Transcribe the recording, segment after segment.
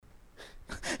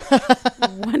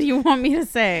What do you want me to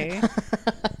say?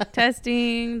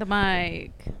 Testing the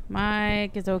mic.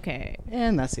 Mic is okay.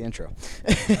 And that's the intro.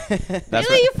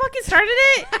 Really? You fucking started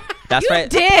it? That's You right.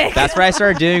 dick. That's what I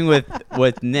started doing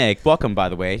with Nick. Welcome, by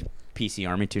the way, PC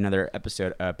Army, to another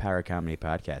episode of Power Comedy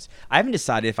Podcast. I haven't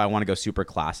decided if I want to go super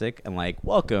classic and like,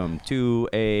 welcome to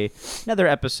another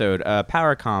episode of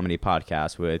Power Comedy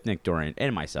Podcast with Nick Dorian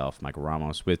and myself, Michael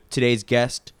Ramos, with today's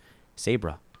guest,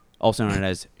 Sabra, also known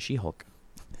as She-Hulk.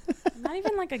 I'm not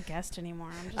even like a guest anymore.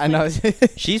 I'm just I know.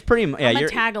 She's pretty much, yeah, I'm a you're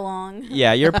tag along.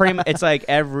 yeah, you're pretty much, it's like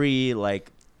every like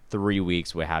 3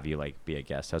 weeks we have you like be a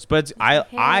guest host. But it's, I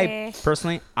Hey.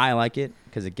 personally, I like it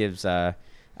because it gives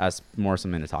us more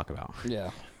something to talk about.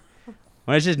 Yeah.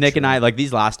 When it's just Nick and I, like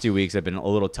these last 2 weeks have been a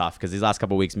little tough because these last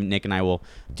couple of weeks, Nick and I will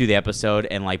do the episode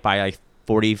and like by like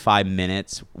 45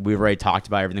 minutes, we've already talked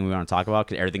about everything we want to talk about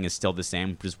because everything is still the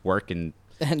same, just work and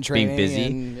And being busy.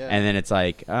 And then it's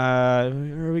like,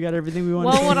 we got everything we want.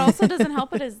 Well, what also doesn't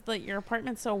help it is that your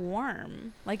apartment's so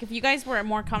warm. Like, if you guys were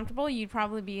more comfortable, you'd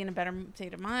probably be in a better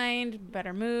state of mind,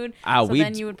 better mood. So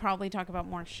then you would probably talk about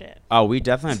more shit. Oh, we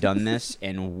definitely have done this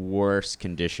in worse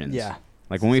conditions. Yeah.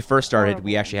 Like when we first started,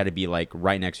 we Horrible. actually had to be like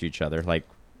right next to each other. Like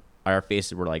our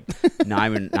faces were like not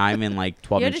even like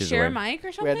 12 You had to inches share away. a mic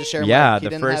or something? we had to share. Yeah, mic. He the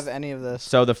didn't first- have any of this.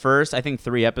 So the first, I think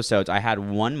 3 episodes, I had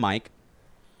one mic.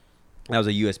 That was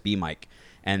a USB mic.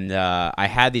 And I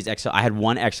had I had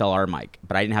one XLR mic,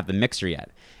 but I didn't have the mixer yet.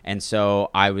 And so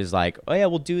I was like, oh yeah,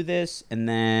 we'll do this. And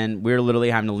then we were literally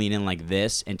having to lean in like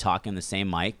this and talk in the same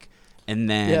mic. And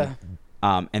then,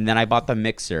 and then I bought the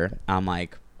mixer. I'm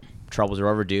like, troubles are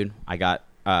over, dude. I got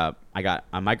a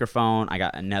microphone. I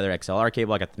got another XLR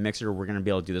cable. I got the mixer. We're going to be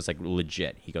able to do this like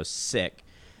legit. He goes, sick.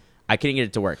 I couldn't get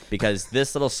it to work because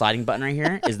this little sliding button right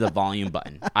here is the volume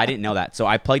button. I didn't know that. So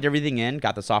I plugged everything in,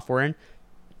 got the software in,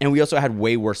 and we also had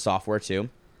way worse software too.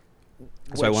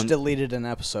 So which deleted an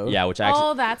episode. Yeah, which I actually,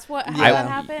 Oh, that's how Yeah. that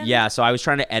happened? yeah, so I was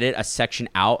trying to edit a section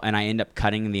out and I ended up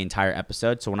cutting the entire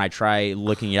episode. So when I try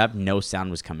looking it up, no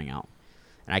sound was coming out.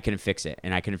 And I couldn't fix it.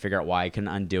 And I couldn't figure out why. I couldn't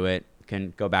undo it.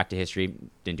 Couldn't go back to history.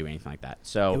 Didn't do anything like that.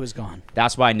 So It was gone.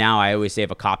 that's why now I always save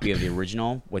a copy of the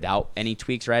original without any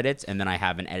tweaks or edits, and then I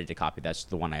have an edited copy. That's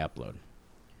the one I upload.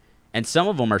 And some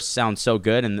of them sound so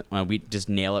good, and we just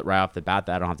nail it right off the bat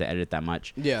that I don't have to edit that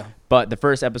much. Yeah. But the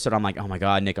first episode, I'm like, oh my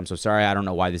God, Nick, I'm so sorry. I don't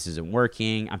know why this isn't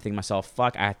working. I'm thinking to myself,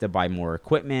 fuck, I have to buy more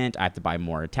equipment. I have to buy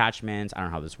more attachments. I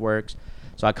don't know how this works.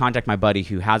 So I contact my buddy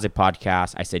who has a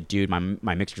podcast. I said, dude,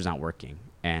 my mixer's not working.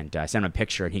 And I sent him a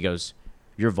picture, and he goes,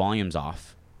 your volume's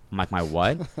off. I'm like, my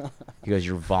what? He goes,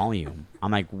 your volume.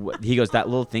 I'm like, what? He goes, that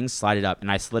little thing, slide it up.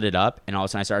 And I slid it up, and all of a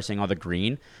sudden I started seeing all the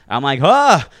green. I'm like,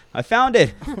 I found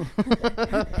it.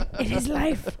 It is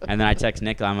life. And then I text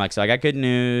Nick. I'm like, so I got good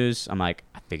news. I'm like,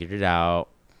 I figured it out.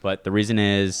 But the reason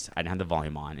is I didn't have the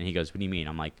volume on. And he goes, what do you mean?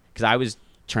 I'm like, because I was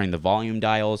turning the volume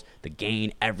dials, the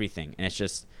gain, everything. And it's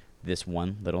just this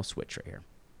one little switch right here.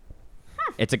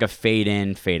 It's like a fade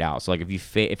in, fade out. So like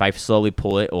if I slowly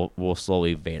pull it, we'll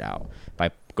slowly fade out. If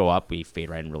I go up, we fade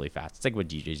right in really fast. It's like what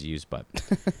DJs use. But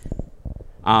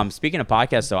speaking of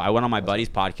podcasts, though, I went on my buddy's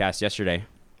podcast yesterday.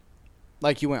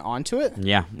 Like you went onto it?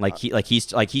 Yeah,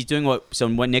 he's doing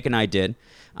what Nick and I did,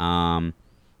 and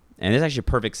it's actually a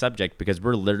perfect subject because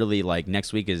we're literally like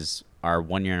next week is our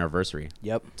 1 year anniversary.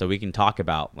 Yep. So we can talk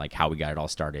about like how we got it all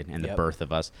started and the Yep. birth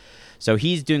of us. So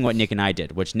he's doing what Nick and I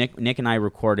did, which Nick and I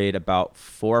recorded about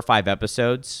 4 or 5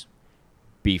 episodes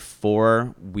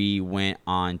before we went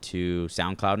on to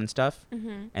SoundCloud and stuff.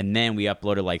 Mm-hmm. And then we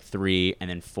uploaded like 3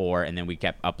 and then 4, and then we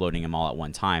kept uploading them all at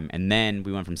one time. And then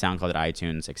we went from SoundCloud to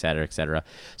iTunes, et cetera, et cetera.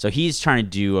 So he's trying to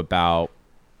do about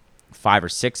 5 or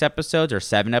 6 episodes or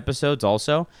 7 episodes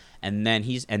also. And then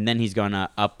he's going to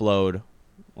upload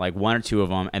like 1 or 2 of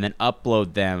them and then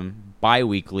upload them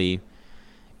bi-weekly.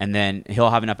 And then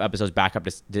he'll have enough episodes back up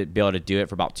to be able to do it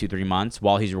for about 2-3 months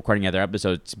while he's recording other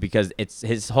episodes, because it's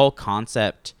his whole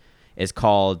concept is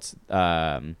called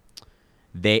or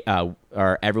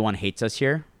Everyone Hates Us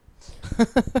Here.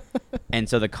 And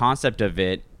so the concept of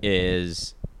it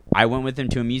is I went with him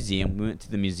to a museum. We went to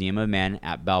the Museum of Men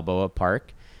at Balboa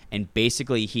Park, and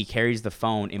basically he carries the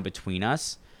phone in between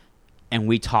us and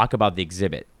we talk about the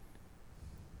exhibit.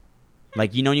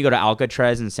 Like, you know, when you go to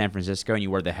Alcatraz in San Francisco and you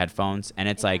wear the headphones and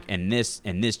it's like, in this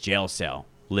jail cell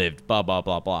lived blah, blah,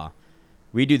 blah, blah.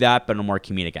 We do that, but in a more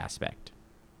comedic aspect.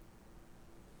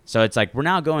 So it's like, we're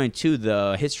now going to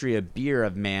the history of beer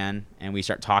of man, and we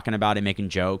start talking about it, making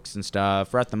jokes and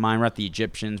stuff. We're at the mine, we're at the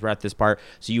Egyptians, we're at this part.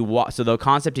 So so the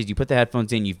concept is you put the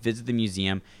headphones in, you visit the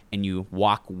museum, and you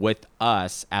walk with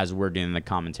us as we're doing the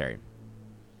commentary.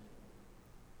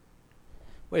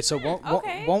 Wait, so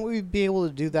won't we be able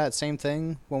to do that same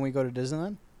thing when we go to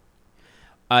Disneyland?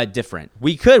 Different.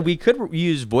 We could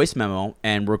use voice memo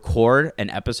and record an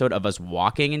episode of us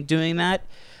walking and doing that,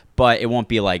 but it won't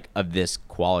be like of this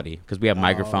quality because we have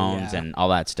microphones and all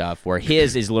that stuff. Where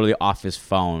his is literally off his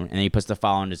phone, and then he puts the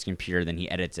file on his computer, then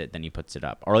he edits it, then he puts it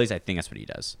up. Or at least I think that's what he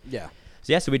does. Yeah.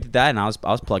 So we did that, and I was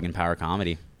plugging Power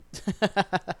Comedy.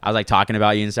 I was like talking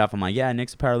about you and stuff. I'm like, yeah,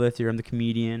 Nick's a powerlifter. I'm the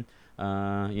comedian.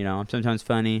 I'm sometimes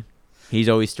funny. He's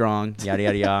always strong. Yada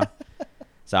yada yada.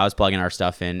 So I was plugging our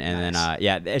stuff in, and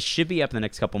then it should be up in the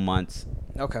next couple months.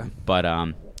 Okay. But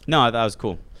no, that was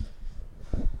cool.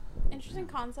 Interesting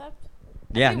concept.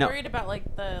 Yeah. I'm worried about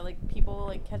like the people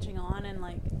like catching on and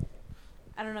like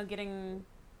I don't know getting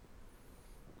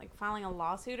like filing a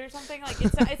lawsuit or something. Like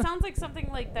it sounds like something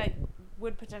like that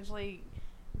would potentially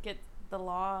get the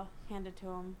law handed to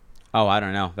him. Oh, I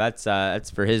don't know. That's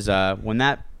for his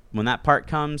when that part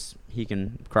comes, he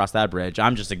can cross that bridge.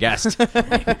 I'm just a guest.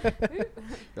 You're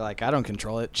like, I don't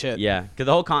control it. Shit. Yeah, because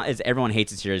the whole is everyone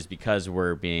hates us here is because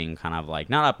we're being kind of like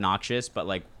not obnoxious, but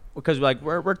like because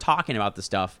we're talking about the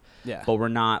stuff. Yeah. But we're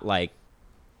not like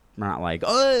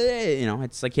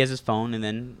it's like he has his phone and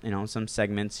then some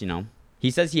segments he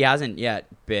says he hasn't yet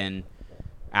been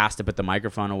asked to put the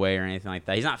microphone away or anything like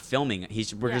that. He's not filming.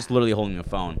 We're just literally holding the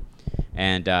phone,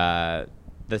 and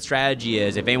the strategy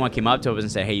is if anyone came up to us and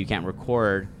said, hey, you can't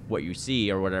record what you see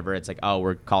or whatever, it's like, oh,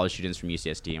 we're college students from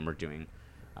UCSD and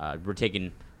we're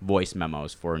taking voice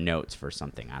memos for notes for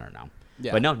something. I don't know.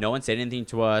 Yeah. But no one said anything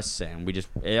to us, and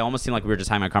it almost seemed like we were just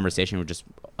having a conversation with just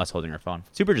us holding our phone.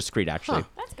 Super discreet, actually. Huh.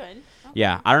 That's good. Okay.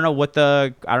 Yeah, I don't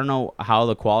know how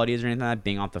the quality is or anything like that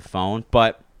being off the phone,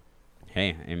 but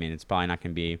hey, I mean, it's probably not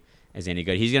going to be as any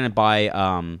good. He's going to buy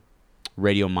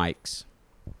radio mics.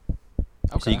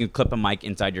 Okay. So you can clip a mic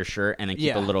inside your shirt and then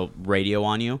keep a little radio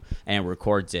on you, and it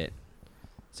records it.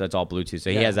 So it's all Bluetooth. So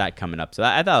he has that coming up. So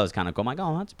I thought it was kind of cool. I'm like,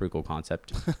 oh, that's a pretty cool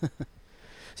concept.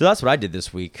 So that's what I did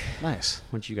this week. Nice.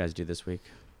 What did you guys do this week?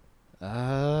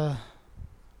 Work.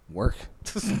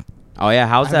 Oh yeah,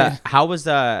 how was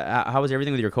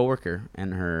everything with your coworker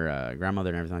and her grandmother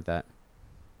and everything like that?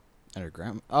 And her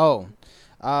grandma. Oh,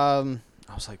 I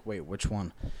was like, wait, which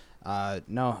one?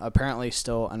 No, apparently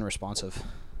still unresponsive.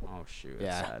 Oh shoot,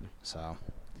 that's sad. So.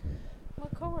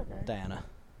 What coworker? Diana.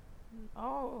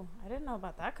 Oh, I didn't know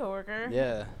about that coworker.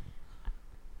 Yeah.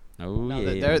 Oh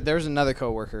no, there's another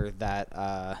coworker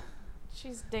that.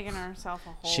 She's digging herself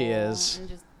a hole. She is. And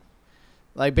just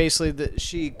like basically,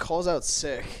 she calls out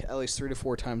sick at least 3 to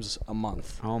 4 times a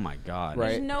month. Oh my god!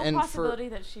 There's right. no and possibility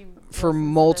that she for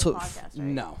multiple podcast, right?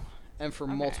 No, and for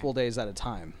multiple days at a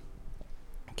time.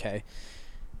 Okay.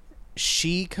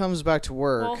 She comes back to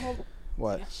work. Well,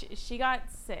 what? She got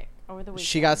sick over the weekend.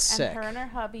 She got sick. And her and her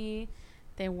hubby,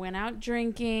 they went out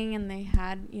drinking and they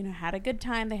had a good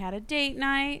time. They had a date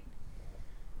night.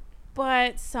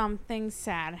 But something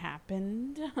sad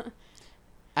happened.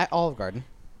 At Olive Garden.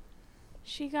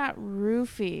 She got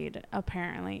roofied,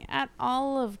 apparently, at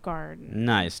Olive Garden.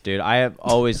 Nice, dude. I have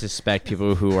always suspect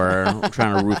people who are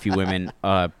trying to roofie women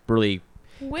really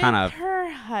with kind of... her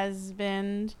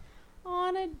husband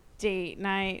on a date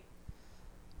night.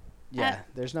 Yeah,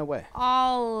 there's no way.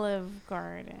 Olive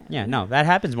Garden. Yeah, no, that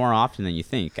happens more often than you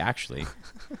think, actually.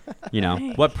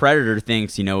 What predator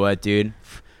thinks, you know what, dude?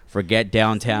 Forget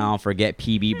downtown, forget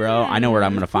PB, bro. I know where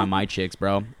I'm going to find my chicks,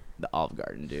 bro. The Olive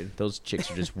Garden, dude. Those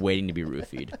chicks are just waiting to be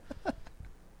roofied.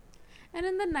 And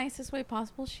in the nicest way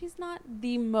possible, she's not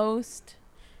the most...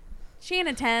 She ain't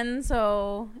a 10,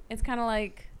 so it's kind of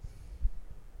like...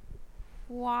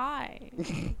 Why?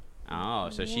 Oh,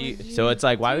 so it's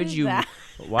like, why would you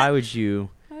waste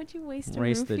a the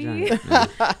roofie?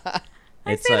 giant?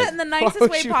 I say that in the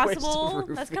nicest way possible.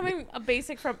 That's coming a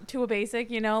basic to a basic,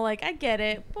 like I get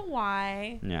it, but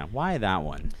why? Yeah, why that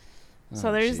one?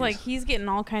 So there's like he's getting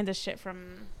all kinds of shit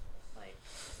from like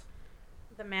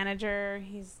the manager.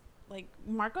 He's like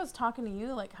Marco's talking to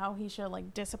you like how he should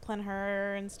like discipline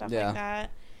her and stuff like that.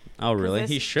 Oh really?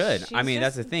 He should. I mean,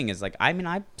 that's the thing is like I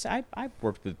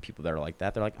worked with people that are like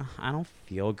that. They're like, I don't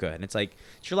feel good. And it's like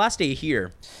it's your last day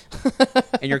here,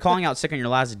 and you're calling out sick on your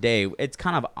last day. It's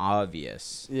kind of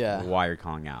obvious. Why you're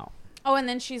calling out. Oh, and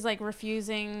then she's like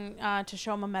refusing to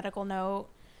show him a medical note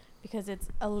because it's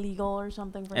illegal or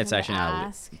something for him to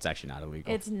ask. It's actually not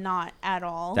illegal. It's not at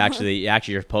all. Actually,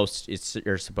 you're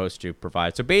supposed to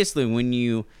provide. So basically, when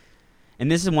you. And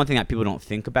this is one thing that people don't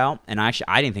think about, and I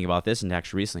didn't think about this until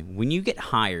actually recently. When you get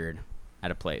hired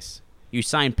at a place, you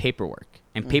sign paperwork,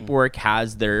 and paperwork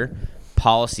has their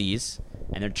policies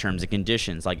and their terms and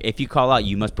conditions. Like if you call out,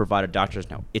 you must provide a doctor's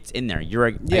note. It's in there. You're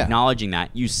Yeah. acknowledging that.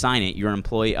 You sign it. You're an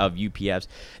employee of UPS.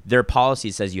 Their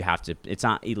policy says you have to. It's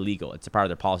not illegal. It's a part of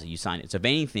their policy. You sign it. So if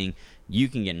anything, you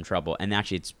can get in trouble. And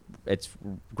actually, it's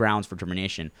grounds for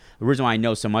termination. The reason why I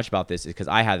know so much about this is because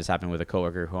I had this happen with a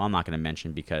coworker who I'm not going to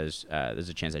mention because there's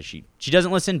a chance that she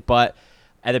doesn't listen, but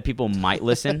other people might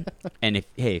listen. And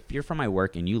if you're from my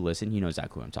work and you listen, you know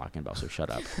exactly who I'm talking about. So shut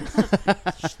up.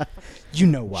 You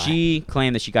know why? She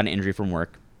claimed that she got an injury from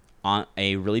work on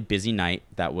a really busy night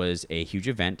that was a huge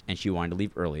event, and she wanted to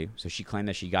leave early. So she claimed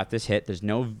that she got this hit. There's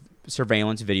no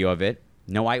surveillance video of it,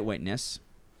 no eyewitness.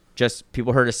 Just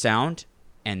people heard a sound,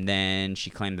 and then she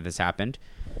claimed that this happened.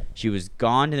 She was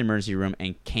gone to the emergency room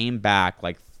and came back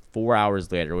like 4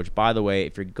 hours later, which, by the way,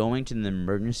 if you're going to the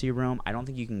emergency room, I don't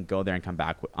think you can go there and come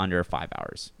back under 5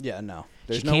 hours. Yeah, no.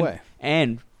 There's no way.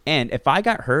 And if I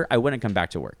got hurt, I wouldn't come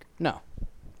back to work. No.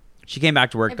 She came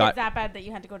back to work. If it's that bad that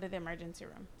you had to go to the emergency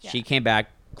room. Yeah. She came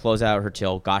back, closed out her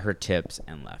till, got her tips,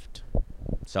 and left.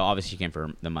 So obviously she came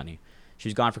for the money. She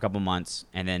was gone for a couple months,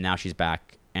 and then now she's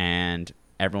back, and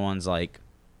everyone's like,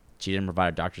 she didn't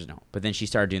provide a doctor's note. But then she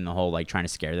started doing the whole, like, trying to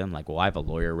scare them, like, well, I have a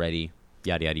lawyer ready,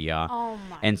 yada, yada, yada. Oh,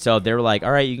 my. And so they were like,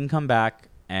 all right, you can come back.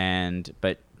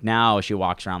 But now she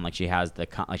walks around like she has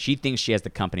like she thinks she has the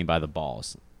company by the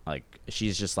balls. Like,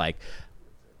 she's just like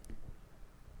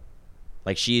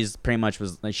she's pretty much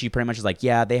was like,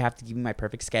 yeah, they have to give me my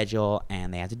perfect schedule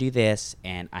and they have to do this,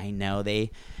 and I know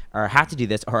they have to do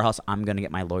this or else I'm gonna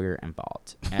get my lawyer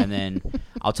involved. And then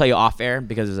I'll tell you off air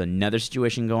because there's another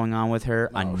situation going on with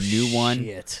her, a new one.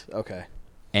 Shit. Okay.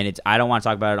 And I don't want to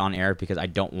talk about it on air because I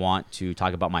don't want to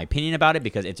talk about my opinion about it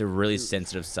because it's a really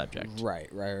sensitive subject. Right.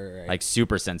 Like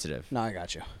super sensitive. No, I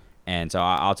got you. And so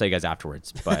I'll tell you guys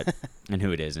afterwards, but and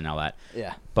who it is and all that.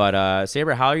 Yeah. But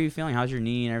Saber, how are you feeling? How's your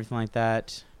knee and everything like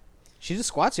that? She did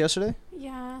squats yesterday.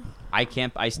 Yeah.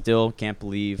 I still can't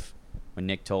believe when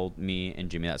Nick told me and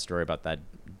Jimmy that story about that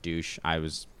douche. I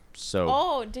was so.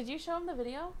 Oh, did you show him the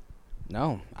video?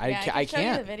 No, I Yeah, can't. I can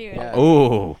show you the video. Yeah.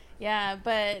 Oh. Yeah,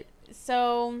 but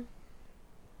so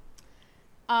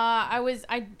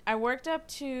I worked up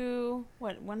to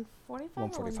what 1:45.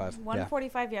 1:45, yeah.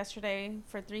 1:45 yesterday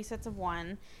for 3 sets of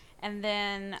 1, and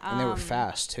then And they were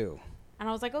fast too. And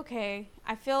I was like, okay,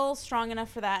 I feel strong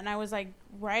enough for that. And I was like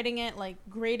writing it, like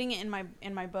grading it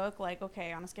in my book, like,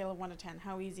 okay, on a scale of 1 to 10,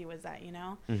 how easy was that, you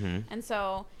know? Mm-hmm. And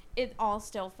so it all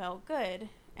still felt good.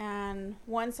 And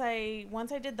once I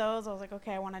did those, I was like,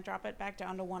 okay, I want to drop it back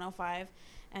down to 105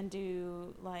 and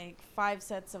do like 5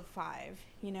 sets of 5,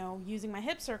 you know, using my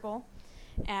hip circle.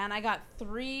 And I got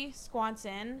 3 squats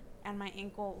in, and my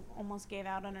ankle almost gave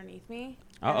out underneath me.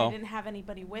 And I didn't have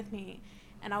anybody with me.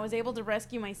 And I was able to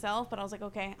rescue myself, but I was like,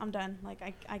 okay, I'm done. Like,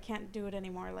 I can't do it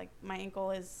anymore. Like, my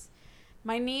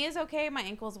knee is okay. My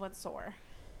ankle is what's sore.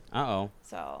 Uh-oh.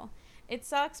 So it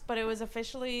sucks, but it was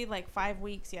officially like 5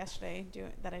 weeks yesterday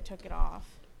that I took it off.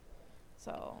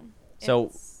 So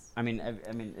I mean,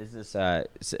 is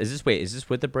this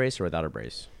with the brace or without a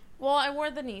brace? Well, I wore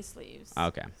the knee sleeves.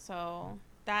 Okay. So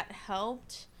that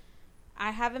helped. I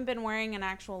haven't been wearing an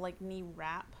actual like knee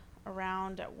wrap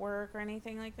around at work or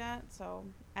anything like that, so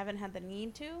I haven't had the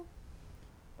need to.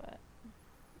 But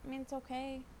I mean, it's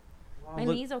okay. My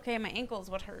knee's okay. My ankle is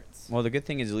what hurts. Well, the good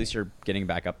thing is at least you're getting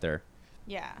back up there.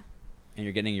 Yeah. And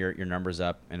you're getting your numbers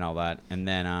up and all that. And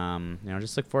then,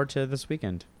 just look forward to this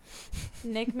weekend.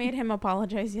 Nick made him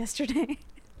apologize yesterday.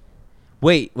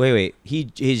 Wait.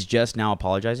 He's just now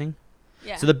apologizing?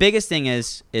 Yeah. So the biggest thing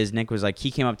is Nick was like,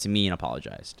 he came up to me and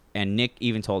apologized. And Nick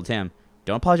even told him,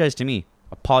 don't apologize to me.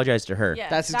 Apologize to her. Yeah,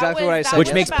 That's exactly what I said.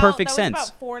 Which makes perfect sense.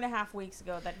 That was about 4.5 weeks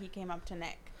ago that he came up to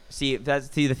Nick. See, the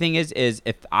thing is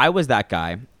if I was that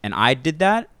guy and I did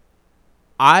that,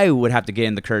 I would have to get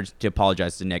in the courage to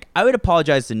apologize to Nick. I would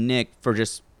apologize to Nick for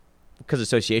just because of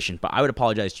association, but I would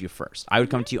apologize to you first. I would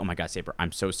come to you, oh my God, Saber,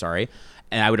 I'm so sorry.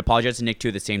 And I would apologize to Nick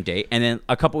too the same day. And then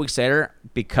a couple weeks later,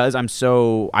 because I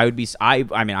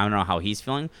don't know how he's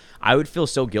feeling. I would feel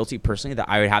so guilty personally that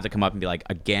I would have to come up and be like,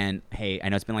 again, hey, I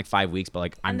know it's been like 5 weeks, but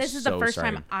like, I'm so sorry. And this is the first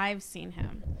time I've seen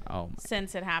him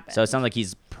since it happened. So it sounds like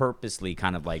he's purposely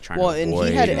kind of like trying to avoid. Well, and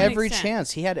he had That every makes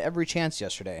chance. He had every chance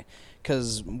yesterday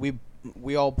because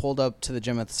we all pulled up to the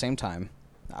gym at the same time.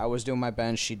 I was doing my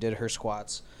bench. She did her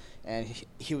squats. And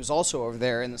he was also over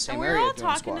there in the same area doing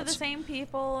squats. And we were all talking to the same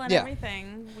people and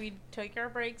everything. We took our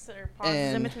breaks or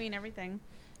pauses in between everything.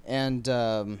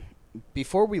 And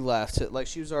before we left, like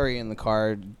she was already in the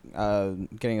car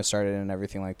getting us started and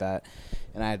everything like that.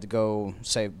 And I had to go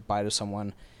say bye to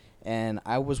someone. And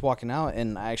I was walking out,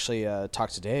 and I actually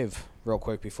talked to Dave real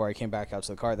quick before I came back out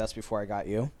to the car. That's before I got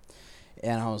you.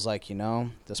 And I was like,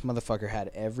 this motherfucker had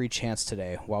every chance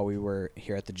today while we were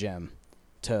here at the gym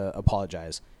to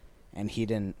apologize. And he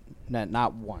didn't,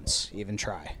 not once, even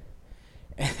try.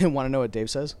 And want to know what Dave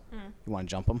says? You want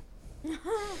to jump him?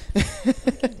 That's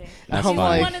He's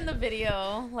funny. the one in the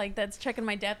video, like, that's checking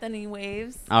my depth and he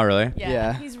waves. Oh, really?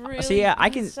 Yeah. He's really, See, yeah, I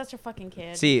he's can- such a fucking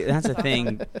kid. See, that's the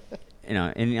thing.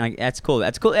 And like, that's cool.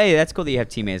 That's cool. Hey, that's cool that you have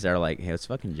teammates that are like, hey, let's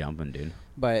fucking jump him, dude.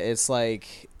 But it's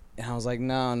like, and I was like,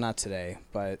 no, not today.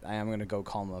 But I am going to go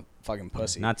call him a fucking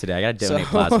pussy. Not today. I got to donate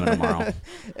plasma tomorrow.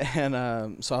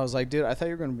 And so I was like, dude, I thought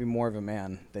you were going to be more of a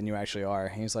man than you actually are.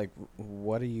 And he's like,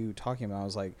 what are you talking about? I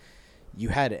was like, you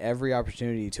had every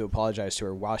opportunity to apologize to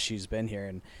her while she's been here.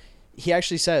 And he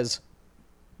actually says,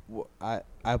 I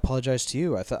apologize to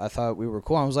you. I thought we were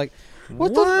cool. I was like,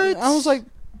 what? I was like,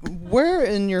 where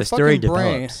in your The story fucking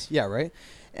brain? develops. Yeah, right.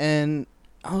 And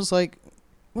I was like,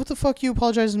 what the fuck you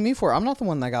apologizing to me for? I'm not the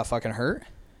one that got fucking hurt.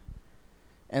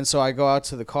 And so I go out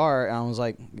to the car and I was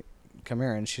like, come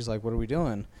here. And she's like, what are we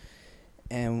doing?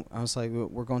 And I was like,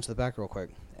 we're going to the back real quick.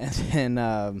 And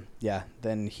then,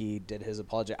 then he did his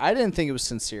apology. I didn't think it was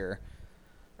sincere.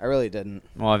 I really didn't.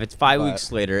 Well, if it's 5 But-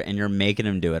 weeks later and you're making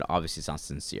him do it, obviously it's not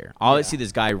sincere. Obviously, Yeah.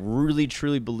 this guy really,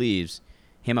 truly believes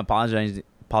him apologizing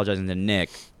to Nick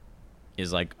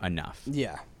is like enough.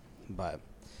 Yeah. But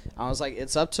I was like,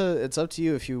 it's up to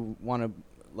you if you want to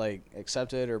like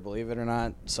accept it or believe it or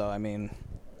not. So I mean,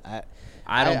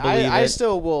 I don't believe I it.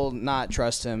 still will not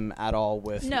trust him at all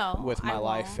with No, my I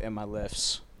life won't. and my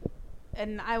lifts.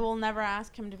 And I will never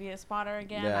ask him to be a spotter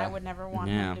again. Yeah. I would never want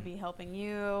Yeah. him to be helping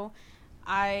you.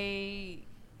 I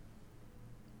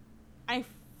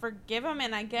forgive him,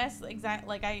 and I guess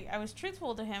I was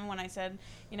truthful to him when I said,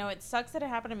 it sucks that it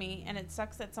happened to me, and it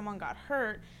sucks that someone got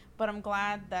hurt, but I'm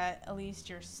glad that at least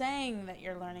you're saying that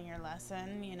you're learning your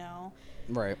lesson,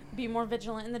 Right. Be more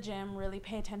vigilant in the gym, really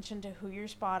pay attention to who you're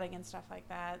spotting and stuff like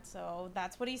that. So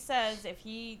that's what he says. If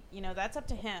he, that's up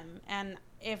to him. And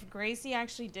if Gracie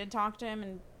actually did talk to him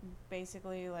and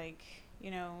basically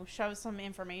shove some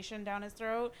information down his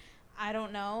throat, I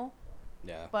don't know.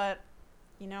 Yeah. But,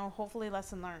 hopefully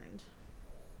lesson learned.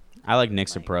 I like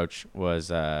Nick's Like- approach was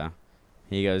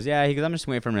he goes, I'm just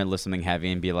waiting for him to lift something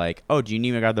heavy and be like, oh, do you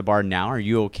need me to grab the bar now? Are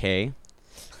you okay?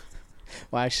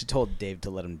 Well, I actually told Dave to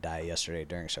let him die yesterday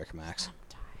during Circumax.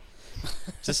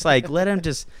 Just like let him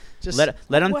just Just let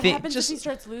him What think. happens if he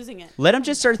starts losing it? Let him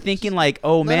just start thinking like,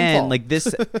 oh Let him man, fall. like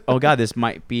this. Oh god, this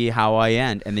might be how I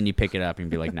end. And then you pick it up and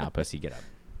be like, nah, pussy, get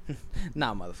up.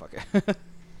 nah, motherfucker.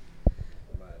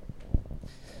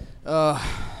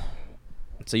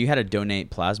 So you had to donate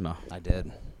plasma. I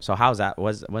did. So how's that?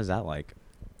 What is that like?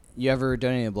 You ever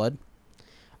donated blood?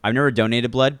 I've never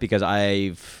donated blood because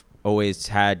I've always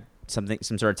had some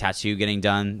sort of tattoo getting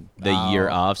done the year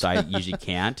Oh. of, so I usually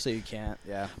can't. So you can't.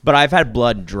 Yeah. But I've had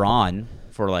blood drawn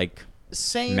for like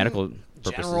Same medical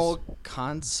purposes. general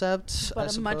concept, I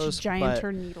But a much suppose,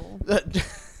 gianter needle. but-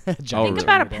 Oh, Think really?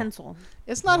 about a needle. pencil.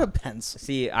 It's not a pencil.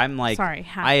 See, I'm like, Sorry,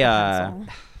 half I the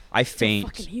pencil. I It's so faint.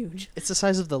 fucking huge. It's the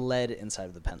size of the lead inside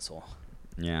of the pencil.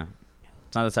 Yeah,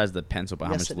 it's not the size of the pencil, but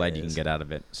how Yes, much it lead you is. can get out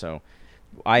of it. So,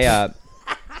 I All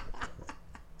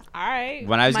right.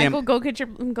 When I was Michael,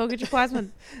 getting- go get your plasma.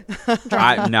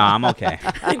 no, I'm okay.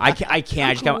 I can't.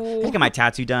 I just got my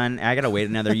tattoo done. I gotta wait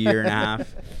another year and a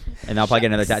half, and I'll probably get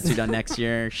another tattoo done next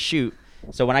year. Shoot.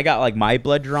 So when I got like my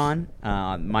blood drawn,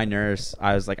 my nurse,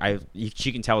 I was like,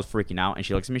 she can tell I was freaking out, and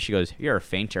she looks at me. She goes, "You're a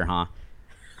fainter, huh?"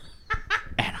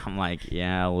 And I'm like,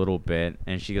 "Yeah, a little bit."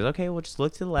 And she goes, "Okay, well, just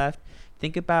look to the left.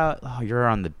 Think about, oh, you're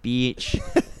on the beach.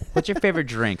 What's your favorite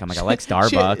drink?" I'm like, "I like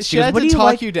Starbucks." She had "What to do you talk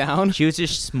like?" you down. She was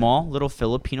this small little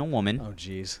Filipino woman. Oh,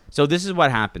 jeez. So this is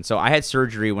what happened. So I had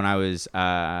surgery when I was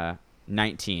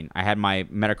 19. I had my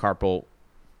metacarpal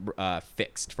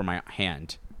fixed for my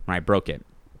hand when I broke it.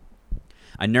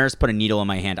 A nurse put a needle in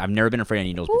my hand. I've never been afraid of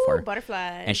needles before. Ooh,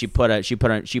 butterflies. And she put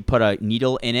a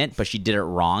needle in it, but she did it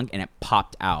wrong, and it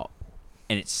popped out.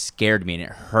 And it scared me, and it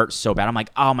hurt so bad. I'm like,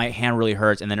 oh, my hand really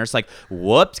hurts. And the nurse like,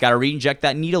 whoops, got to re-inject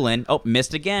that needle in. Oh,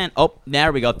 missed again. Oh,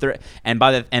 there we go.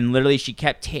 And literally she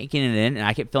kept taking it in, and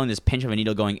I kept feeling this pinch of a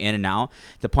needle going in and out,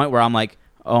 to the point where I'm like,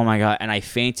 oh my God. And I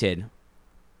fainted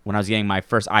when I was getting my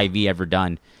first IV ever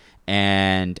done.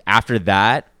 And after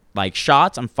that, like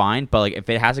shots, I'm fine. But like if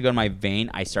it has to go to my vein,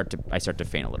 I start to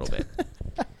faint a little bit.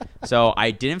 So I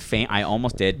didn't faint. I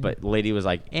almost did, but the lady was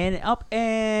like, and up,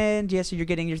 and yes, you're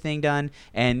getting your thing done.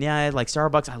 And yeah, like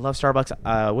Starbucks. I love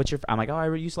Starbucks. What's your? I'm like, oh,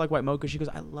 I used to like white mocha. She goes,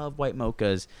 I love white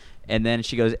mochas. And then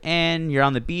she goes, and you're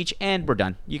on the beach, and we're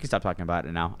done. You can stop talking about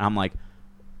it now. And I'm like,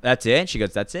 that's it. She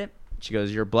goes, that's it. She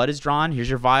goes, your blood is drawn. Here's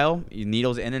your vial. Your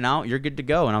needles in and out. You're good to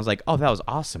go. And I was like, oh, that was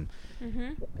awesome.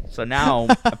 So now,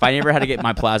 if I ever had to get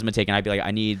my plasma taken, I'd be like, I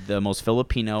need the most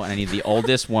Filipino and I need the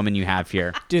oldest woman you have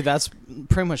here. Dude, that's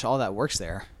pretty much all that works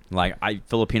there. Like,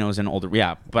 Filipinos and older,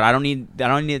 yeah. But I don't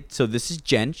need. So this is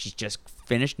Jen. She's just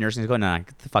finished nursing school. Nah,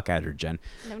 get the fuck out of here, Jen.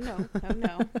 No.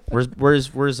 Where's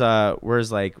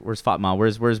Fatma?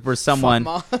 Where's someone?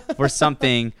 Fatma. Where's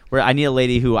something? Where I need a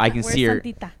lady who I can Where's see her.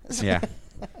 Santita? Yeah.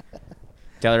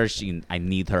 Tell her I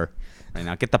need her. Right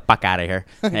now, get the fuck out of here.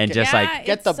 And just like,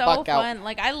 get it's the so fuck out. fun.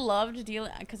 Like, I loved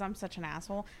dealing, because I'm such an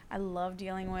asshole. I love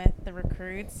dealing with the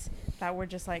recruits that were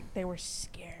just like, they were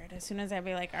scared. As soon as I'd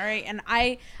be like, all right. And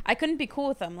I couldn't be cool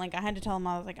with them. Like, I had to tell them,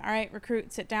 I was like, all right,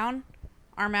 recruit, sit down,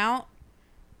 arm out,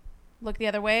 look the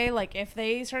other way. Like, if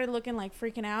they started looking like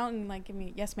freaking out and like, give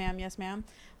me, yes, ma'am.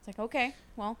 It's like, okay,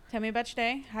 well, tell me about your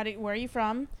day. Where are you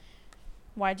from?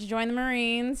 Why'd you join the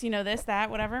Marines? You know, this, that,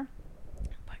 whatever.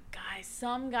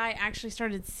 Some guy actually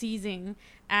started seizing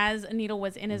as a needle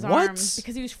was in his arm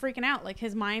because he was freaking out. Like,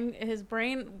 his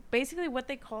brain, basically what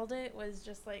they called it was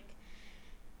just like,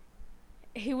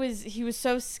 he was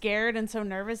so scared and so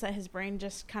nervous that his brain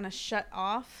just kind of shut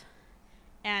off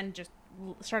and just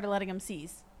started letting him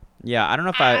seize. yeah, I don't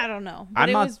know if I don't know, but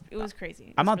it was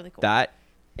crazy. I'm not really cool. that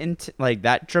like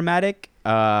that dramatic.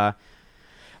 I'm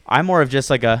more of just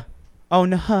like a, oh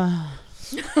no.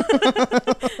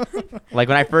 Like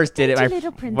when I first did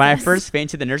it, when I first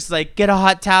fainted, the nurse was like, get a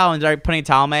hot towel, and started putting a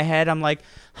towel on my head. I'm like,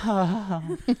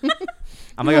 I'm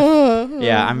like,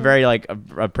 I'm very like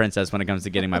a princess when it comes to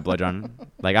getting my blood drawn.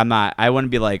 Like, I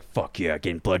wouldn't be like, fuck yeah,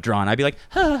 getting blood drawn. I'd be like,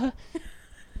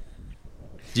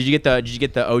 Did you get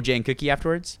the OJ and cookie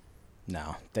afterwards?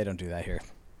 No, they don't do that here.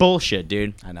 Bullshit,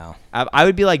 dude. I know. I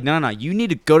would be like, no, you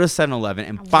need to go to 7-Eleven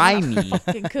and buy me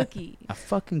fucking cookie. a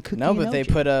fucking cookie. No, but and they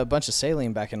OJ. put a bunch of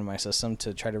saline back into my system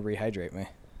to try to rehydrate me.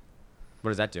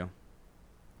 What does that do?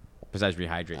 Besides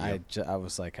rehydrate you? I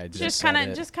was like, Just kind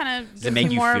of Does it make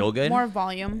you feel good? More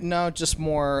volume. No, just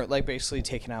more like basically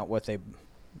taking out what they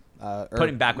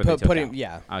Putting back what they took out.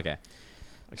 Yeah. Okay.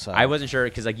 So I wasn't sure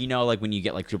because, like, you know, like when you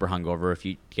get like super hungover, if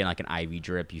you get like an IV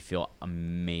drip, you feel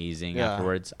amazing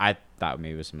afterwards. I thought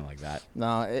maybe it was something like that.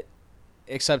 No,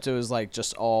 except it was like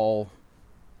just all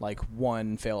like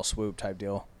one fail swoop type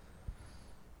deal.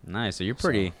 Nice. So you're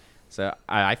pretty. So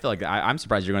I feel like I'm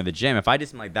surprised you're going to the gym. If I did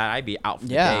something like that, I'd be out for the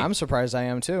day. Yeah, I'm surprised I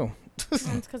am too. It's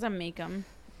because I make them.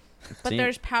 But See?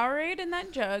 there's Powerade in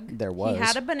that jug. There was. He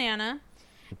had a banana.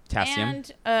 Potassium.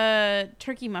 And a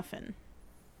turkey muffin.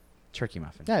 Turkey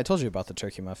muffin. Yeah, I told you about the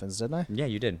turkey muffins, didn't I? Yeah,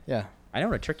 you did. Yeah. I know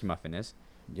what a turkey muffin is.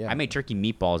 Yeah. I made turkey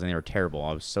meatballs and they were terrible.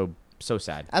 I was so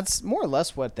sad. That's more or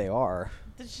less what they are.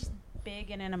 They're just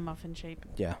big and in a muffin shape.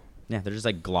 Yeah. Yeah, they're just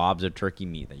like globs of turkey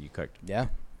meat that you cooked. Yeah.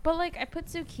 But like I put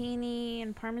zucchini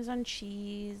and Parmesan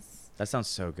cheese That sounds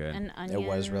so good. and onions. It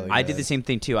was really I good. did the same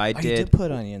thing too. You did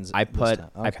put onions. I this put time.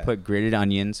 I Okay. put grated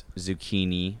onions,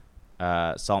 zucchini,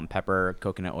 salt and pepper,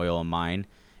 coconut oil in mine.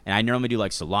 And I normally do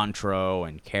like cilantro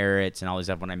and carrots and all these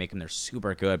stuff when I make them. They're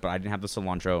super good, but I didn't have the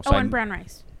cilantro. So Oh, and brown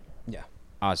rice. Yeah.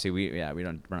 Oh, see,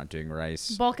 we're not doing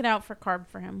rice. Bulk it out for carb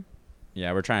for him.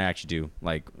 Yeah, we're trying to actually do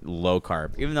like low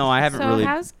carb, even though I haven't So really.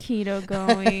 how's keto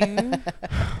going?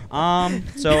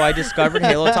 So I discovered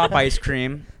Halo Top ice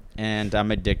cream, and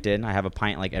I'm addicted. I have a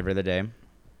pint like every other day.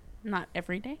 Not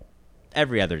every day.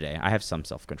 Every other day, I have some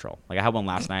self control. Like I had one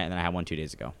last night, and then I had one 2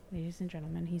 days ago. Ladies and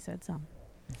gentlemen, he said some.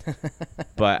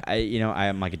 But I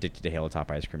am like addicted to Halo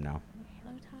Top ice cream now.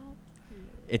 Halo Top.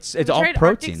 It's Have you all tried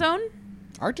protein. Arctic Zone?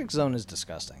 Arctic Zone is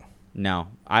disgusting. No,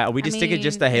 we just stick it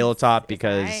just mean, to Halo it's- Top it's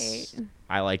because alright.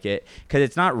 I like it. Because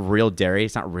it's not real dairy,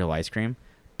 it's not real ice cream,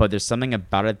 but there's something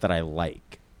about it that I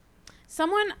like.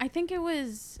 Someone, I think it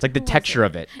was. It's like the who was texture it?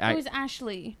 of it. It was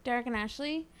Ashley, Derek and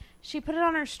Ashley. She put it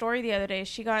on her story the other day.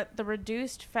 She got the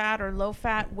reduced fat or low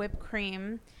fat whipped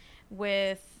cream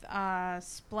with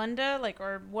Splenda, like,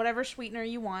 or whatever sweetener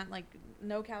you want, like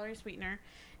no calorie sweetener,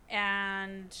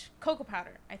 and cocoa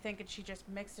powder. I think, and she just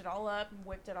mixed it all up,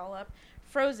 whipped it all up,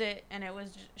 froze it, and it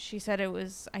was. She said it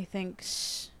was, I think,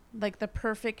 like the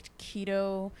perfect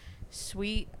keto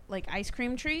sweet like ice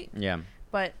cream treat, Yeah.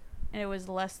 but it was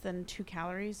less than 2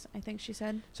 calories. I think she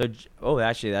said. So,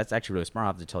 actually, that's actually really smart.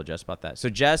 I'll have to tell Jess about that. So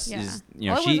Jess Yeah. is,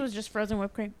 All she it was just frozen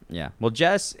whipped cream. Yeah. Well,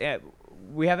 Jess,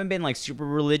 we haven't been like super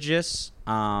religious.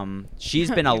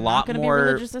 She's been a You're lot not gonna more. be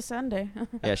religious this Sunday.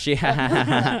 Yeah, she.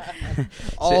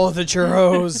 All the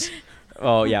churros.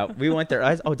 Oh yeah, we went there.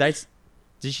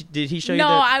 Did he show you? No,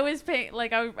 the, I was paying.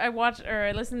 Like I watched or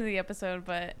I listened to the episode,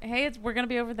 but we're gonna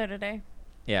be over there today,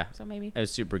 Yeah, so maybe. it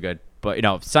was super good. But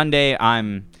Sunday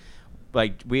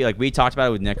we talked about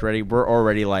it with Nick already. We're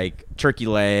already like turkey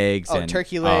legs. Oh, and,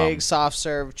 turkey legs, soft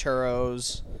serve,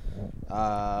 churros.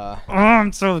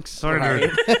 I'm so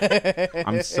excited. Right.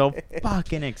 I'm so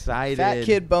fucking excited. Fat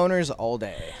kid boners all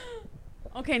day.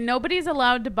 Okay, nobody's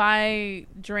allowed to buy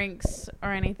drinks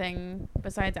or anything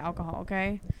besides alcohol.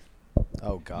 Okay.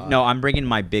 Oh God. No, I'm bringing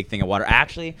my big thing of water.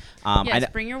 Actually, Yes,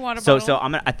 bring your water so bottle. so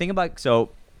I'm gonna. I think about so.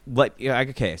 What? Yeah,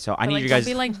 okay, so I But, need like, you guys.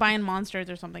 Don't be like buying Monsters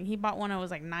or something. He bought one. It was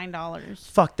like $9.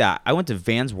 Fuck that. I went to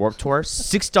Vans Warped Tour.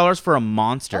 $6 for a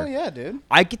Monster. Oh yeah, dude.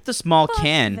 I get the small Fuck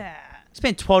can. that. I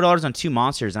spent $12 on 2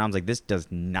 Monsters, and I was like, this does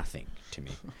nothing to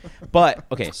me. But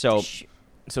okay, so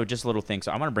just a little thing.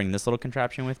 So I'm gonna bring this little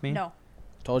contraption with me. No.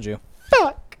 Told you.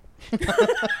 Fuck.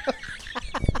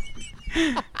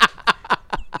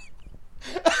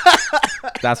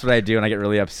 That's what I do when I get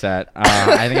really upset.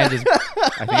 I think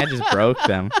I just broke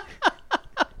them.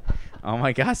 Oh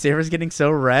my God, Sabra's getting so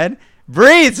red.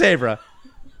 Breathe, Sabra.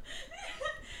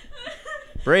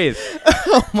 Breathe.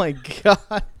 Oh my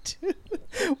God, dude.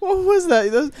 What was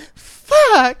that?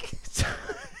 Fuck.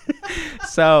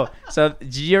 So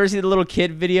did you ever see the little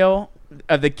kid video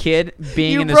of the kid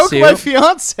being You in a broke suit? my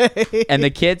fiance. And the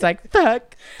kid's like,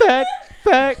 fuck, fuck,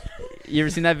 fuck. You ever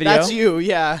seen that video? That's you,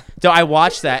 yeah. So I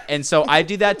watched that, and so I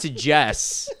do that to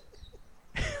Jess.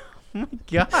 Oh my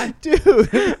God.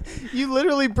 Dude, you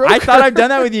literally broke I thought her. I've done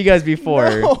that with you guys before.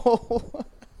 No. Oh,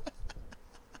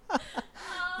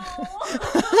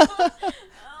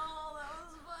 that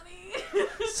was funny.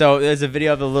 So there's a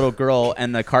video of the little girl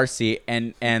in the car seat,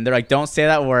 and they're like, don't say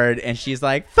that word. And she's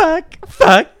like, fuck,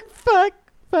 fuck, fuck,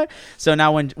 fuck. So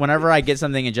now whenever I get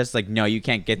something and just like, no, you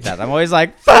can't get that, I'm always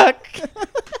like, fuck.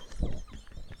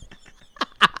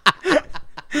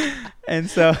 And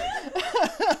so.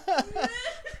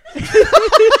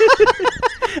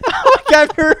 Oh my God,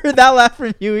 I've never heard that laugh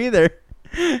from you either.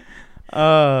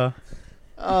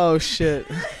 Oh shit.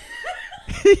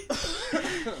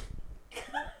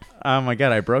 Oh my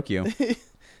God, I broke you.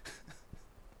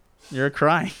 You're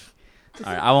crying.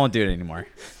 All right, I won't do it anymore.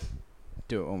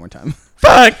 Do it one more time.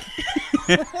 Fuck.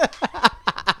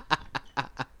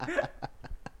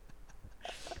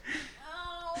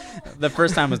 The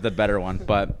first time was the better one,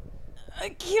 but I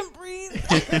can't breathe.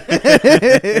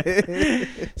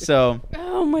 so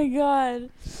Oh my God.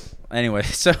 anyway,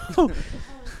 so Fucking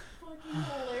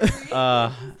hilarious. Do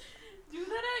that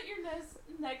at your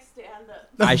next stand-up.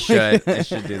 I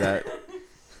should do that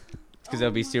because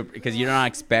it'll be super because you're not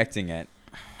expecting it.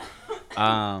 What was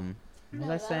I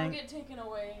That'll saying? get taken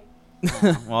away.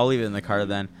 Well, I'll leave it in the car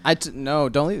then. No,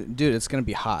 don't leave. Dude, it's gonna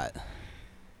be hot.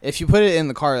 If you put it in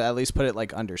the car, at least put it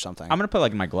like under something. I'm gonna put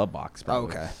like in my glove box. Oh,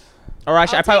 Probably. okay. Or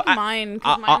actually, I'll I probably take mine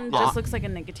because mine just looks like a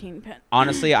nicotine pen.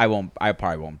 honestly, I won't. I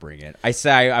probably won't bring it. I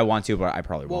say I want to, but I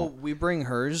probably Well, won't. we bring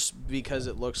hers because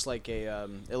it looks like a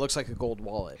gold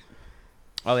wallet.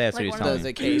 Oh yeah, that's Like what he's one of telling The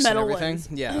me. case Metal and everything. ones.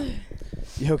 Yeah.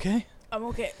 You okay? I'm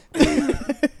okay.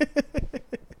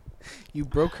 You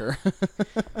broke her.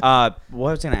 What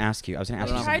was I gonna ask you? I was gonna ask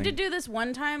I you don't know. Tried to something. do this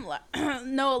one time.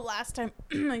 Last time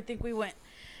I think we went.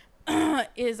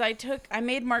 Is I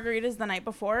made margaritas the night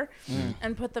before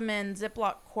and put them in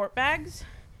Ziploc quart bags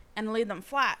and laid them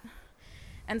flat.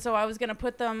 And so I was gonna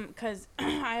put them because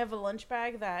I have a lunch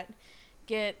bag that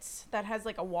has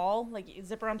like a wall, like a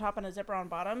zipper on top and a zipper on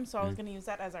bottom. So I was gonna use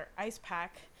that as our ice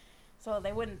pack, so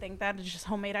they wouldn't think that it's just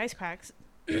homemade ice packs.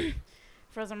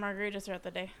 Frozen margaritas throughout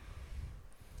the day.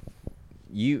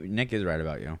 Nick is right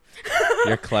about you.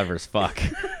 You're clever as fuck.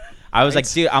 I was like,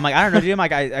 dude, I don't know, dude.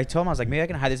 I told him, I was like, maybe I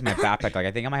can hide this in my backpack. Like,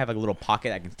 I think I might have like a little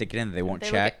pocket I can stick it in that they won't They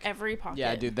check. look at every pocket.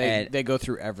 Yeah, dude. And- They go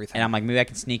through everything. And I'm like, maybe I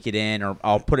can sneak it in, or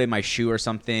I'll put it in my shoe or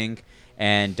something.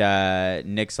 And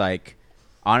Nick's like,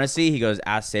 honestly, he goes,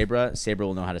 ask Sabra. Sabra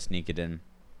will know how to sneak it in.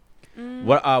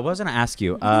 What was I gonna ask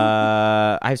you?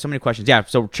 I have so many questions. Yeah,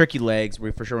 so turkey legs.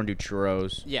 We for sure want to do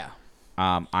churros. yeah.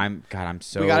 I'm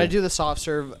so. We gotta do the soft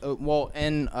serve.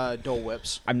 And Dole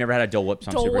Whips. I've never had a Dole Whip,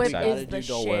 so I'm Dole super Whip excited. is Gotta the do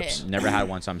Dole shit. Whips. Never had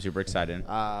one, so I'm super excited.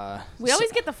 We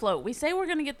always get the float. We say we're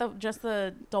gonna get just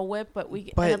the Dole Whip, but we end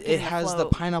up But getting it has the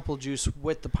float. pineapple juice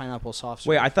with the pineapple soft serve.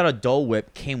 Wait, I thought a Dole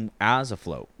Whip came as a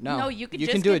float. No, you could can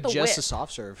just do get it the just whip. a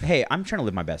soft serve. Hey, I'm trying to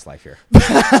live my best life here.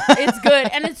 It's good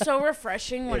and it's so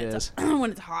refreshing when It it's when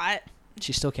it's hot.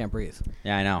 She still can't breathe.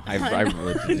 Yeah, I know. I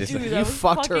really just, Dude, You that was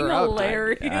fucked her fucking up, dude.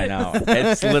 hilarious. I know.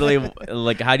 It's literally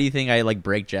like, how do you think I like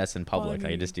break Jess in public? I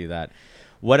Funny. just do that.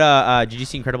 What did you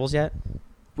see Incredibles yet?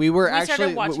 We were We started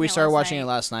actually watching we it started last watching night. it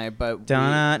last night, but we-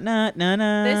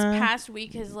 This past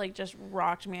week has like just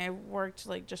rocked me. I worked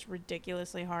like just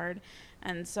ridiculously hard,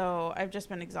 and so I've just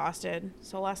been exhausted.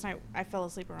 So last night I fell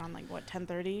asleep around like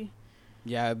 10:30.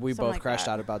 Yeah, we Something both like crashed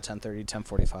that. out about 10:30,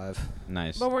 10:45.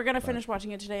 Nice. But we're gonna finish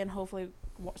watching it today and hopefully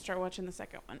start watching the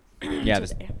second one. Yeah,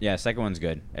 today. second one's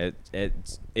good. It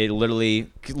literally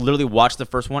watch the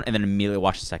first one and then immediately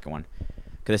watch the second one,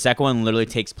 because the second one literally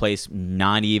takes place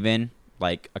not even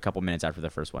like a couple minutes after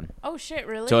the first one. Oh shit!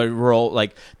 Really? So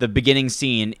like the beginning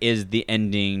scene is the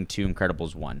ending to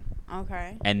Incredibles 1,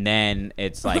 Okay. and then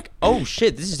it's like, oh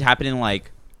shit, this is happening like.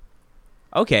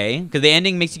 Okay, because the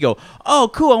ending makes you go,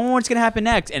 oh, cool, I wonder what's going to happen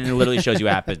next. And it literally shows you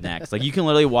what happens next. Like, you can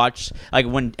literally watch, like,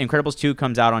 when Incredibles 2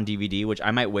 comes out on DVD, which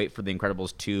I might wait for the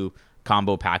Incredibles 2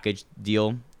 combo package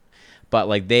deal. But,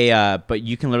 like, but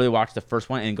you can literally watch the first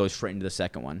one and go straight into the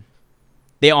second one.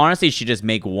 They honestly should just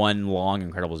make one long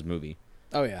Incredibles movie.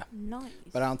 Oh, yeah. Nice.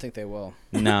 But I don't think they will.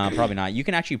 No, probably not. You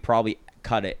can actually probably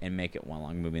cut it and make it one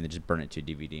long movie and then just burn it to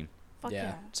DVD. Fuck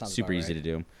yeah. Sounds Super about easy right. to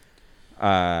do.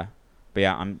 But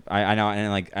yeah, I know,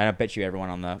 and like I bet you everyone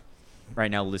on the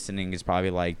right now listening is probably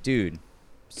like, dude,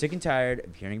 sick and tired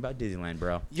of hearing about Disneyland,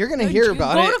 bro. You're going to hear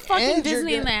about it. Go to fucking and you're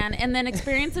gonna- Disneyland and then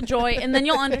experience the joy, and then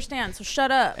you'll understand. So shut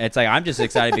up. It's like I'm just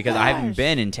excited because I haven't Gosh.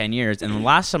 been in 10 years, and the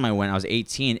last time I went, I was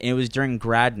 18, and it was during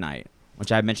grad night,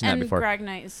 which I mentioned And that before. Greg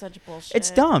Night is such bullshit. It's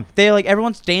dumb. They like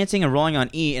everyone's dancing and rolling on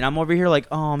E, and I'm over here like,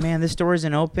 oh man, this store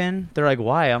isn't open. They're like,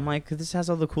 why? I'm like, 'cause this has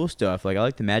all the cool stuff. Like I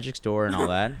like the magic store and all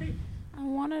that. I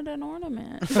wanted an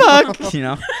ornament. Fuck, you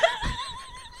know.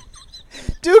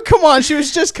 Dude, come on. She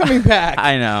was just coming back.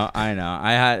 I know.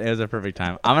 It was a perfect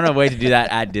time. I'm gonna wait to do that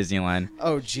at Disneyland.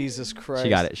 Oh, Jesus Christ. She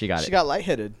got it. She got She it. got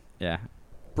lightheaded. Yeah.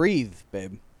 Breathe,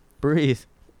 babe. Breathe.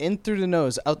 In through the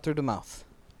nose, out through the mouth.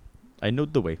 I know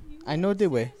the way. I know the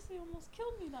way. Seriously almost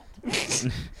killed me that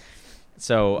time.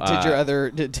 So Did your other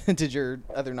did your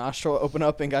other nostril open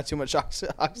up and got too much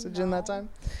oxygen that No. time?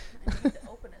 I need to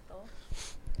open it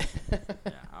though.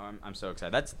 Yeah, I'm so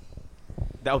excited.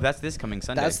 That's this coming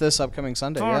Sunday. That's this upcoming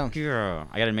Sunday, Fuck yeah. yeah.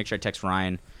 I gotta make sure I text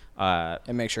Ryan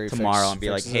And make sure you tomorrow and be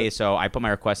like, fixes hey, it. so I put my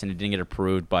request and it didn't get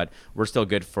approved, but we're still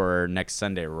good for next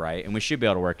Sunday, right? And we should be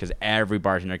able to work because every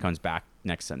bartender comes back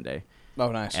next Sunday.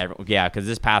 Oh, nice. Yeah, because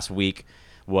this past week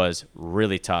was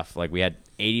really tough. Like we had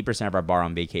 80% of our bar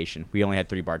on vacation. We only had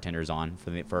 3 bartenders on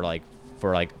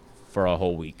for a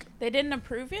whole week. They didn't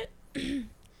approve it.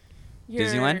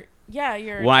 Disneyland? Yeah,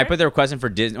 your. When I trip? put the request in for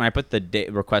when I put the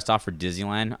request off for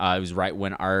Disneyland, it was right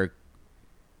when our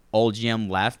old GM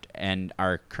left and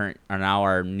our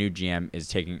new GM is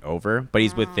taking over, but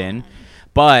he's within.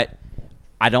 But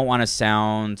I don't want to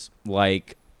sound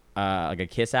like a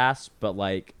kiss ass, but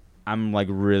like I'm like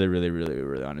really, really, really,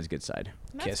 really on his good side.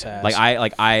 That's Kiss good. ass.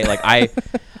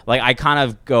 I kind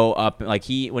of go up like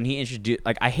when he introduced,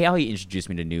 like I hate how he introduced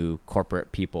me to new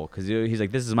corporate people because he's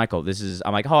like, this is Michael,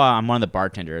 I'm like, oh, I'm one of the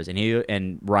bartenders,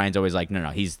 and Ryan's always like, no,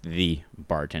 he's the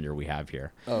bartender we have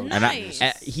here. Oh, Nice.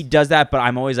 And he does that, but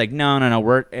I'm always like, no,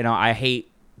 I hate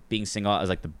being single as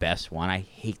like the best one. I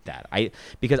hate that.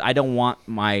 Because I don't want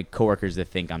my coworkers to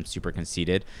think I'm super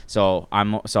conceited. So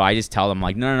I just tell them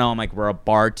like, no. I'm like, we're a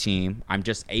bar team. I'm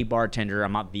just a bartender.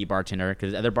 I'm not the bartender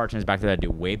because other bartenders back there that do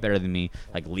way better than me.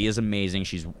 Like Leah's amazing.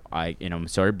 She's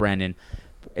sorry, Brandon.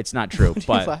 It's not true, What are you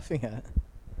but laughing at?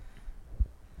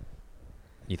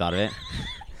 you thought of it.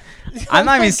 Oh I'm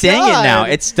not my even saying it now. God.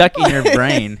 It's stuck in your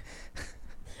brain. Because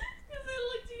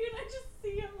I looked at you and I just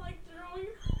see him like throwing.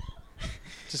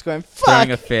 Just going, Throwing fuck.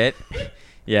 a fit.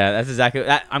 Yeah, that's exactly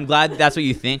that. I'm glad that's what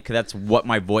you think, 'cause that's what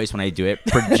my voice when I do it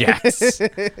projects.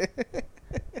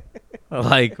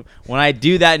 Like when I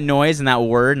do that noise and that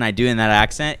word and I do it in that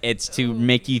accent, it's to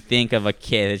make you think of a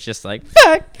kid. It's just like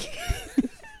fuck.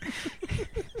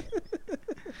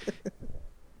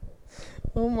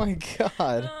 Oh my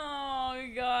god. Oh my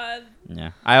god.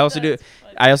 Yeah, I also do. That's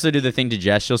funny. I also do the thing to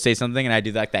Jess. She'll say something and I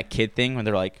do like that kid thing when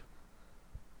they're like,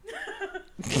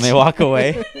 and they walk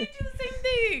away. They do the same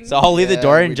thing. So I'll leave the Yeah,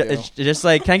 door we and do. just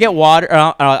like, can I get water?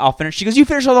 Or I'll finish. She goes, you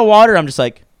finish all the water. I'm just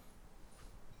like,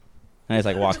 and I just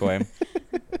like walk away.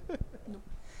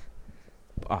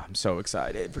 Oh, I'm so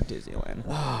excited for Disneyland.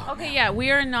 Okay, yeah,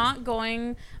 we are not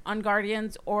going on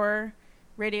Guardians or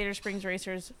Radiator Springs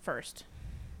Racers first.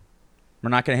 We're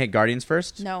not gonna hit Guardians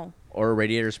first, No. or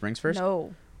Radiator Springs first.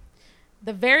 No.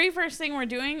 The very first thing we're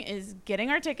doing is getting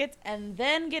our tickets and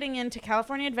then getting into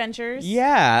California Adventures.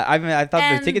 Yeah, I mean, I thought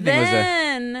And the ticket thing was a.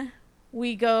 then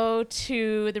we go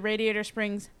to the Radiator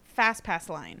Springs Fast Pass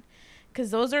line. Because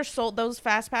those are sold, those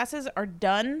Fast Passes are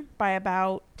done by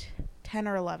about 10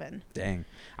 or 11. Dang.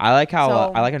 I like how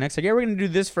So- I like how next like, yeah, we're gonna do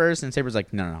this first, and Saber's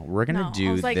like, no, we're gonna No, do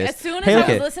I was like, this. as soon as Hey, I look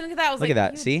was at- listening to that, I was look like,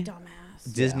 at that, you see? dumbass.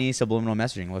 Disney subliminal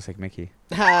messaging looks like Mickey.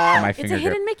 Ha. My It's a finger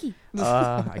hidden grip. Mickey.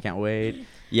 I can't wait.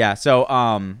 Yeah. So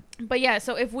But yeah,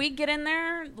 so if we get in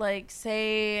there, like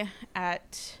say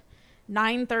at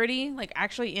 9:30, like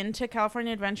actually into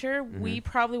California Adventure, we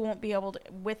probably won't be able to,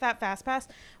 with that fast pass,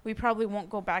 we probably won't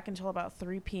go back until about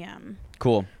 3 p.m.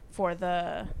 Cool. for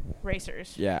the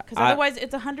racers. Yeah. Because otherwise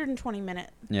it's a 120-minute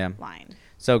line.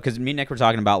 So, because me and Nick were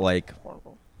talking about like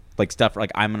Horrible. stuff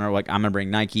like I'm gonna bring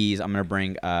Nikes. I'm gonna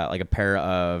bring like a pair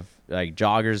of like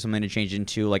joggers, something to change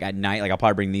into. Like at night, like I'll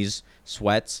probably bring these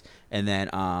sweats, and then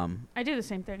I do the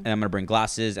same thing. and I'm gonna bring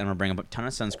glasses, and I'm gonna bring a ton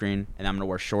of sunscreen, and I'm gonna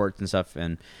wear shorts and stuff.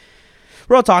 And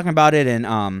we're all talking about it, and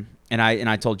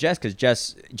I told Jess, because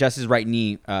Jess's right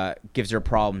knee gives her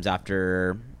problems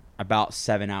after about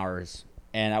 7 hours.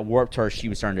 And at Warped Tour, she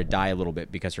was starting to die a little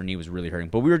bit because her knee was really hurting.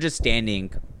 But we were just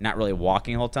standing, not really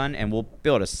walking a whole ton, and we'll be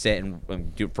able to sit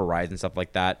and do it for rides and stuff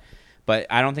like that. But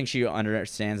I don't think she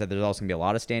understands that there's also going to be a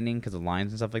lot of standing because of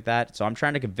lines and stuff like that. So I'm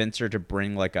trying to convince her to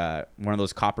bring like one of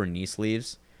those copper knee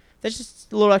sleeves. That's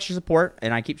just a little extra support.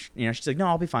 And I keep, she's like, no,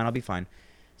 I'll be fine.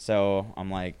 So I'm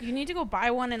like, You need to go buy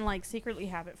one and like secretly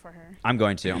have it for her. I'm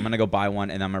going to go buy one,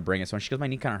 and I'm going to bring it. So when she goes, my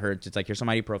knee kind of hurts. It's like, here's some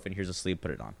ibuprofen, here's a sleeve,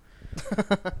 put it on.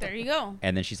 There you go.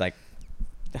 And then she's like,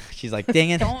 dang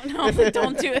it.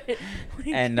 Don't do it.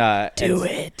 And Do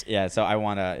it. Yeah, so I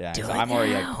want to. Yeah, Do so it I'm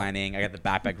already like now. planning. I got the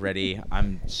backpack ready.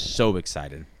 I'm so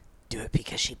excited. Do it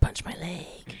because she punched my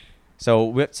leg.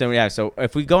 So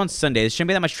if we go on Sunday, there shouldn't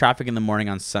be that much traffic in the morning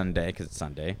on Sunday because it's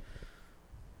Sunday.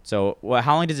 So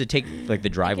how long does it take, like the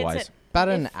drive It gets wise? it- About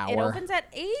an It hour. opens at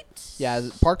 8. Yeah,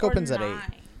 the park or opens at 8. 9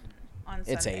 on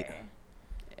It's Sunday.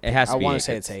 8. It has to I be. wanna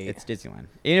say it's 8. It's Disneyland.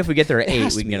 Even if we get there at It 8,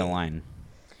 has we to can get a be 8. line.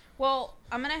 Well,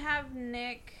 I'm gonna have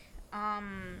Nick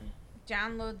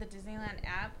download the Disneyland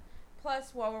app.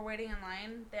 Plus, while we're waiting in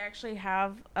line, they actually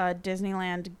have a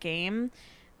Disneyland game.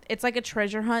 It's like a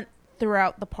treasure hunt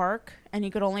throughout the park, and you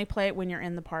could only play it when you're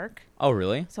in the park. Oh,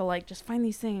 really? So, like, just find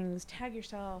these things, tag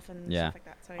yourself, and Yeah. stuff like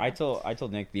that. So, yeah. I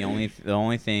told Nick the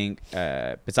only thing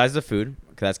besides the food,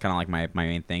 because that's kind of like my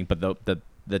main thing, but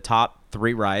the top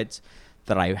 3 rides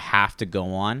that I have to go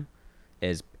on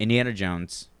is Indiana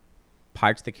Jones,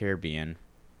 Pirates of the Caribbean,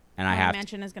 and I My have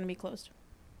mansion is gonna be closed.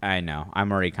 I know.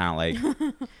 I'm already kind of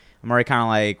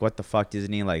like what the fuck,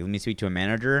 Disney? Like, let me speak to a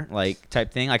manager, like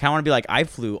type thing. Like, I want to be like, I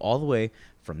flew all the way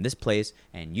from this place,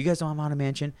 and you guys don't have Haunted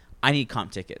Mansion. I need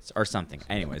comp tickets or something.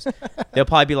 Anyways, they'll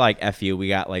probably be like, F you. We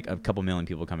got like a couple million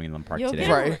people coming in the park today.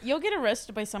 Right. You'll get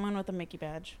arrested by someone with a Mickey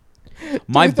badge.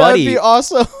 My Dude, buddy, that'd be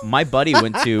awesome. my buddy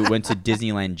went to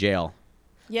Disneyland jail.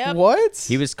 Yep. What?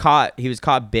 He was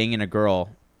caught banging a girl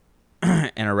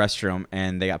in a restroom,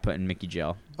 and they got put in Mickey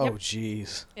jail. Oh, Yep.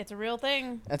 jeez. It's a real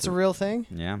thing. That's a real thing?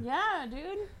 Yeah. Yeah,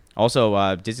 dude. Also,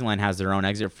 Disneyland has their own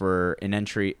exits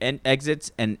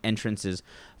and entrances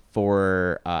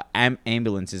for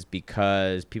ambulances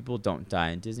because people don't die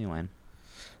in Disneyland.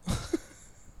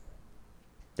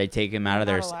 They take them out of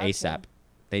They're there not allowed ASAP.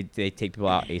 They take people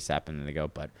out ASAP and then they go.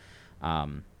 But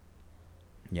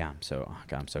yeah, so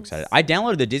God, I'm so excited. I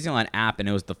downloaded the Disneyland app and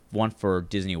it was the one for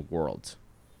Disney World.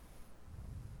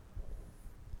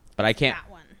 But I can't. That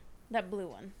one. That blue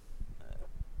one.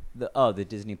 The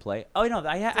Disney Play. Oh no,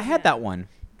 I Disney had app. that one.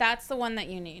 That's the one that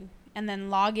you need. And then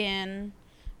log in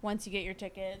once you get your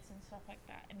tickets and stuff like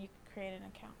that. And you can create an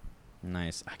account.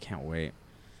 Nice. I can't wait.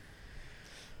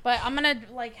 But I'm going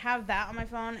to like have that on my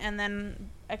phone and then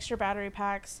extra battery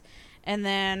packs. And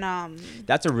then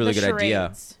That's a really the good idea.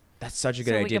 charades. That's such a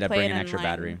good So we idea could to play bring it an in extra line.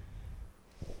 battery.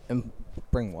 And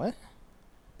bring what?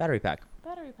 Battery pack.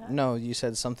 Battery pack. No, you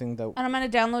said something that... And I'm going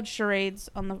to download charades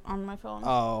on my phone.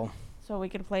 Oh. So we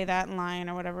could play that in line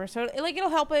or whatever. So like it'll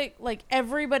help it. Like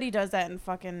everybody does that in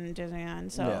fucking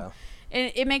Disneyland. So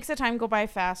it makes the time go by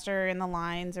faster in the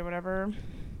lines or whatever.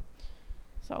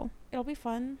 So it'll be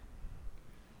fun.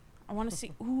 I want to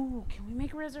see. Ooh, can we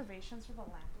make reservations for the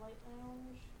Lamplight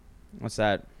Lounge? What's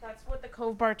that? That's what the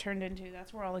Cove Bar turned into.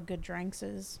 That's where all the good drinks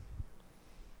is.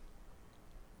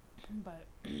 But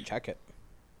Check it.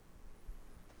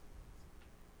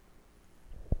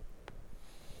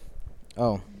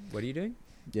 Oh, What are you doing?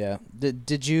 yeah.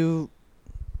 Did you...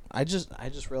 I just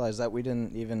realized that we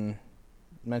didn't even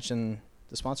mention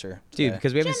the sponsor Dude, today.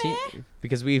 because we haven't seen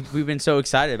because we've been so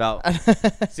excited about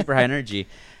Super High Energy.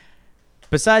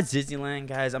 Besides Disneyland,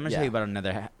 guys, I'm going to tell Yeah. you about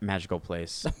another magical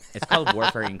place. It's called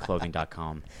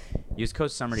warfaringclothing.com. Use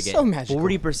code SUMMER to get So magical.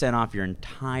 40% off your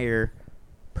entire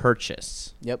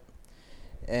purchase. Yep.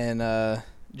 And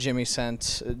Jimmy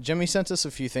sent us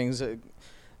a few things.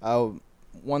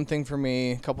 One thing for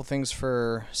me, a couple things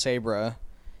for Sabra,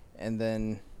 and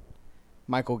then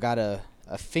Michael got a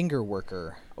finger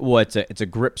worker, Well, it's a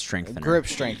grip strengthener. grip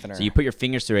strengthener. So you put your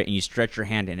fingers through it and you stretch your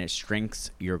hand and it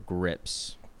strengthens your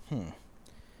grips. And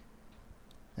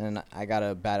and I got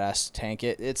a badass tank.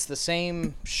 It's the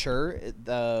same shirt,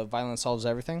 the Violence Solves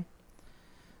Everything,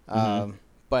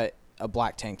 but a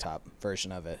black tank top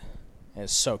version of it. And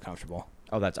it's so comfortable.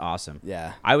 Oh, that's awesome.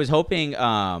 Yeah. I was hoping.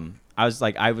 I was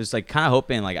kind of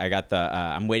hoping. Like I got the.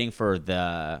 I'm waiting for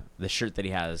the shirt that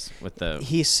he has with the.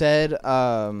 He said.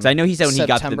 'Cause I know he said when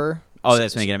September. he got the. Oh,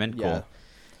 that's when he get him in. Cool. Yeah.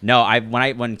 No,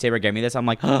 when Tabor gave me this, I'm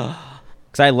like,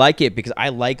 because I like it because I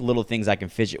like little things I can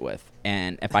fidget with,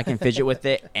 and if I can fidget with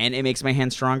it and it makes my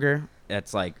hand stronger,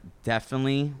 that's like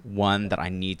definitely one that I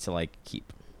need to like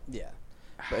keep. Yeah.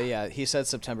 But yeah, he said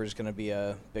September is going to be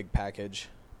a big package.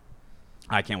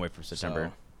 I can't wait for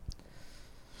September. So,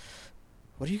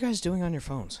 what are you guys doing on your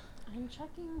phones? I'm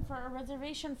checking for a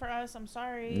reservation for us. I'm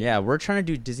sorry. Yeah, we're trying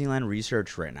to do Disneyland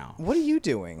research right now. What are you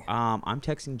doing? I'm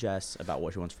texting Jess about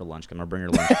what she wants for lunch. I'm gonna bring her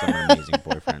lunch from her amazing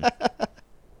boyfriend.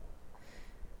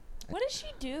 What does she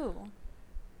do?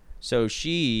 So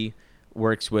she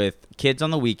works with kids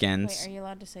on the weekends. Wait, are you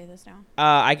allowed to say this now?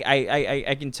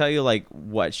 I can tell you like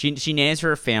what she nannies for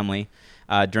her family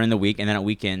during the week, and then at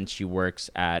weekends she works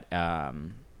at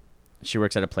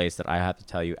a place that I have to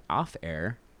tell you off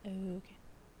air. Okay.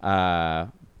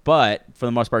 But for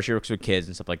the most part, she works with kids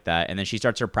and stuff like that, and then she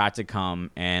starts her practicum,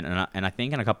 and I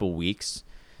think in a couple of weeks.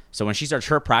 So when she starts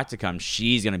her practicum,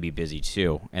 she's gonna be busy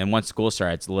too. And once school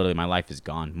starts, literally my life is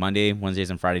gone. Monday, Wednesdays,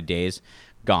 and Friday days,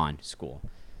 gone. School.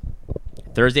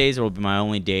 Thursdays will be my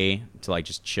only day to like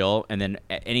just chill, and then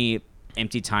any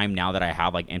empty time now that I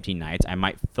have like empty nights, I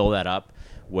might fill that up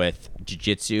with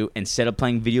jiu-jitsu instead of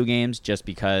playing video games, just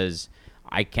because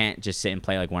I can't just sit and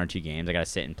play like 1 or 2 games. I gotta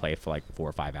sit and play for like 4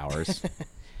 or 5 hours.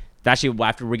 Actually,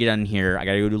 after we get done here, I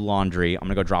gotta go do laundry. I'm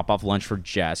gonna go drop off lunch for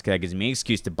Jess because that gives me an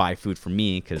excuse to buy food for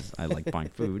me because I like buying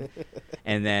food.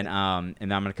 And then I'm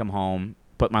gonna come home,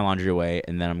 put my laundry away,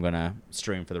 and then I'm gonna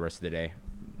stream for the rest of the day.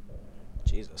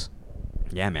 Jesus.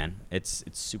 Yeah, man, it's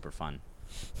super fun.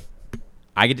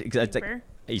 I get to, it's like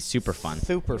it's super fun.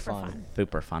 Super fun.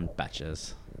 Super fun,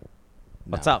 batches. No.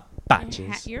 What's up,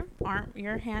 batches? Your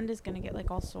hand is gonna get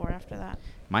like all sore after that.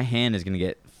 My hand is gonna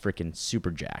get freaking super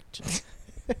jacked.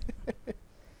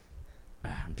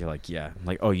 I'd be like, yeah. I'm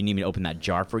like, oh, you need me to open that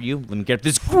jar for you? Let me get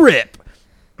this grip.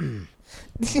 I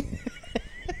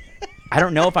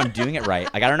don't know if I'm doing it right.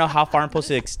 Like, I don't know how far I'm supposed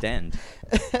to extend.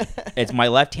 It's my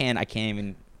left hand. I can't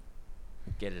even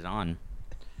get it on.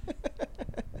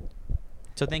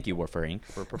 So thank you, Warfare Inc.,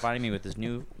 for providing me with this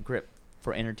new grip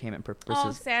for entertainment purposes.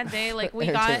 Oh, sad day. Like, we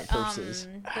got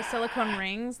the silicone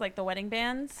rings, like the wedding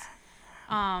bands.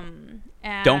 And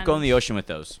Don't go in the ocean with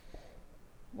those.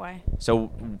 Why?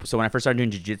 So when I first started doing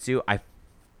jiu-jitsu,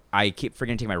 I keep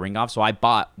forgetting to take my ring off, so I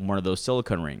bought one of those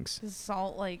silicone rings.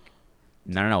 Salt, like...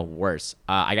 No, worse.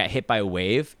 I got hit by a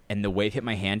wave, and the wave hit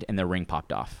my hand, and the ring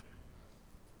popped off.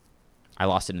 I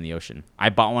lost it in the ocean. I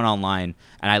bought one online,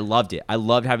 and I loved it. I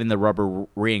loved having the rubber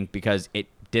ring because it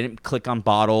didn't click on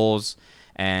bottles,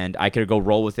 and I could go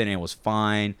roll with it, and it was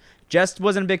fine. Jess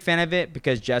wasn't a big fan of it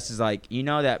because Jess is like, you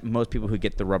know that most people who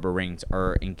get the rubber rings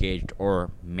are engaged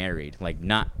or married. Like,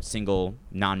 not single,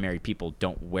 non-married people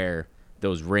don't wear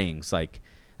those rings. Like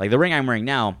the ring I'm wearing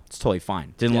now, it's totally fine.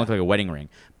 It didn't look like a wedding ring.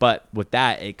 But with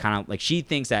that, it kind of, like, she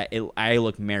thinks that I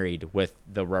look married with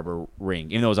the rubber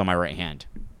ring, even though it was on my right hand.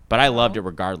 But I loved it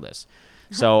regardless.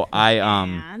 So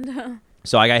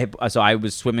So I got hit. So I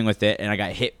was swimming with it, and I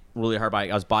got hit really hard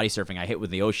I was body surfing. I hit with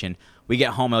the ocean. We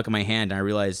get home, I look at my hand, and I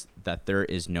realize that there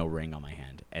is no ring on my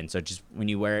hand. And so just when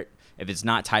you wear it, if it's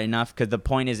not tight enough, because the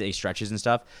point is it stretches and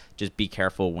stuff, just be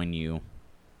careful when you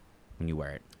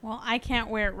wear it. Well, I can't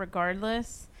wear it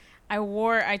regardless.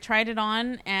 I tried it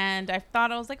on, and I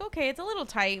thought, I was like, okay, it's a little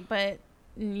tight, but,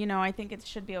 you know, I think it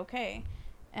should be okay.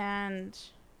 And...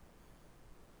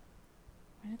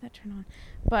 why did that turn on?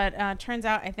 But turns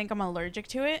out I think I'm allergic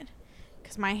to it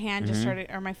because my hand just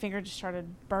started, or my finger just started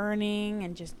burning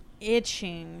and just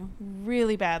itching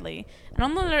really badly. And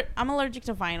I'm allergic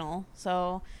to vinyl,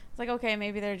 so it's like, okay,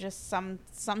 maybe there's just some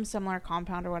similar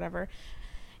compound or whatever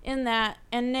in that.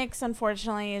 And Nick's,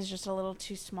 unfortunately, is just a little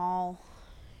too small.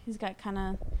 He's got kind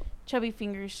of chubby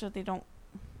fingers, so they don't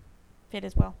fit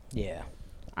as well. Yeah.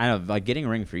 I know, like, getting a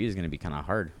ring for you is going to be kind of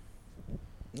hard.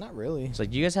 Not really. It's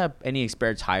like, do you guys have any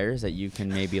spare tires that you can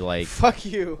maybe, like... Fuck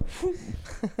you.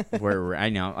 where I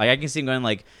know. Like, I can see him going,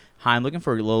 like, hi, I'm looking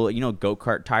for a little,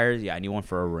 go-kart tires. Yeah, I need one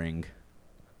for a ring.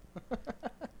 You're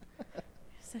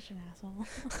such an asshole.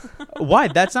 Why?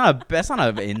 That's not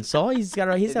an insult. He's got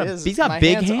My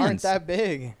big hands hands. aren't that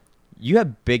big. You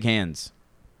have big hands.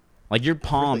 Like, your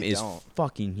palm really is don't.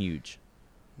 fucking huge.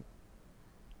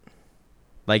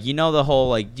 Like, the whole,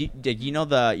 like,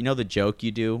 the joke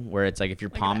you do where it's like if your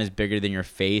palm is bigger than your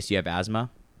face, you have asthma?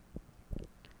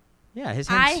 Yeah, his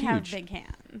I hand's huge. have big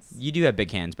hands. You do have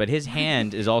big hands, but his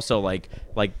hand is also like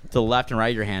to the left and right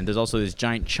of your hand. There's also this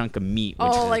giant chunk of meat, which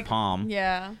is his palm.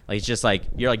 Yeah. Like it's just like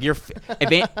you're.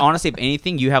 Honestly, if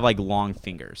anything, you have like long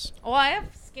fingers. Well, I have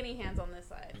skinny hands on this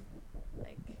side.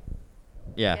 Like.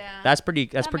 Yeah, Yeah. that's pretty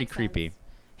That makes creepy. sense.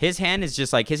 His hand is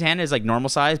just like normal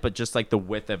size, but just like the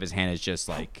width of his hand is just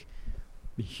like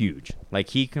huge. Like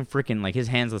he can freaking like his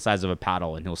hand's the size of a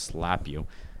paddle, and he'll slap you,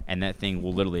 and that thing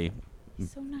will literally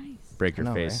So nice. break your I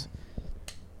know, face.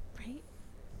 Right?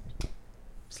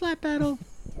 Slap paddle.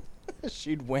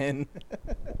 She'd win.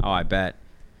 Oh, I bet.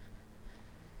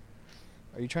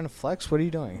 Are you trying to flex? What are you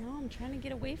doing? No, I'm trying to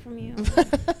get away from you.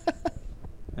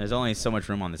 There's only so much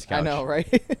room on this couch. I know,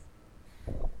 right?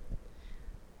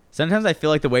 Sometimes I feel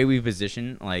like the way we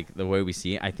position, like the way we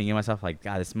see it, I think to myself like,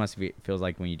 God, this must be feels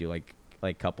like when you do like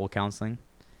couple counseling.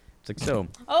 It's like so.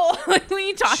 Oh, like when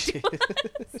you talk to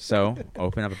So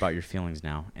open up about your feelings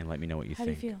now and let me know what you How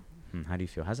do you think. feel? How do you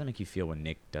feel? How does that make you feel when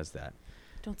Nick does that?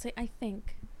 Don't say I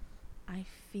think. I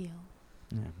feel.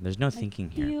 Yeah, there's no thinking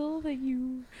I here. feel that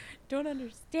you don't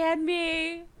understand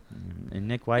me. And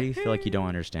Nick, why do you feel like you don't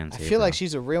understand? I Sabra? feel like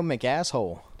she's a real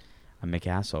McAsshole. a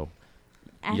McAsshole.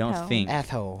 You don't Asshole. think.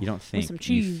 Asshole. You don't think. some You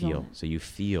cheese on feel. it. So you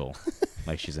feel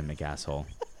like she's a McAsshole.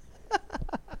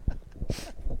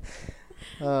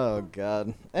 Oh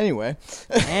God. Anyway.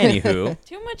 Anywho,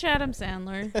 Too much Adam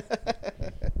Sandler.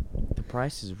 the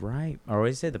price is right. Or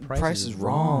always say the price, Price is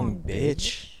wrong,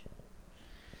 bitch.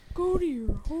 Go to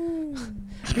your home.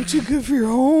 You're too good for your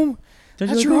home. Don't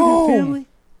That's you your like your home. family?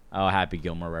 Oh, Happy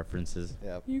Gilmore references.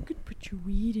 Yep. You could put your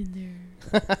weed in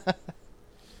there.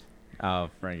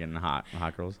 Oh, friggin' hot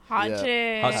girls. Hot Yeah.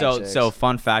 chick. Hot So, chicks. so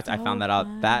fun fact, I So found that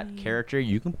out. That funny. character,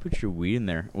 you can put your weed in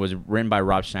there, was written by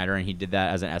Rob Schneider, and he did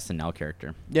that as an SNL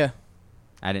character. Yeah.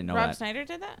 I didn't know Rob that. Snyder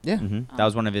did that? Yeah. Mm-hmm. Oh. That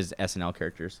was one of his SNL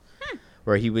characters,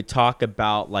 where he would talk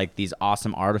about like these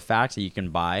awesome artifacts that you can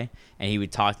buy, and he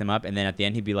would talk them up, and then at the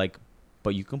end he'd be like,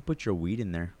 "But you can put your weed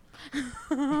in there."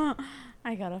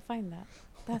 I gotta find that.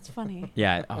 That's funny.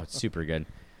 Yeah. Oh, it's super good.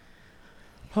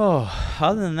 Oh,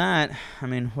 other than that, I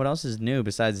mean, what else is new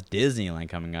besides Disneyland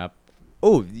coming up?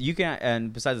 Oh, you can,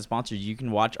 and besides the sponsors, you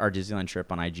can watch our Disneyland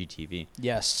trip on IGTV.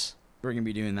 Yes. We're gonna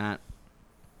be doing that.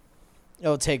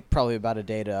 It'll take probably about a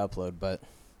day to upload, but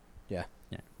yeah.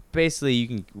 Basically, you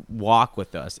can walk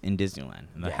with us in Disneyland,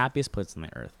 the Yeah. happiest place on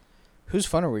the earth. Whose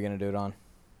phone are we gonna do it on?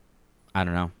 I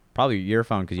don't know. Probably your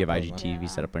phone because you have Probably IGTV mine.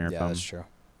 set up on your Yeah, phone. that's true.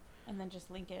 And then just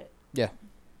link it. Yeah.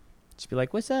 Just be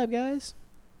like, "What's up, guys?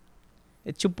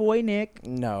 It's your boy Nick."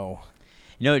 No.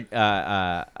 You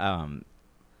know,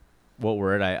 what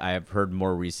word I have heard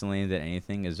more recently than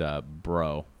anything is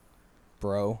bro.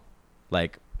 Bro.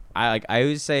 Like I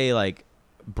always say like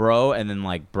bro and then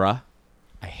like bruh.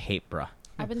 I hate bruh.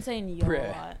 I've been saying yo Bruh.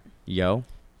 a lot. Yo,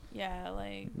 Yeah,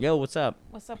 like, yo, what's up?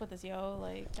 what's up with this yo?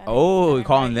 Like, that Oh, ain't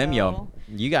calling right, them yo.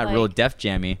 You got real Like- Def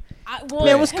Jammy. Well,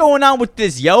 Man, what's going on with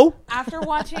this yo? After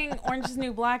watching Orange is the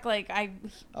New Black, like,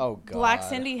 Oh God. Black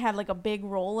Cindy had like a big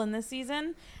role in this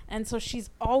season, and so she's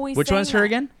always. Which saying one's her that.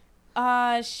 again?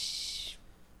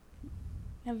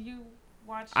 Have you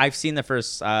watched? I've seen the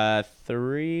first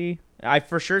 3. I've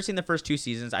for sure seen the first 2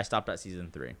 seasons. I stopped at season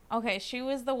 3. Okay, she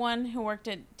was the one who worked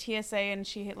at TSA, and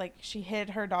she hid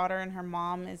her daughter, and her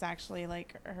mom is actually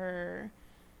like her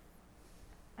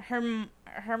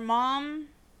mom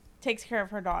takes care of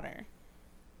her daughter.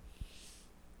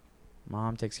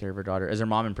 Mom takes care of her daughter. Is her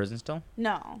mom in prison still?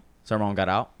 No, So her mom got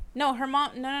out? no, her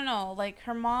mom. No. Like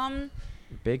her mom,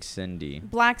 Big Cindy.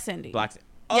 Black Cindy. Black.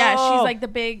 Yeah, Oh! she's like the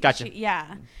big. Gotcha.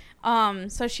 Yeah.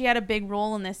 So she had a big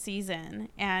role in this season,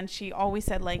 and she always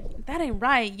said like, "That ain't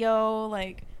right, yo,"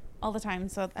 like all the time.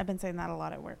 So I've been saying that a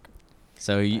lot at work.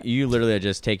 So you literally are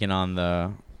just taking on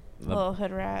the Little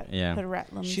hood rat. Yeah. Hood rat.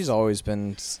 She's always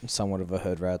been somewhat of a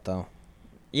hood rat, though.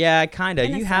 yeah, kind of.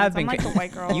 In a You have sense, been. I'm like the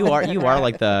white girl. You are hood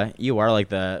rat. you are like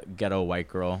the ghetto white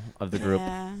girl of the group.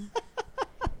 Yeah.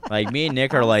 Like me and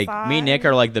Nick are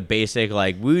like the basic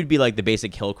like we would be like the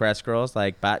basic Hillcrest girls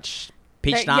like batch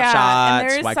peach There- schnapps and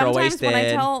shots, there's white girl sometimes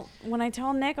wasted. when I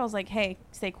tell Nick, I was like, "Hey,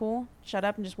 stay cool, shut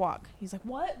up, and just walk." He's like,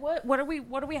 What are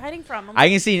we hiding from?" I'm I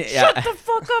like, can see. shut Yeah, the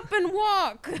fuck up and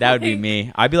walk. that would be Like,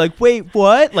 me. I'd be like, wait,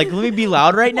 what? Like, let me be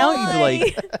loud right now.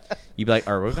 why? You'd be like,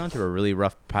 all right, we're going through a really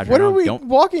rough patch What right are now. we Don't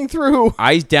walking through?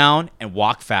 eyes down and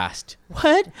walk fast.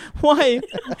 What? Why?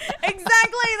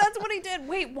 Exactly. That's what he did.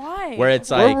 Wait, why? Where it's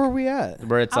Where like, were we at?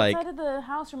 where it's outside like, of the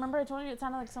house. Remember, I told you it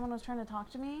sounded like someone was trying to talk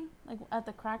to me, like at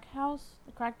the crack house,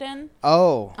 the crack den.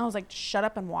 Oh. I was like, shut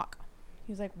up and walk.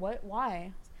 He was like, what?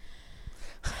 Why?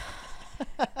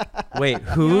 Wait,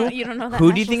 who? You don't know that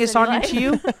Who do you National think is City talking Life? to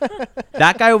you?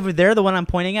 That guy over there, the one I'm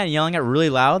pointing at and yelling at really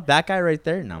loud? That guy right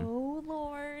there? No. Oh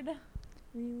Lord,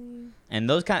 really? And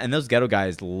those ghetto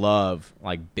guys love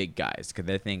like big guys because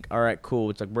they think, all right, cool.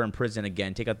 It's like we're in prison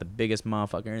again. Take out the biggest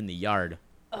motherfucker in the yard.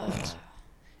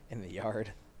 In the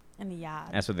yard. In the yard.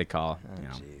 That's what they call. Oh, You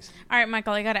know. jeez. All right,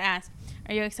 Michael, I gotta ask: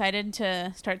 are you excited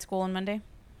to start school on Monday?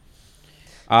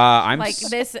 I'm Like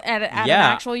this at an yeah.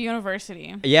 actual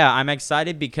university. Yeah, I'm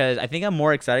excited because I think I'm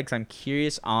more excited because I'm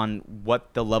curious on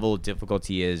what the level of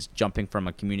difficulty is jumping from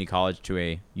a community college to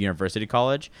a university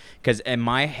college. Because in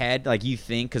my head, like you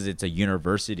think because it's a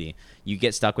university, you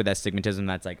get stuck with that stigmatism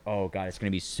that's like, oh, God, it's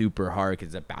going to be super hard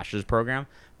because it's a bachelor's program.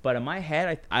 But in my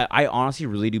head, I honestly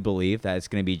really do believe that it's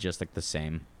going to be just like the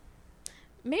same.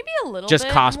 Maybe a little Just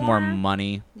bit cost more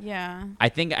money. Yeah. I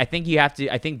think you have to.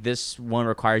 I think this one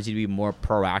requires you to be more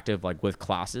proactive, like with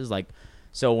classes. Like,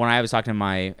 so when I was talking to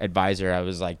my advisor, I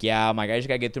was like, "Yeah, I'm like, I just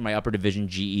gotta get through my upper division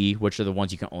GE, which are the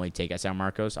ones you can only take at San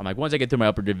Marcos." I'm like, once I get through my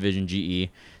upper division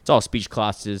GE, it's all speech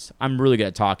classes. I'm really good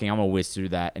at talking. I'm gonna whiz through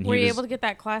that. And Were he you was, able to get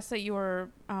that class that you were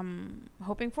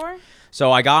hoping for?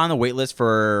 So I got on the wait list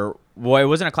for. Well, it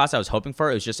wasn't a class I was hoping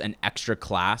for. It was just an extra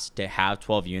class to have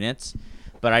 12 units.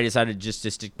 But I decided just to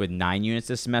stick with 9 units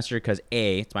this semester because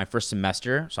A, it's my first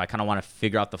semester, so I kind of want to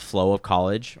figure out the flow of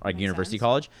college, like Makes university sense.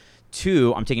 college.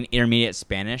 2, I'm taking intermediate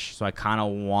Spanish, so I kind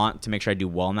of want to make sure I do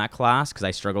well in that class because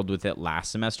I struggled with it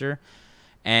last semester.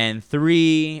 And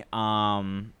 3,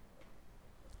 I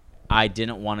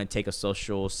didn't want to take a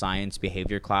social science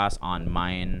behavior class on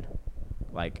mine,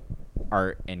 like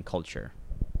art and culture.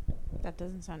 That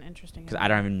doesn't sound interesting. Because I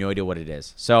don't have no idea what it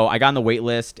is. So I got on the wait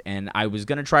list, and I was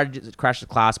going to try to just crash the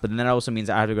class, but then that also means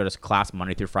I have to go to class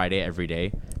Monday through Friday every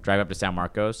day, drive up to San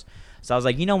Marcos. So I was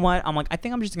like, you know what? I'm like, I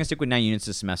think I'm just going to stick with 9 units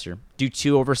this semester. Do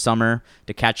 2 over summer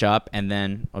to catch up, and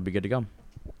then I'll be good to go.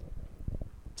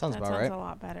 Sounds That about sounds right. a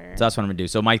lot better. So that's what I'm going to do.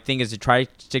 So my thing is to try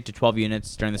to stick to 12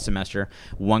 units during the semester,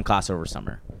 1 class over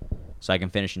summer, so I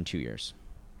can finish in 2 years.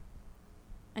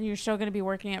 And you're still going to be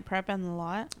working at prep and the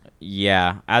lot?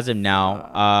 Yeah, as of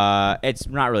now, it's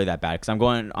not really that bad because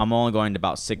I'm only going to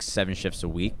about 6-7 shifts a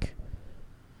week.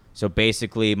 So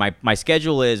basically, my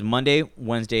schedule is Monday,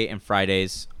 Wednesday, and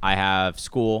Fridays. I have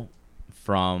school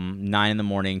from 9 in the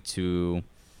morning to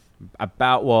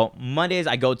Mondays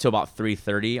I go to about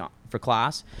 3:30 for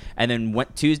class, and then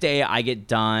Tuesday I get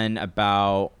done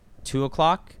about 2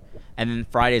 o'clock, and then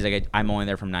Fridays I'm only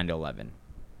there from 9 to 11.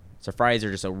 So Fridays are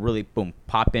just a really boom,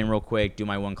 pop in real quick, do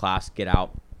my 1 class, get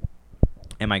out.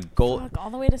 And my goal, Fuck,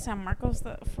 all the way to San Marcos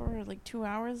for like 2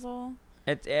 hours though?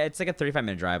 it's like a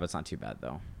 35-minute drive, but it's not too bad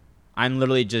though. I'm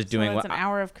literally just doing So it's what an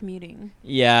hour of commuting.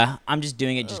 Yeah, I'm just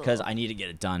doing it just because Ugh. I need to get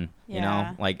it done. You know,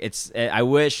 Yeah. like I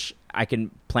wish I can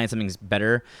plan something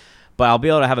better, but I'll be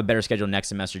able to have a better schedule next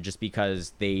semester just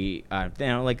because they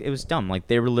like it was dumb. Like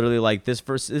they were literally like this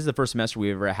is the first semester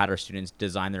we ever had our students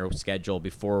design their schedule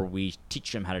before we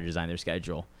teach them how to design their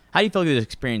schedule. How do you feel like this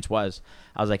experience was?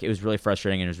 I was like, it was really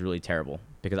frustrating and it was really terrible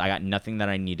because I got nothing that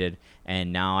I needed,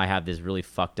 and now I have this really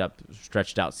fucked up,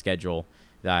 stretched out schedule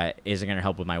that isn't going to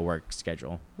help with my work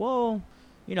schedule. Well,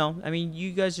 you know, I mean,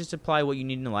 you guys just apply what you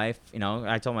need in life. You know,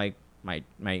 I told my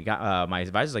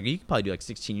advisor's like, you can probably do like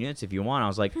 16 units if you want. I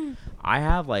was like, I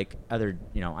have like other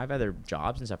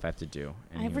jobs and stuff I have to do.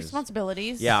 And I have he was-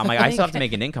 responsibilities. Yeah, I'm like, I still have to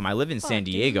make an income. I live in San Fuck,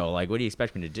 dude. Diego. Like, what do you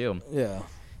expect me to do? Yeah.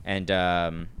 And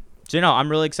so you know, I'm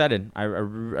really excited.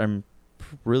 I'm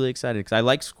really excited because I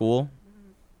like school.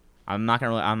 I'm not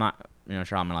sure I'm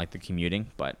gonna like the commuting,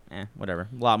 but whatever.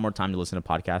 A lot more time to listen to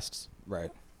podcasts, Right.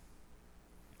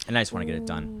 and I just want to get it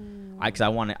done.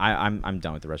 I'm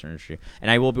done with the restaurant industry, and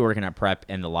I will be working at prep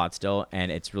in the lot still,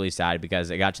 and it's really sad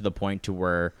because it got to the point to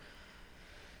where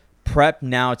prep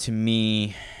now to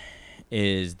me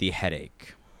is the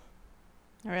headache.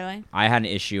 Really? I had an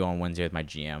issue on Wednesday with my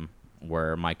GM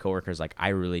where my coworker's like, I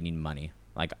really need money.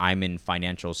 Like, I'm in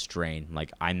financial strain.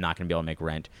 Like, I'm not going to be able to make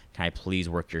rent. Can I please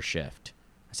work your shift?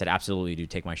 I said, absolutely, dude.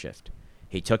 Take my shift.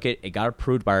 He took it. It got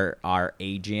approved by our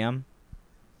AGM.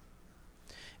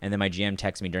 And then my GM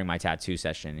texted me during my tattoo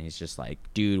session. And he's just like,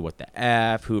 dude, what the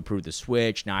F? Who approved the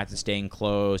switch? Now I have to stay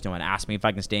enclosed. No one asked me if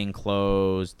I can stay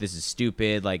enclosed. This is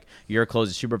stupid. Like, you're a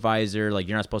closing supervisor. Like,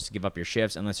 you're not supposed to give up your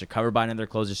shifts unless you're covered by another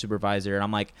closing supervisor. And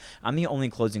I'm like, I'm the only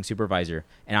closing supervisor.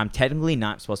 And I'm technically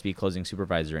not supposed to be a closing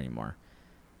supervisor anymore.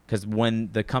 Because when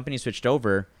the company switched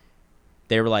over,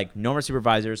 They were like, no more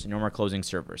supervisors, no more closing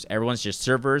servers. Everyone's just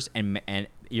servers, and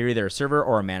you're either a server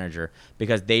or a manager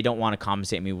because they don't want to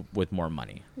compensate me with more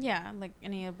money. Yeah, like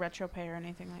any retro pay or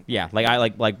anything like Yeah, that. like I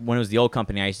like when it was the old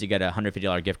company, I used to get a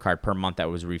 $150 gift card per month that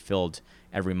was refilled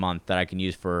every month that I can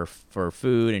use for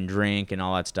food and drink and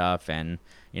all that stuff. And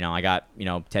I got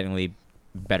technically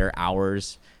better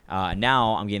hours.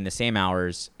 Now I'm getting the same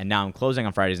hours, and now I'm closing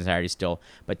on Fridays and Saturdays still.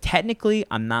 But technically,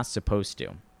 I'm not supposed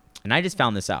to, and I just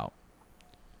found this out.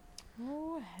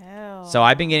 Oh, hell. So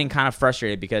I've been getting kind of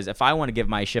frustrated because if I want to give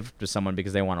my shift to someone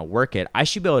because they want to work it, I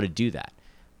should be able to do that.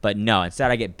 But no, instead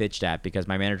I get bitched at because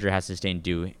my manager has to stay and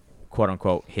do, quote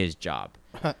unquote, his job.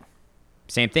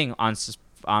 Same thing on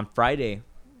Friday.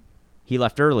 He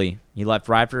left early. He left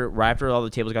right after all the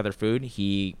tables got their food.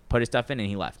 He put his stuff in and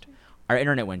he left. Our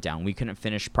internet went down. We couldn't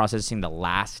finish processing the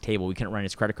last table. We couldn't run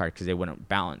his credit card because they wouldn't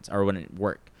balance or wouldn't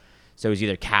work. So it was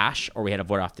either cash or we had to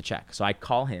void off the check. So I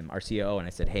call him, our COO, and I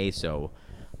said, hey, so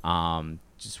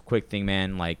just a quick thing,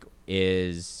 man. Like,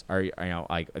 the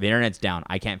internet's down.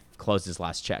 I can't close this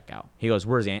last check out. He goes,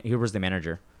 where's the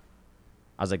manager?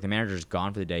 I was like, the manager's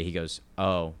gone for the day. He goes,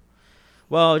 oh,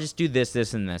 well, just do this,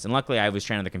 this, and this. And luckily I was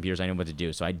trained on the computers. I knew what to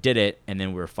do. So I did it, and then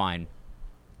we were fine.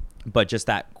 But just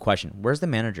that question, where's the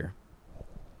manager?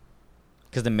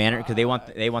 Because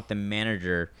they want the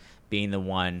manager being the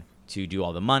one to do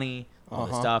all the money, all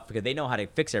the stuff, because they know how to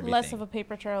fix everything. Less of a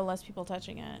paper trail, less people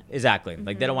touching it. Exactly.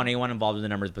 Like, they don't want anyone involved in the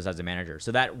numbers besides the manager.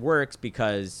 So that works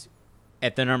because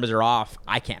if the numbers are off,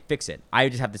 I can't fix it. I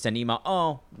just have to send an email,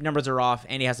 oh, numbers are off.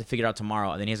 Andy has to figure it out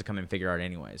tomorrow, and then he has to come and figure it out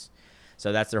anyways.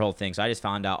 So that's their whole thing. So I just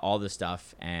found out all this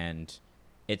stuff, and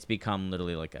it's become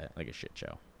literally like a shit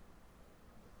show.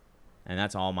 And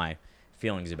that's all my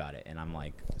feelings about it, and I'm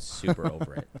like super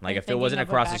over it. Like, if it wasn't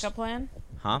across a backup plan?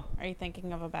 Huh? Are you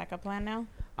thinking of a backup plan now?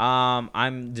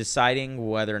 I'm deciding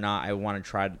whether or not I want to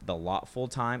try the lot full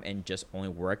time and just only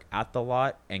work at the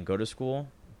lot and go to school.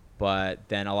 But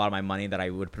then a lot of my money that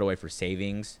I would put away for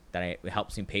savings that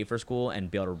helps me pay for school and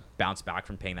be able to bounce back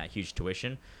from paying that huge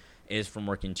tuition is from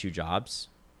working 2 jobs.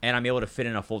 And I'm able to fit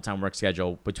in a full-time work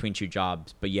schedule between 2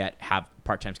 jobs, but yet have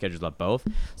part-time schedules at both.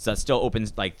 So that still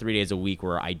opens like 3 days a week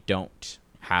where I don't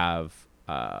have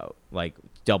like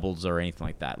doubles or anything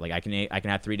like that. Like I can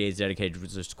have 3 days dedicated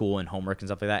to school and homework and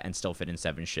stuff like that, and still fit in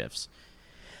 7 shifts.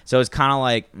 So it's kind of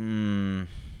like I'm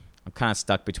kind of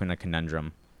stuck between a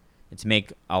conundrum. It's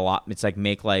make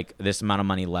this amount of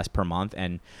money less per month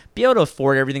and be able to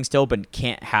afford everything still, but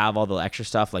can't have all the extra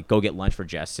stuff like go get lunch for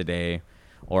Jess today.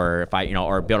 Or if I,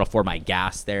 or be able to afford my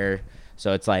gas there.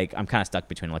 So it's like I'm kind of stuck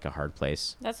between like a hard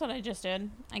place. That's what I just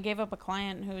did. I gave up a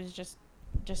client who was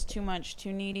just too much,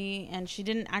 too needy, and she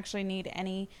didn't actually need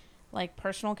any like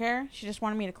personal care. She just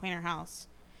wanted me to clean her house,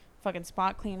 fucking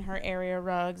spot clean her area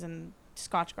rugs and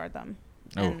Scotch guard them.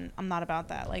 Oh. And I'm not about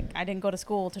that. Like, I didn't go to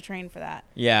school to train for that.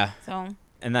 Yeah. So.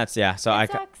 And that's So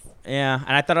sucks. Yeah,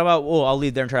 and I thought about I'll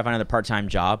leave there and try to find another part-time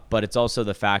job, but it's also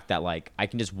the fact that like I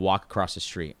can just walk across the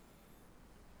street.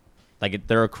 Like,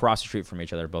 they're across the street from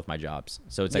each other, both my jobs.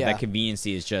 So it's like that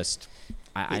conveniency is just,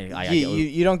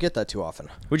 you don't get that too often.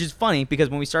 Which is funny because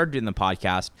when we started doing the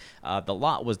podcast, the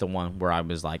lot was the one where I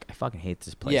was like, I fucking hate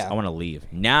this place. Yeah. I want to leave.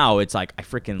 Now it's like I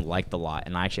freaking like the lot,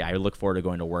 and I look forward to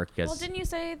going to work because. Well, didn't you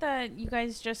say that you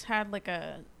guys just had like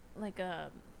a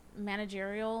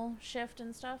managerial shift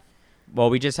and stuff? Well,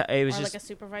 it was just like a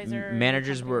supervisor.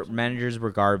 Managers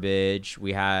were garbage.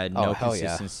 We had no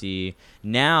consistency.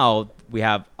 Yeah. Now we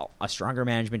have a stronger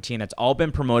management team that's all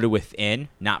been promoted within,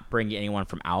 not bringing anyone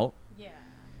from out. Yeah.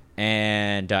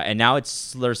 And now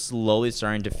they're slowly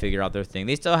starting to figure out their thing.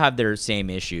 They still have their same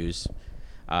issues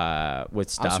with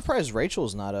stuff. I'm surprised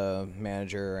Rachel's not a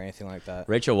manager or anything like that.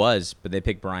 Rachel was, but they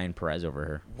picked Brian Perez over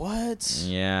her. What?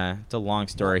 Yeah, it's a long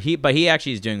story. He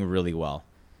actually is doing really well.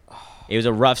 It was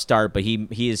a rough start, but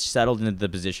he has settled into the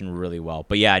position really well.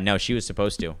 But yeah, no, she was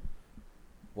supposed to.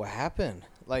 What happened?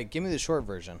 Like, give me the short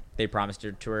version. They promised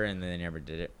her to her, and then they never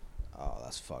did it. Oh,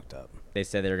 that's fucked up. They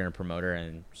said they were going to promote her,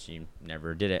 and she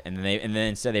never did it. And then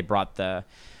instead they brought the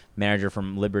manager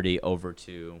from Liberty over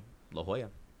to La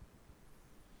Jolla.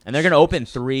 And they're going to open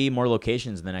 3 more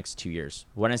locations in the next 2 years.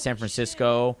 One in San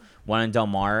Francisco, one in Del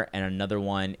Mar, and another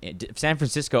one. San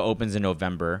Francisco opens in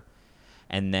November.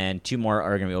 And then 2 more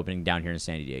are going to be opening down here in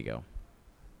San Diego.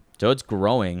 So it's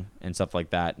growing and stuff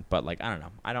like that. But, like, I don't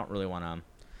know. I don't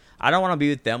want to be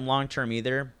with them long term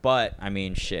either. But, I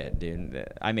mean, shit, dude.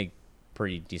 I make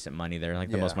pretty decent money there. Like,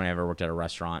 the most money I ever worked at a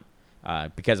restaurant.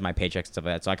 because of my paychecks and stuff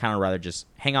like that. So I kind of rather just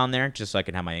hang on there just so I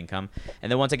can have my income.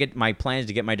 And then once I get my plan is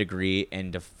to get my degree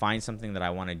and to find something that I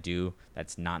want to do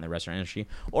that's not in the restaurant industry,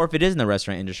 or if it is in the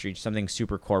restaurant industry, something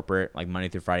super corporate like Monday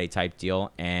through Friday type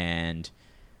deal, and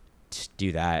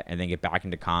do that, and then get back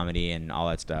into comedy and all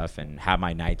that stuff, and have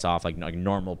my nights off like a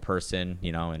normal person,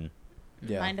 and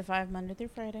 9 to 5, Monday through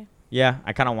Friday. yeah,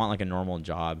 I kind of want like a normal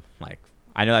job. Like,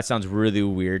 I know that sounds really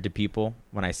weird to people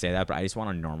when I say that, but I just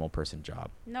want a normal person job.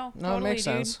 No, No, totally, it makes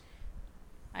dude. sense.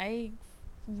 I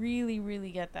really,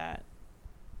 really get that.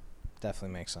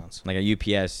 Definitely makes sense. Like a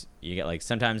UPS, you get like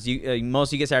sometimes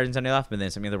most you get Saturday and Sunday off, but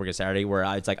then some other work a Saturday. Where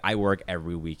it's like I work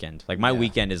every weekend. Like my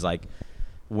weekend is like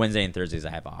Wednesday and Thursdays I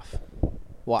have off.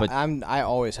 Well, But- I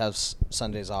always have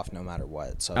Sundays off no matter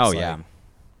what. So Oh, it's yeah. like,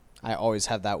 I always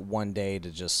have that one day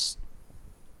to just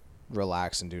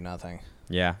relax and do nothing.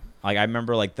 Yeah. Like I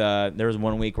remember like there was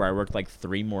one week where I worked like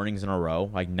 3 mornings in a row,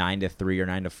 like 9 to 3 or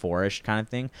 9 to 4ish kind of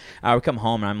thing. I would come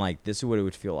home and I'm like, this is what it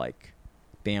would feel like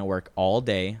being at work all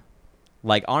day.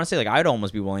 Like honestly, like I'd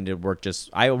almost be willing to work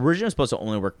I originally was supposed to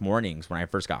only work mornings when I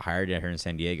first got hired here in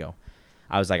San Diego.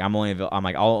 I was like, I'm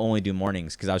like, I'll only do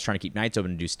mornings because I was trying to keep nights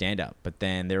open to do stand up. But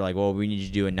then they're like, well, we need you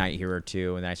to do a night here or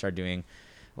two. And then I started doing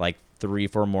like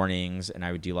 3-4 mornings, and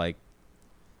I would do like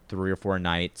 3 or 4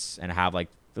 nights and have like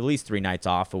at least 3 nights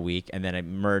off a week. And then it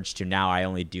merged to now I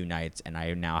only do nights, and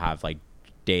I now have like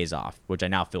days off, which I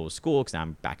now fill with school because now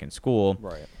I'm back in school.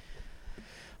 Right.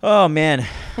 Oh man.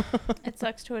 It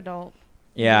sucks to adult.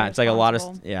 Yeah, Be it's like a lot of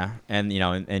responsible. and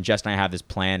and Jess and I have this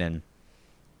plan, and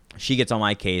she gets on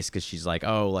my case because she's like,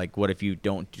 oh, like what if you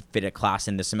don't fit a class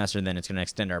in this semester, then it's gonna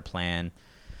extend our plan.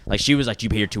 Like she was like, do you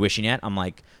pay your tuition yet? I'm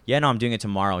like, yeah, no, I'm doing it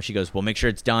tomorrow. She goes, well, make sure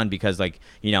it's done because like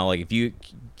like if you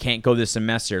can't go this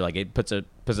semester, like it puts a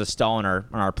stall in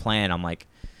our plan. I'm like,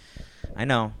 I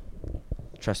know,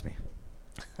 trust me.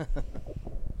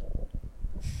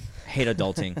 Hate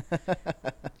adulting.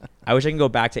 I wish I can go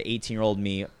back to 18-year-old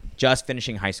me just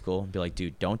finishing high school and be like,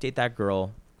 dude, don't date that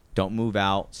girl. Don't move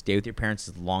out. Stay with your parents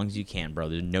as long as you can, bro.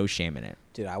 There's no shame in it.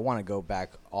 Dude, I want to go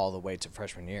back all the way to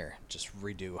freshman year. Just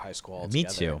redo high school altogether.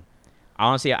 Me too.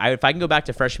 Honestly, if I can go back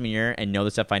to freshman year and know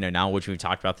the stuff I know now, which we've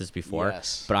talked about this before,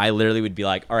 Yes. but I literally would be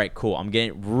like, all right, cool. I'm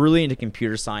getting really into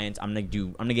computer science. I'm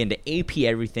gonna get into AP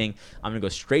everything. I'm gonna go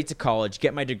straight to college,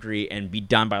 get my degree, and be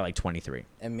done by like 23.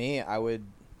 And me, I would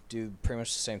do pretty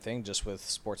much the same thing, just with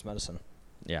sports medicine.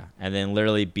 Yeah, and then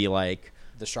literally be like,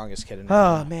 The strongest kid in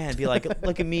oh man, be like,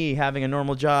 look at me having a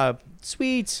normal job.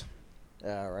 Sweet.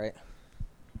 right.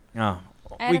 Oh,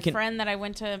 I had a friend that I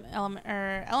went to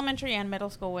elementary and middle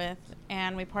school with,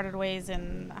 and we parted ways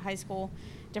in high school,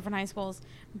 different high schools.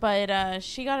 But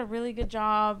she got a really good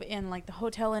job in like the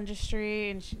hotel industry,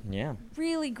 and she Yeah.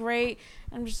 really great.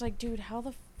 I'm just like, dude, how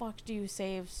the fuck do you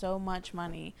save so much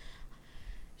money?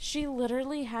 She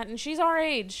literally had, and she's our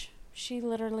age. She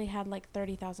literally had like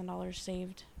 $30,000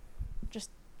 saved, just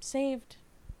saved.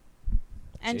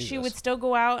 And she would Jesus. still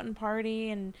go out and party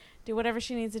and do whatever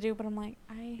she needs to do. But I'm like,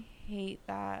 I hate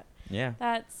that. Yeah.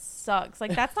 That sucks.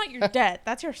 Like, that's not your debt.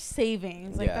 That's your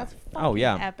savings. Like, Yeah. that's fucking Oh,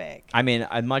 yeah. epic. I mean,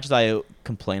 as much as I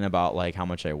complain about like how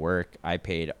much I work, I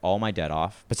paid all my debt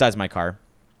off besides my car.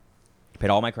 Paid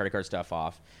all my credit card stuff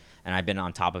off, and I've been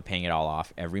on top of paying it all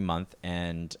off every month.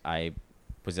 And I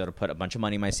was able to put a bunch of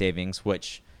money in my savings,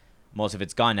 which most of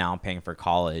it's gone now. I'm paying for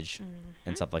college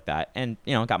and stuff like that. And,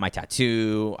 got my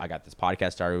tattoo. I got this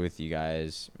podcast started with you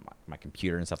guys, my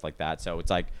computer and stuff like that. So it's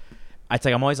like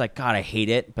I'm always like, God, I hate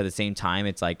it. But at the same time,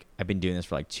 it's like I've been doing this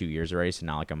for like 2 years already. So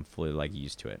now like I'm fully like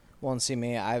used to it. Well, and see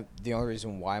me, the only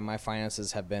reason why my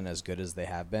finances have been as good as they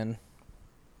have been.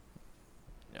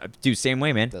 Dude, same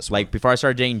way, man. This Like one. before I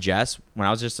started dating Jess, when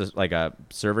I was just a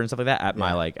server and stuff like that at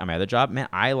Yeah. my other job, man,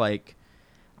 I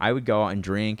would go out and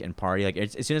drink and party. Like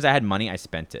as soon as I had money, I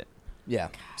spent it. Yeah,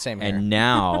 same here. And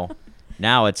now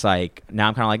it's like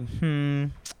I'm kind of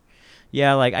like,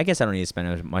 yeah, like I guess I don't need to spend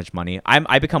as much money.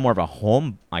 I become more of a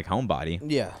homebody.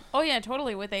 yeah. Oh, yeah,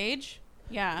 totally. With age.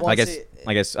 Yeah. Well, I guess see-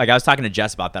 like I was talking to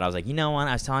Jess about that. I was like, you know what?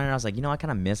 I was telling her, I was like, I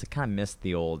kind of miss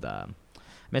the old. I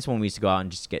miss when we used to go out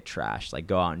and just get trashed, like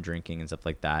go out and drinking and stuff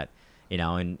like that,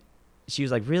 And she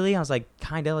was like, really? I was like,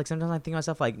 kind of. Like sometimes I think to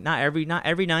myself, like not every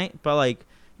night, but like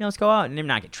let's go out and maybe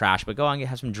not get trashed, but go out and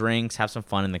have some drinks, have some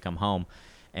fun, and then come home.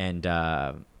 And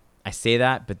I say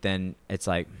that, but then it's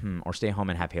like, or stay home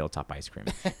and have Halo Top ice cream.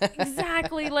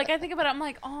 Exactly. Like, I think about it, I'm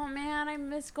like, oh man, I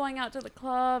miss going out to the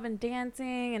club and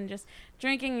dancing and just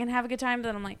drinking and have a good time. But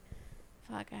then I'm like,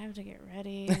 fuck, I have to get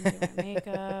ready and do my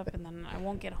makeup, and then I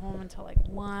won't get home until like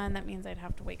 1. That means I'd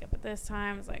have to wake up at this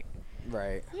time. It's like,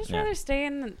 Right. I'd just Yeah. rather stay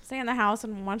in the house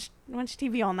and watch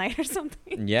TV all night or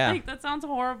something. Yeah. Like, that sounds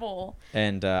horrible.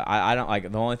 And I don't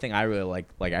like, the only thing I really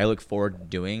like I look forward to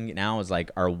doing now is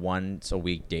like our once a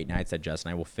week date nights that Jess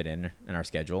and I will fit in our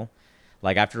schedule.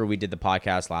 Like after we did the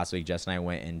podcast last week, Jess and I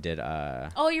went and did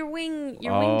Oh, your wing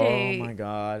day. Oh my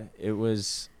god, it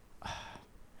was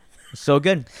so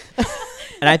good.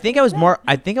 And I think I was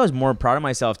more proud of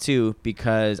myself too,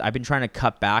 because I've been trying to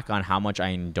cut back on how much I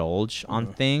indulge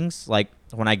on things. Like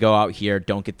when I go out here,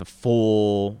 don't get the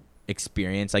full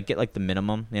experience. Like get like the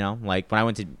minimum, you know. Like when I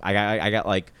went to, I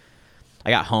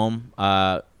got home,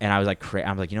 and I was like,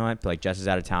 I'm like, you know what? Like Jess is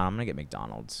out of town. I'm gonna get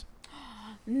McDonald's.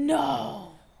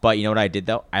 No. But you know what I did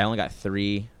though? I only got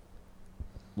 3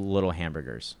 little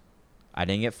hamburgers. I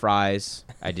didn't get fries.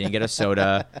 I didn't get a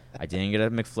soda. I didn't get a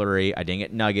McFlurry. I didn't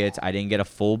get nuggets. I didn't get a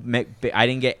full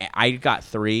I got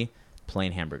 3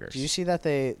 plain hamburgers. Did you see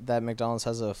that McDonald's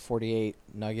has a 48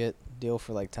 nugget deal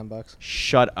for like $10?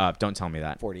 Shut up. Don't tell me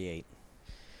that. 48.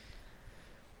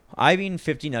 I've eaten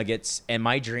 50 nuggets, and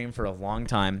my dream for a long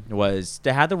time was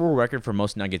to have the world record for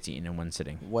most nuggets eaten in one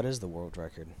sitting. What is the world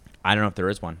record? I don't know if there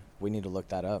is one. We need to look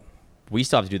that up. We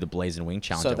still have to do the Blazing Wing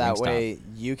Challenge So at that Wingstop. way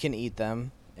you can eat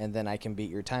them, and then I can beat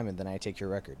your time, and then I take your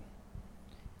record.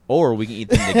 Or we can eat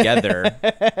them together,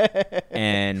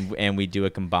 and we do a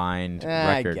combined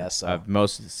I record guess so. of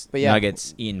most But yeah,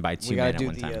 nuggets eaten by 2 we gotta men at do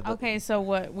one the, time. Okay, so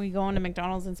what? We going to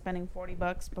McDonald's and spending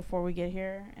 $40 before we get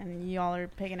here, and y'all are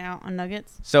picking out on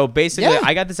nuggets? So basically, Yeah.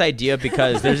 I got this idea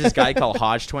because there's this guy called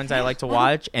Hodge Twins I like to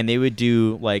watch, and they would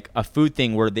do like a food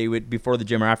thing where they would, before the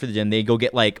gym or after the gym, they go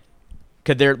get like,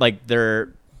 cause they're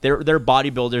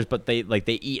bodybuilders, but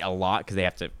they eat a lot because they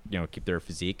have to, you know, keep their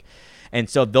physique, and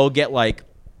so they'll get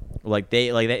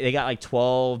they got like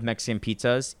 12 Mexican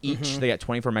pizzas each. Mhm. They got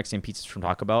 24 Mexican pizzas from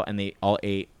Taco Bell, and they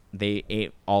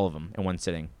ate all of them in one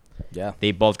sitting. Yeah.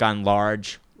 They both gotten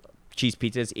large cheese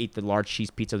pizzas, ate the large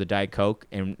cheese pizza with a Diet Coke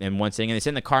in one sitting, and they sit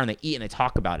in the car and they eat and they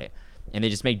talk about it, and they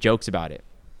just make jokes about it.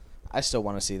 I still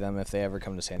want to see them if they ever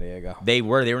come to San Diego. They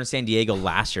were in San Diego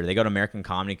last year. They go to American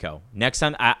Comedy Co. Next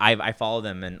time, I follow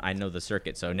them and I know the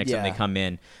circuit, so next time they Yeah. come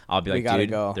in, I'll be We like, gotta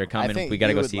dude, go. they're I coming. think We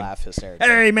gotta you go would see them. laugh hysterically.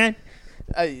 Hey, man.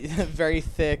 Very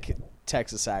thick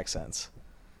Texas accents,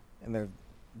 and they're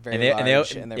very And they- and they-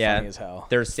 large, and they're yeah. funny as hell.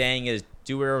 Their saying is,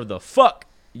 do whatever the fuck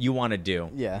you want to do.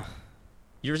 Yeah.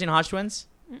 You ever seen Hodge Twins?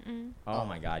 Mm-mm. Oh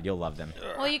my god, you'll love them.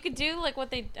 Well, you could do like what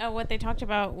they talked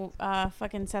about.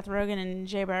 Fucking Seth Rogen and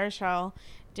Jay Baruchel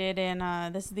did in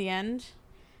This Is the End,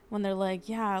 when they're like,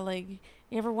 yeah, like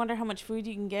you ever wonder how much food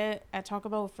you can get at Taco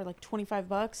Bell for like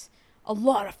 $25? A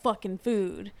lot of fucking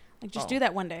food. Like just Oh. do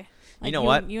that one day. Like, You know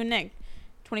what? You and Nick,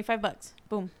 $25.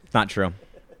 Boom. It's not true.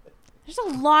 There's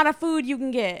a lot of food you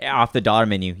can get. Off the dollar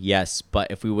menu, yes,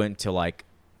 but if we went to like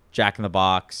Jack in the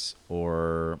Box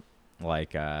or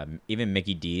like even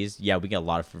Mickey D's, yeah, we get a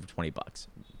lot of food for $20.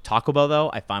 Taco Bell though,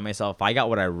 I find myself, if I got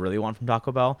what I really want from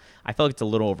Taco Bell, I feel like it's a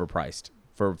little overpriced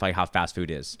for like how fast food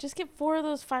is. Just get 4 of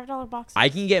those $5 boxes. I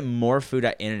can get more food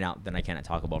at In-N-Out than I can at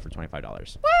Taco Bell for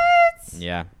 $25. What?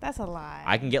 Yeah, That's a lie.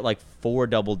 I can get like 4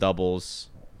 double doubles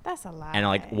That's a lie. and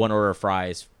like 1 order of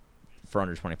fries for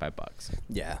under $25.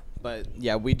 Yeah. But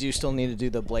yeah, we do still need to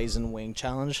do the Blazing Wing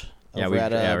Challenge Yeah, over we-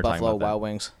 at yeah, we're talking Buffalo about that. Wild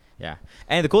Wings. Yeah.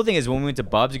 And the cool thing is when we went to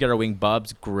Bub's, you got our wing.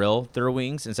 Bub's grill their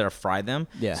wings instead of fry them.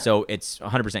 Yeah. So it's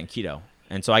 100% keto.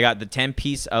 And so I got the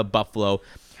 10-piece of buffalo.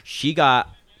 She got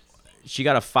a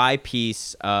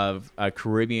 5-piece of a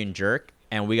Caribbean jerk,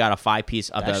 and we got a 5-piece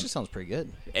of That actually sounds pretty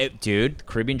good. dude,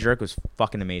 Caribbean jerk was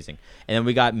fucking amazing. And then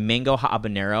we got mango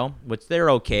habanero, which they're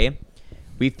okay.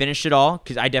 We finished it all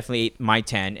because I definitely ate my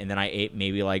 10, and then I ate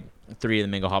maybe like 3 of the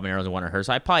mango habaneros and 1 of hers.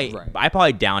 So I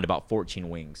probably downed about 14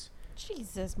 wings.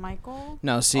 Jesus, Michael.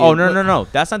 No, see. Oh no!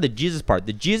 That's not the Jesus part.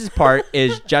 The Jesus part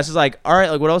is Jess is like, all right,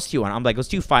 like what else do you want? I'm like, let's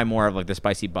do 5 more of like the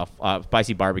spicy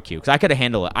barbecue because I could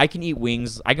handle it. I can eat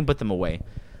wings. I can put them away.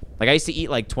 Like I used to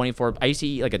eat like 24. I used to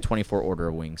eat like a 24 order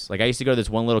of wings. Like I used to go to this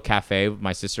one little cafe with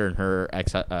my sister and her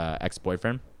ex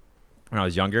boyfriend when I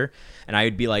was younger, and I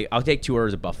would be like, I'll take 2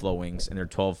 orders of buffalo wings, and they're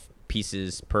 12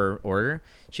 pieces per order.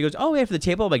 She goes, oh, yeah, for the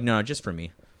table. I'm like, no, just for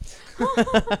me.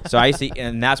 So I used to,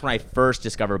 and that's when I first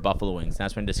discovered buffalo wings.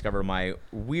 That's when I discovered my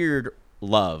weird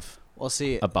love Well,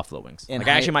 see, of buffalo wings. In Like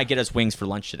I high- actually might get us wings for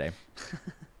lunch today.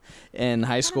 in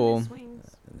high school,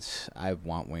 Wings. I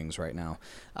want wings right now.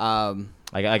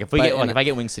 Like if we But get like in- if I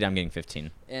get wings today, I'm getting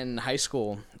 15. In high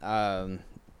school,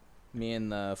 me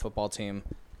and the football team,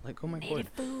 like, oh my god, Native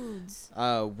foods.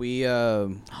 we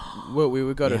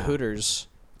would go to Yeah. Hooters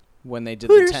when they did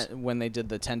Hooters.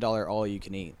 the $10 all you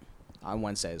can eat on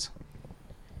Wednesdays.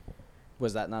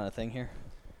 Was that not a thing here?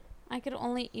 I could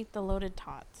only eat the loaded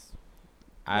tots.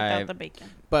 Without the bacon.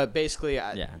 But basically,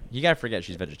 Yeah, you gotta forget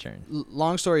she's vegetarian.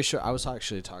 long story short, I was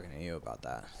actually talking to you about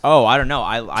that. Oh, I don't know.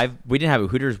 We didn't have a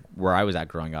Hooters where I was at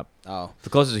growing up. Oh. The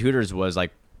closest Hooters was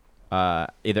like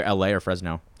either L.A. or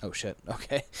Fresno. Oh shit.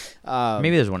 Okay.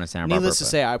 Maybe there's one in Santa Barbara. Needless to but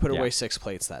say, I put yeah. away 6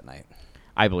 plates that night.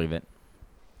 I believe it.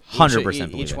 100%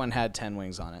 believe Each it. one had 10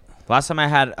 wings on it. Last time I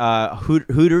had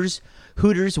Hooters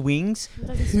wings. It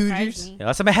doesn't surprise me. Yeah,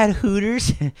 last time I had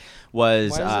Hooters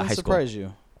was Why does high it school. surprise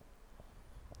you?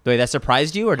 Wait, that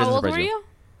surprised you or How doesn't old surprise were you? you?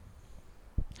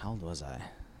 How old was I?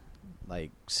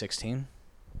 Like 16?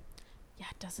 Yeah,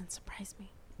 it doesn't surprise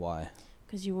me. Why?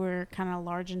 Because you were kind of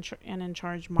large and in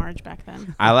charge Marge back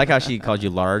then. I like how she called you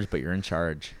large, but you're in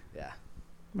charge. Yeah.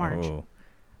 Marge. Oh.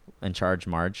 In charge,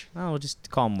 Marge. Oh, we'll just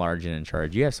call him large and in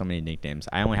charge. You have so many nicknames.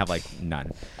 I only have like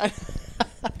none. I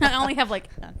only have like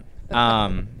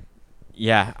none.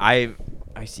 Yeah, I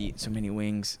see so many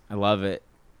wings. I love it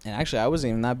And actually, I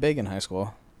wasn't even that big in high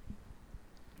school.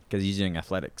 because he's doing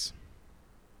athletics.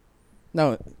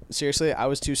 No, seriously, I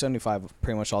was 275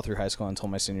 pretty much all through high school until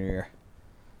my senior year.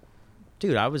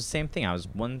 Dude, I was the same thing. I was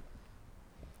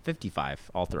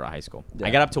 155 all throughout high school. Yeah.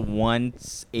 I got up to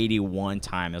 181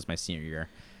 time. That was my senior year.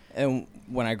 And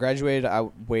when I graduated, I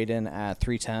weighed in at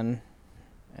 310.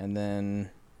 And then,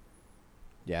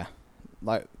 yeah,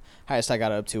 like highest I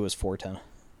got up to was 410.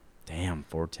 Damn,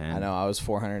 410. I know, I was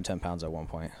 410 pounds at one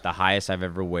point. The highest I've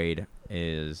ever weighed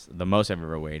is the most I've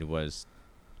ever weighed was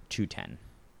 210.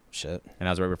 Shit. And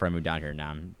that was right before I moved down here. Now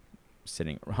I'm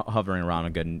sitting, hovering around a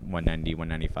good 190,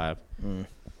 195.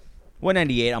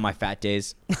 198 on my fat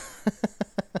days.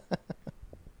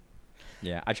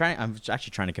 Yeah, I'm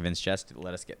actually trying to convince Jess to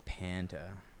let us get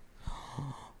Panda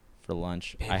for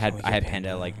lunch. Baby, I can we had get Panda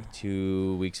Panda? like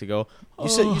 2 weeks ago.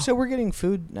 You said we're getting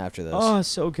food after this. Oh,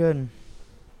 so good.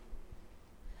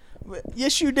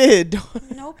 Yes, you did.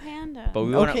 No panda. But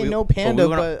we Okay, no Panda,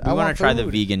 but I we want want to try the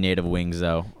food. vegan native wings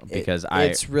though because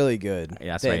It's really good.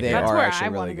 Yeah, that's they, right. they That's are where actually I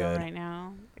really want to go good. right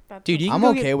now. That's Dude, you what's can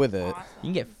I'm go okay get- with it. awesome. you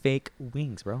can get fake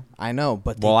wings, bro. I know,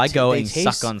 but Well, I go they and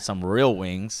taste, suck on some real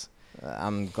wings.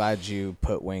 I'm glad you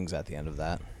put wings at the end of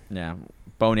that. Yeah,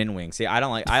 bone-in wings. See, I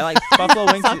like buffalo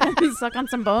wings. Suck on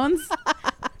some bones.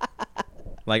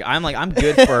 I'm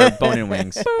good for bone-in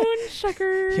wings. Bone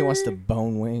sugar. He wants to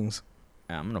bone wings.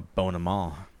 I'm gonna bone them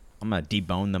all. I'm gonna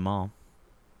debone them all.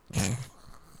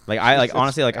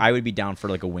 Honestly, I would be down for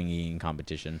like a wing eating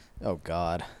competition. Oh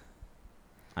God.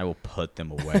 I will put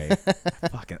them away.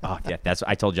 Yeah, that's what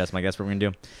I told Jess. That's what we're gonna do.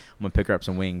 I'm gonna pick her up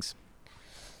some wings.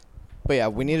 But yeah,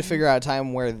 we need to figure out a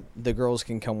time where the girls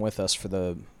can come with us for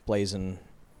the Blazing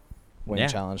Wing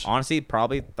Challenge. Honestly,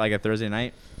 probably like a Thursday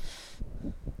night.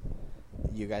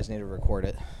 You guys need to record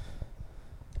it.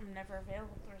 I'm never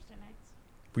available Thursday nights.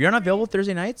 You're not available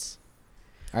Thursday nights?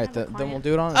 All right, have a then client. we'll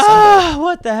do it on a Sunday. Ah,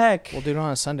 what the heck? We'll do it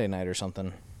on a Sunday night or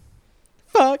something.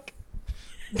 Fuck.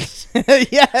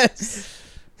 Yes.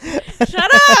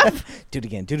 Shut up! Do it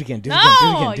again. Do it again. Do it No,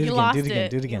 again. Do it you again. lost Do it again. it.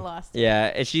 Do it You again. lost it.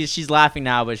 Yeah, and she's laughing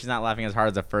now, but she's not laughing as hard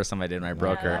as the first time I did when I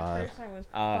broke Yeah, her. that God. first one was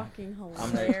Uh, fucking I'm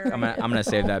hilarious. gonna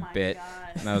save Oh that my bit.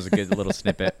 God. That was a good little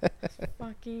snippet.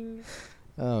 Fucking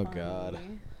Oh funny. God.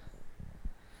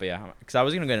 But yeah, because I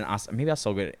was gonna maybe I'll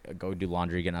still go do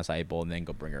laundry, get an acai bowl, and then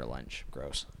go bring her lunch.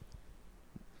 Gross.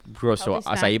 Gross. So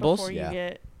Healthy snack acai bowls? before you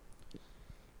Yeah.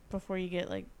 before you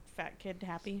get like fat kid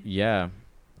happy. Yeah.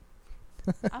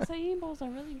 Acai bowls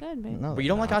are really good, babe. No, But you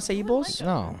don't like they're acai You would bowls? like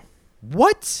not. No.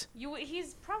 What?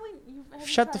 He's probably. Have you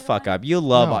Shut the tried fuck one? up. You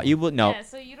love No. you will no. Yeah,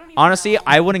 so you don't even Honestly, know.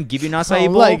 I wouldn't give you an acai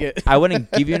don't bowl. like it. I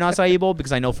wouldn't give you an acai bowl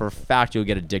because I know for a fact you'll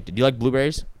get addicted. Do you like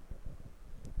blueberries?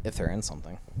 If they're in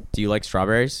something. Do you like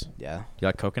strawberries? Do Yeah. you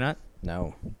like coconut?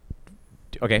 No.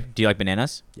 Okay. Do you like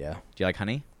bananas? Yeah. Do you like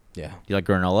honey? Yeah. Do you like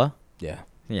granola? Yeah.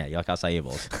 Yeah, you like acai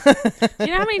bowls. Do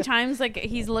you know how many times like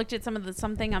he's looked at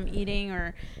something I'm eating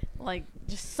or like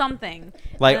just something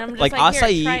Like and I'm just like "Here,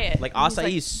 try acai, it." like And he's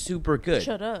acai is super good.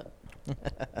 Shut up.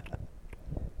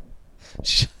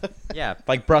 Yeah,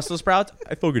 like Brussels sprouts.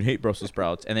 I fucking hate Brussels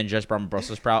sprouts. And then just brought me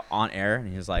Brussels sprout on air, and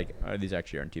he was like, "Oh, these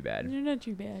actually aren't too bad." They're not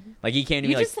too bad. Like he came to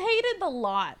You me like, just hated the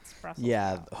lots, Brussels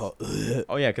Yeah. sprouts.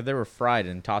 "Oh yeah, because they were fried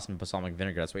and tossed in balsamic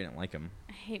vinegar. That's why you didn't like them."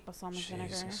 I hate balsamic vinegar.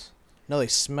 Jesus. No, they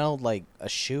smelled like a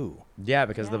shoe. Yeah,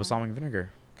 because of the Yeah. balsamic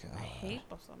vinegar. I hate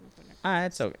balsamic vinegar.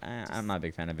 It's okay. I'm not a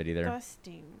big fan of it either.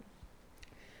 Disgusting.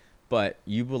 But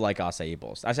you will like acai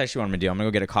bowls. That's actually what I'm gonna do. I'm gonna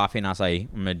go get a coffee and acai.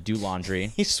 I'm gonna do laundry.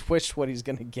 He switched what he's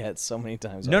gonna get so many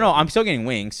times. No, already. I'm still getting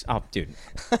wings. Oh, dude.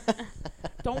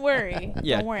 Don't worry.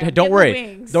 Yeah, Don't worry. I'm don't getting worry. the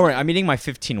wings. Don't worry. I'm eating my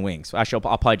 15 wings. Actually,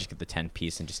 I'll probably just get the 10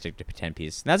 piece and just stick to 10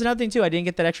 piece. And that's another thing too. I didn't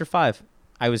get that extra 5.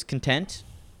 I was content,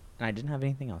 and I didn't have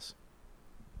anything else.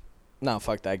 No,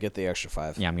 fuck that. Get the extra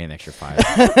 5. Yeah, I'm getting the extra 5.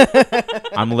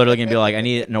 I'm literally going to be like, I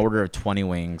need an order of 20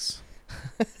 wings.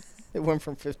 It went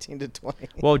from 15 to 20.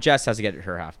 Well, Jess has to get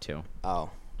her half, too.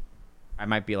 Oh, I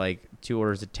might be like 2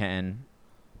 orders of 10,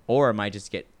 or I might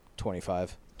just get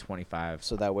 25. 25.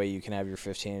 So that way you can have your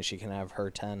 15 and she can have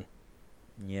her 10.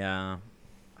 Yeah.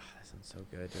 Oh, that sounds so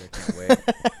good, dude. I can't wait.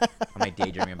 I might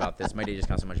daydreaming about this. My day just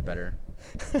got so much better.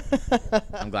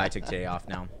 I'm glad I took today off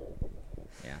now.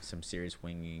 Yeah, some serious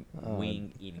wing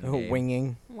eating day.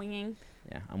 Winging. Winging.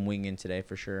 Yeah, I'm winging today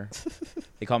for sure.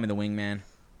 They call me the wingman.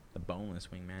 The boneless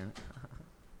wingman.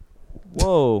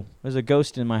 Whoa, there's a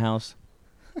ghost in my house.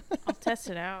 I'll test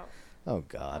it out. Oh,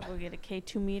 God. I'll go get a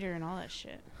K2 meter and all that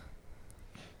shit.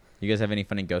 You guys have any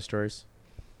funny ghost stories?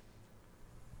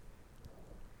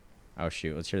 Oh,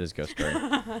 shoot. Let's hear this ghost story.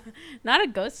 Not a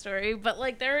ghost story, but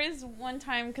like there is one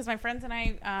time because my friends and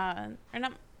I,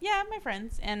 my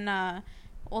friends and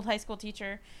old high school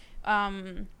teacher,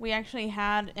 we actually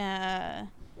had an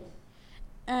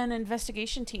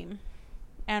investigation team,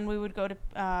 and we would go to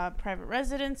private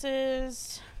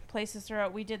residences, places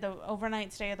throughout. We did the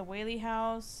overnight stay at the Whaley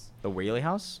House. The Whaley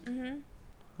House?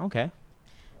 Mm-hmm. Okay.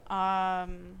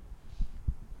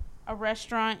 A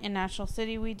restaurant in National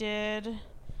City we did.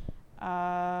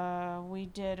 We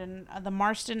did the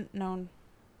Marston. No,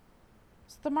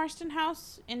 it's the Marston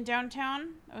House in downtown.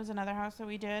 That was another house that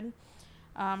we did.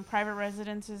 Private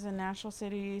residences in National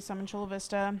City, some in Chula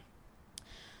Vista.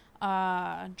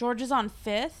 George's on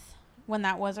 5th, when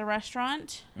that was a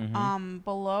restaurant. Mm-hmm.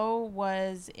 Below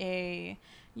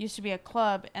used to be a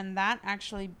club, and that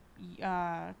actually,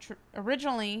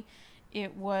 originally,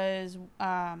 it was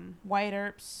Wyatt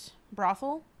Earp's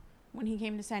brothel. When he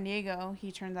came to San Diego,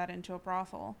 he turned that into a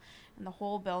brothel. And the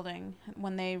whole building,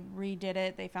 when they redid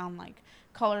it, they found like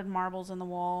colored marbles in the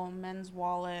wall, men's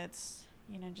wallets,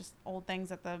 just old things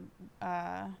that the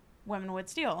women would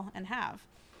steal and have.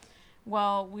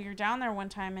 Well, we were down there one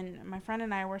time, and my friend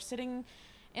and I were sitting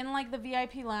in like the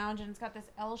VIP lounge, and it's got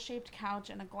this L-shaped couch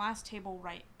and a glass table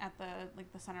right at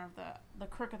the center of the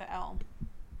crook of the L.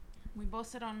 We both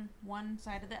sit on one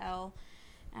side of the L,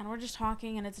 and we're just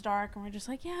talking, and it's dark, and we're just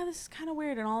like, yeah, this is kind of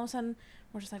weird. And all of a sudden,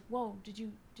 we're just like, whoa, did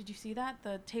you see that?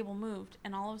 The table moved,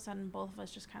 and all of a sudden, both of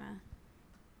us just kind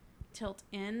of tilt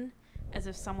in as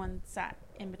if someone sat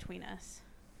in between us.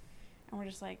 And we're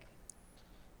just like,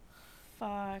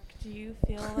 fuck, do you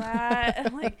feel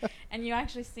that? And you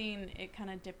actually seen it kind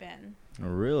of dip in.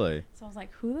 Really? So I was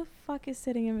like, who the fuck is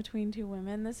sitting in between two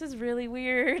women? This is really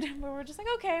weird. But we're just like,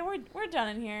 okay, we're done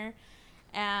in here.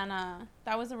 And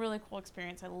that was a really cool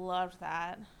experience. I loved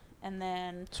that. And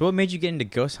then... So what made you get into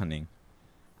ghost hunting?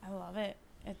 I love it.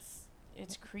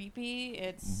 It's creepy.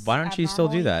 It's Why don't you still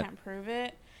do that? You can't prove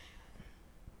it.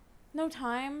 No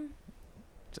time.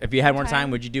 If you had more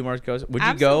time, would you do more ghosts? Would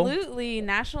you go? Absolutely.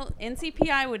 National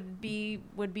NCPI would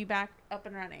be back up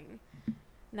and running.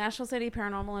 National City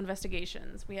Paranormal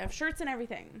Investigations. We have shirts and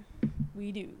everything.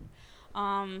 We do.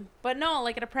 But no,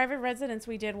 like at a private residence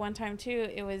we did one time too.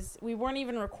 We weren't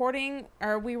even recording,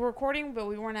 or we were recording, but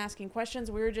we weren't asking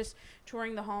questions. We were just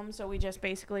touring the home. So we just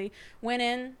basically went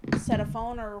in, set a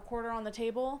phone or a recorder on the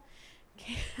table.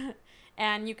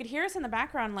 And you could hear us in the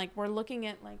background, like we're looking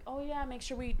at like, oh yeah, make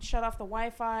sure we shut off the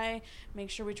Wi-Fi,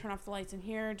 make sure we turn off the lights in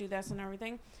here, do this and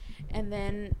everything. And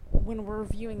then when we're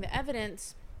reviewing the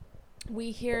evidence,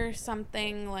 we hear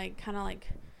something like kind of like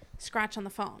scratch on the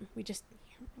phone. We just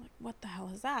hear, like, what the hell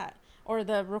is that? Or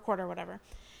the recorder, whatever.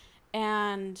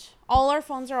 And all our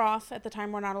phones are off at the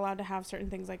time. We're not allowed to have certain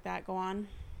things like that go on.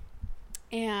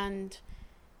 And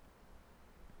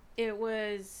it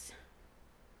was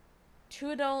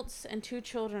 2 adults and 2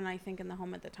 children, I think, in the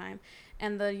home at the time.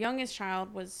 And the youngest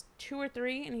child was 2 or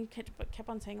 3, and he kept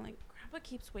on saying, like, Grandpa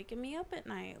keeps waking me up at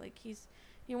night. Like, he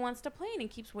wants to play, and he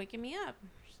keeps waking me up.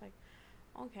 Just like,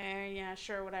 okay, yeah,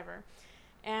 sure, whatever.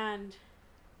 And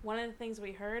one of the things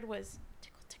we heard was,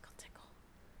 tickle, tickle, tickle.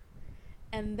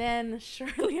 And then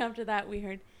shortly after that, we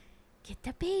heard, get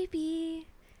the baby.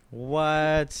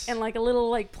 What? And, like, a little,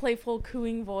 like, playful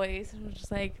cooing voice. And we're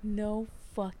just like, no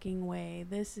fucking way.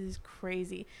 This is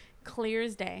crazy. Clear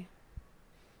as day.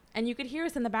 And you could hear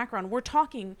us in the background. We're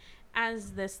talking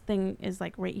as this thing is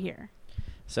like right here.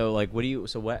 So like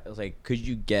could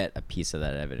you get a piece of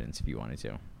that evidence if you wanted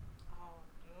to?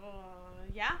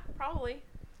 Yeah, probably.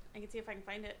 I can see if I can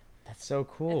find it. That's so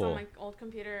cool. It's on my old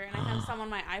computer, and I have some on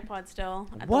my iPod still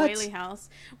at What? the Whaley House.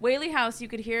 Whaley House, you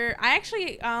could hear. I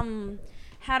actually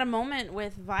had a moment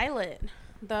with Violet,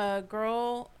 the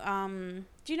girl.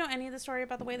 Do you know any of the story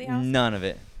about the Whaley House? None of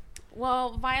it.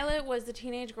 Well, Violet was the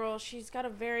teenage girl. She's got a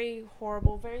very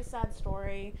horrible, very sad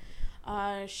story.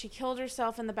 She killed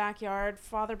herself in the backyard.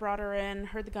 Father brought her in,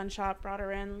 heard the gunshot, brought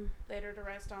her in, laid her to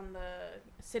rest on the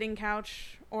sitting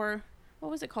couch, or what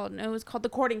was it called? No, it was called the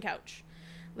courting couch.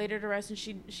 Laid her to rest, and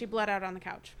she bled out on the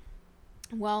couch.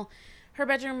 Well, her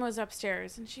bedroom was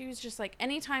upstairs, and she was just like,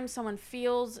 anytime someone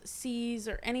feels, sees,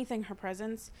 or anything her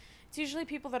presence, it's usually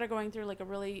people that are going through like a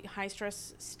really high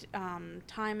stress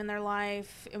time in their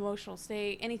life, emotional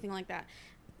state, anything like that.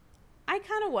 I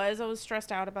kind of was. I was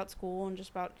stressed out about school and just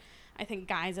about, I think,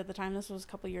 guys at the time. This was a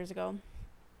couple years ago.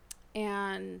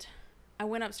 And I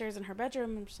went upstairs in her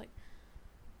bedroom and I'm just like,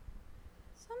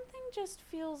 something just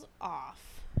feels off.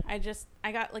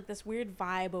 I got like this weird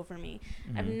vibe over me.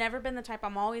 Mm-hmm. I've never been the type,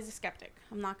 I'm always a skeptic.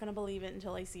 I'm not going to believe it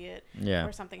until I see it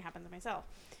or something happens to myself.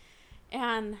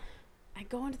 And I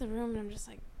go into the room and I'm just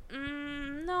like,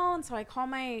 no. And so I call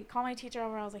my teacher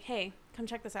over. I was like, hey, come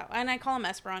check this out. And I call him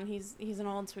Esperon. He's an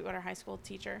old Sweetwater High School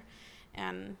teacher,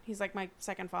 and he's like my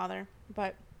second father.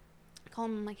 But I call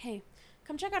him. I'm like, hey,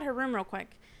 come check out her room real quick.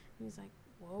 And he's like,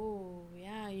 whoa,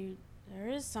 yeah, there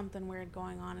is something weird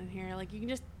going on in here. Like, you can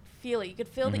just feel it. You could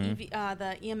feel the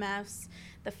EMFs,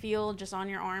 the feel just on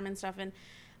your arm and stuff. And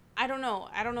I don't know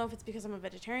if it's because I'm a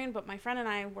vegetarian, but my friend and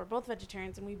I were both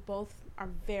vegetarians, and we both are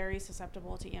very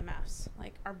susceptible to EMFs.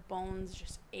 Like, our bones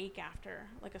just ache after,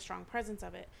 like, a strong presence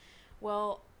of it.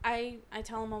 Well, I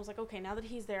tell him, I was like, okay, now that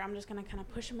he's there, I'm just going to kind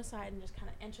of push him aside and just kind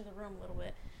of enter the room a little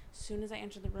bit. As soon as I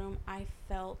entered the room, I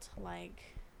felt like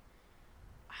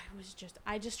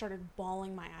I just started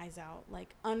bawling my eyes out,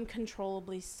 like,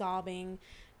 uncontrollably sobbing,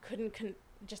 couldn't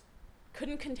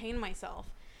contain myself.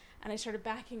 And I started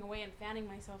backing away and fanning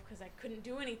myself because I couldn't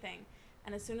do anything.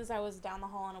 And as soon as I was down the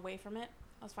hall and away from it,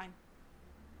 I was fine.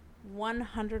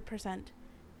 100%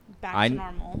 back to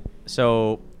normal.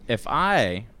 So if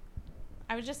I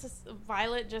was just,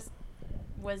 Violet just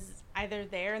was either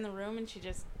there in the room and she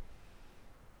just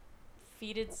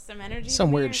feeded some energy some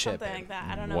to me weird or shit, something like that.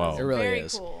 I don't know. Whoa. It was It really very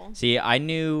is. cool. See, I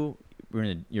knew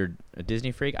you're a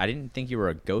Disney freak. I didn't think you were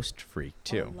a ghost freak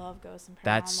too. I love ghosts and paranormal.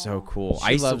 That's so cool.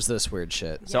 She loves this weird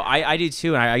shit. So Yeah. I do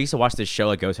too, and I used to watch this show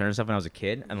like Ghost Hunter and stuff when I was a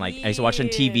kid, and like I used to watch it on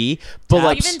Yeah. TV. But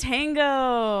like, even Tango.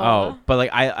 oh, but like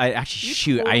I actually You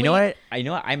shoot. I know what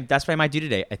I'm. That's what I might do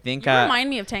today. I think. You remind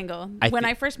me of Tango. When thi-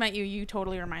 I first met you, you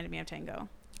totally reminded me of Tango.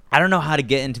 I don't know how to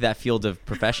get into that field of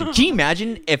profession. Can you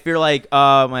imagine if you're like,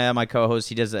 my co-host,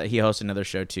 he hosts another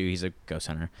show too. He's a ghost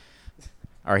hunter,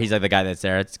 or he's like the guy that's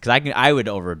there. It's because I'd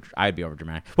be over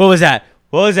dramatic. What was that?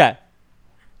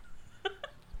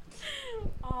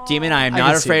 Demon, I am I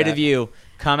not can see afraid that. of you.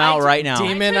 Come out took- right now.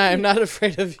 Demon, I am not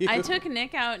afraid of you. I took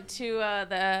Nick out to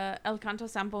the El Canto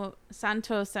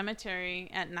Santo Cemetery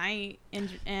at night.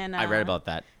 In I read about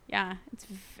that. Yeah,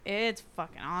 it's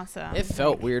fucking awesome. It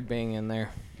felt weird being in there.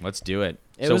 Let's do it.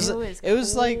 It So- was It like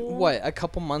was cool. what, a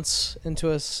couple months into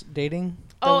us dating?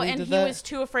 that Oh, we and did he that? was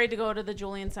too afraid to go to the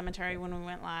Julian Cemetery when we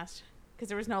went last because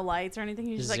there was no lights or anything.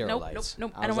 He was just like, Zero nope, lights.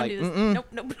 nope, I I don't was want to like, do this. "Mm-mm." Nope,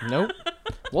 nope. Nope.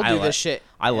 We'll I do like- this shit.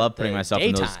 I love at putting the myself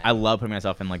in those. daytime. I love putting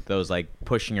myself in like those like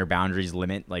pushing your boundaries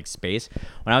limit like space.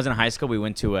 When I was in high school, we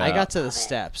went to I got to the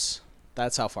steps.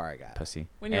 That's how far I got. pussy.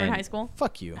 When you were in And high school.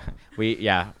 Fuck you. when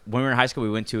we were in high school, we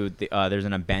went to the there's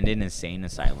an abandoned insane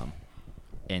asylum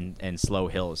in Slow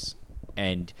Hills,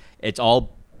 and it's all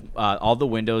the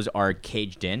windows are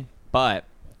caged in, but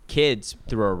kids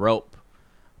threw a rope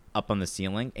up on the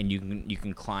ceiling, and you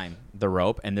can climb the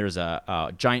rope, and there's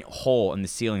a giant hole in the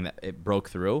ceiling that it broke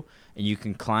through, and you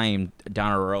can climb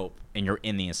down a rope, and you're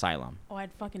in the asylum. Oh,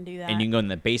 I'd fucking do that. And you can go in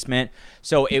the basement.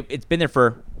 So it's been there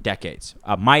for decades.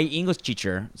 My English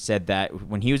teacher said that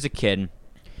when he was a kid,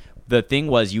 the thing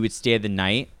was you would stay the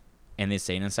night in the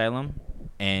insane asylum,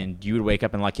 and you would wake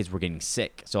up and a lot of kids were getting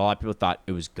sick. So a lot of people thought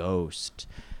it was ghost.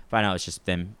 Find out it's just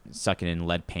them sucking in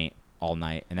lead paint all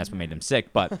night, and that's what made them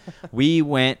sick. But we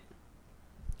went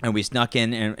and we snuck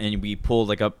in and we pulled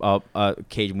like a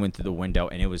cage and went through the window,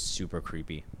 and it was super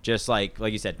creepy. Just like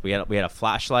you said, we had a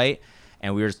flashlight,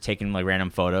 and we were just taking like random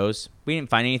photos. We didn't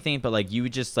find anything, but like you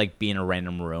would just like be in a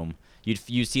random room.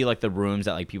 You see like the rooms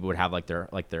that like people would have like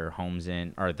their homes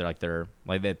in, or their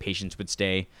the patients would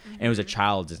stay, and it was a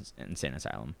child's insane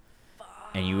asylum.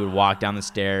 And you would walk down the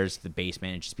stairs to the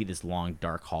basement and just be this long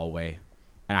dark hallway,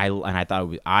 and I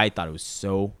thought it was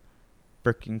so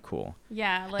freaking cool.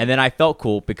 Yeah. Like, And then I felt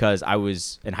cool because I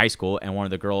was in high school, and one of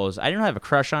the girls, I didn't have a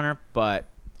crush on her, but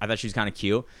I thought she was kind of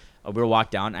cute. We were walked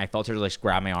down, and I felt her like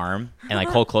grab my arm and like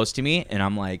hold close to me, and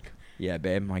I'm like, yeah,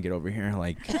 babe, I'm gonna get over here,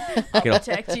 like,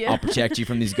 protect you. I'll protect you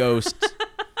from these ghosts.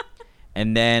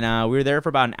 And then we were there for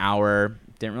about an hour,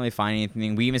 didn't really find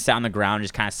anything. We even sat on the ground,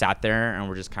 just kind of sat there, and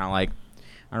we're just kind of like,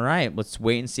 all right, let's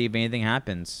wait and see if anything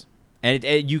happens. And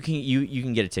you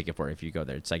can get a ticket for it if you go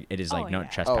there. It's like it is like Oh, no yeah.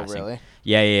 trespassing. Oh, really?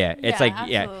 Yeah. It's Yeah, like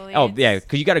absolutely. Oh yeah, It's-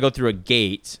 because you got to go through a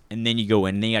gate and then you go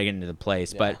in and then you got to get into the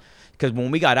place. Yeah. But because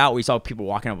when we got out, we saw people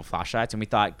walking up with flashlights and we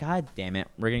thought, God damn it,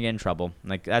 we're gonna get in trouble.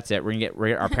 Like that's it. Our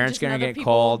parents Just gonna another get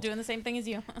people called. doing the same thing as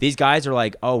you. These guys are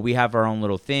like, oh, we have our own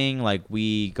little thing. Like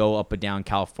we go up and down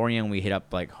California and we hit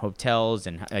up like hotels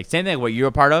and like same thing like what you're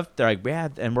a part of. They're like, yeah,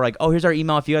 and we're like, oh, here's our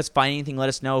email. If you guys find anything, let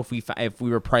us know. If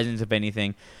we were present of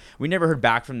anything. We never heard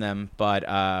back from them, but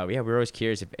yeah, we were always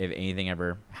curious if anything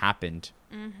ever happened.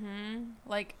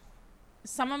 Like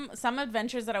some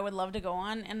adventures that I would love to go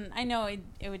on, and I know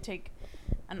it would take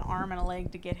an arm and a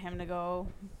leg to get him to go,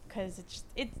 because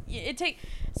it take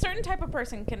certain type of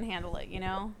person can handle it, you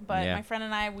know. But Yeah. my friend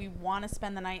and I, we want to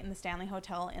spend the night in the Stanley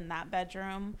Hotel in that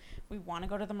bedroom. We want to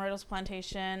go to the Myrtles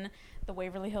Plantation, the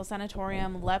Waverly Hills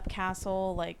Sanatorium, Lep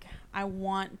Castle. Like I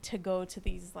want to go to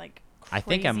these like crazy I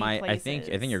think I might. I think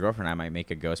places. your girlfriend and I might make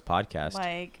a ghost podcast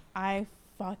Like I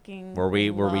fucking where we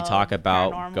love talk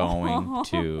about paranormal. going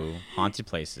to haunted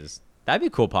places. That'd be a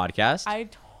cool podcast. I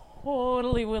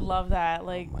totally would love that.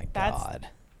 Like Oh my that's god.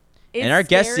 it's and our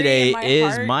guest scary today in my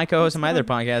is heart. my co-host on my other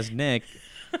podcast, Nick.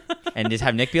 And just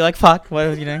have Nick be like, "Fuck, what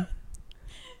was you doing?"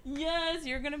 Yes,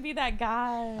 you're gonna be that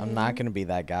guy. I'm not gonna be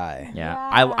that guy.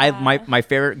 Yeah. My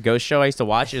favorite ghost show I used to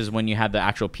watch is when you have the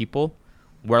actual people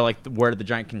where the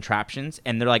giant contraptions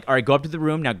and they're like, all right, go up to the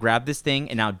room now, grab this thing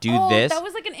and now do this. That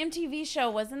was like an MTV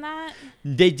show, wasn't that?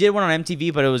 They did one on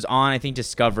MTV, but it was on, I think,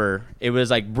 Discover. It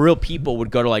was like real people would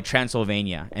go to like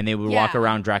Transylvania and they would walk Yeah.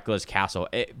 around Dracula's castle.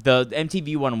 The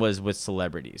MTV one was with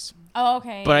celebrities, Oh,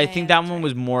 okay. but I yeah, think yeah, that one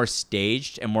was more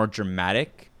staged and more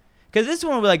dramatic. Because this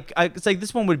one would it's like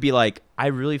this one would be like I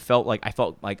felt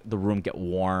like the room get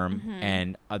warm Mm-hmm.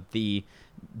 and the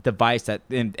device that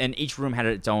and each room had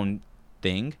its own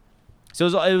thing. So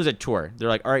it was a tour. They're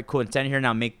like, all right, cool. Stand here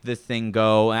now. Make this thing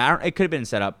go. And it could have been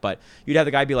set up, but you'd have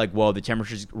the guy be like, whoa, the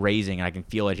temperature's raising, and I can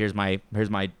feel it. Here's my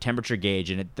temperature gauge,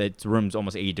 and the room's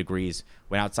almost 80 degrees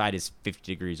when outside is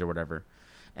 50 degrees or whatever.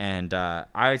 And I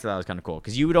always thought that was kind of cool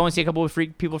because you would only see a couple of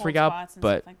people Cold freak out, spots and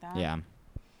but stuff like that. yeah.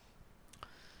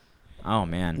 Oh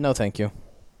man, No, thank you.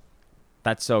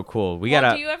 that's so cool. We Well,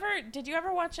 gotta did you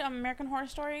ever watch American Horror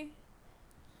Story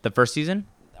the first season.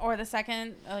 or the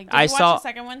second? Like, did I you saw watch the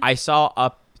second one? I saw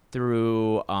up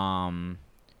through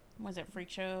Was it Freak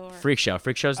Show? Or? Freak Show.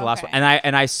 Freak Show's the last one, Okay.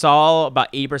 and I saw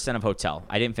about 80% of Hotel.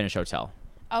 I didn't finish Hotel.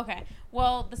 Okay.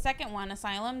 Well, the second one,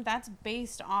 Asylum, that's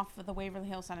based off of the Waverly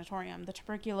Hills Sanatorium. The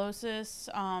tuberculosis,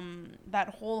 that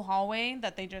whole hallway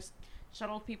that they just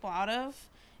shuttled people out of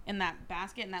in that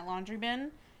basket, in that laundry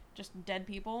bin, just dead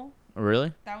people.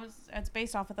 Really? It's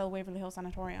based off of the Waverly Hills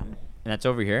Sanatorium And that's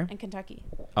over here? in Kentucky.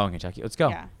 Oh, in Kentucky. Let's go.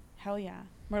 Yeah. Hell yeah.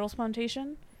 Myrtle's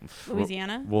Plantation,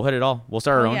 Louisiana. We'll hit it all. We'll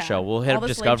start our Oh, own yeah. show. We'll hit All up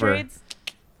the slave Discover. trades.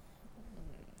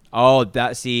 Oh,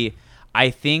 I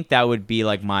think that would be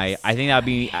like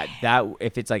that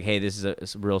if it's like, hey, this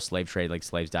is a real slave trade, like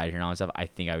slaves died here and all that stuff. I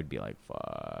think I would be like,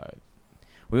 fuck.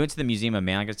 We went to the Museum of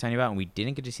Man, like I was telling you about, and we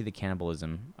didn't get to see the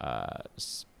cannibalism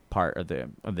part of the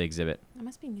exhibit. That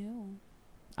must be new.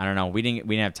 I don't know. We didn't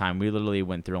have time. We literally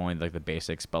went through only like the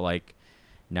basics, but like,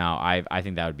 no, I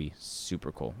think that would be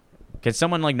super cool. Could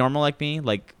someone like normal like me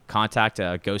like contact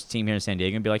a ghost team here in San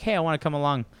Diego and be like, hey, I want to come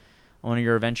along on one of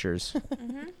your adventures?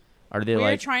 Are they We were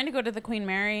like? trying to go to the Queen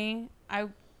Mary. I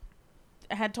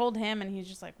had told him, and he's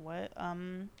just like, "What?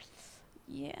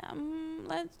 Yeah,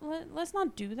 let's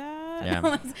not do that."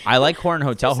 Yeah, I like Horn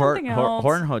Hotel. something else.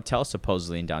 Horn Hotel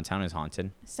supposedly in downtown is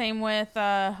haunted. Same with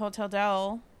Hotel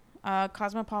Del,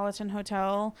 Cosmopolitan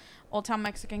Hotel, Old Town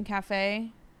Mexican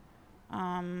Cafe,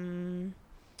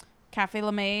 Cafe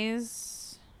La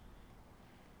Maze.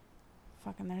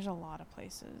 Fucking, there's a lot of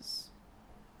places.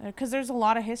 Because there's a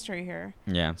lot of history here.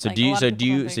 Yeah. So Like, do a you? lot So of do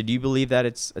people you? don't So think- do you believe that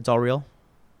it's all real?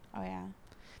 Oh yeah,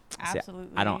 See,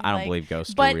 absolutely. I don't Like, believe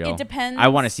ghosts but are real. it depends. I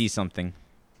want to see something.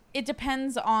 It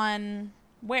depends on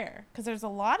where, because there's a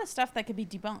lot of stuff that could be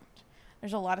debunked.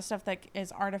 There's a lot of stuff that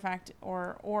is artifact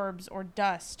or orbs or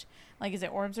dust. Like, is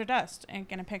it orbs or dust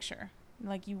in a picture?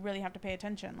 Like, you really have to pay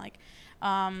attention. Like,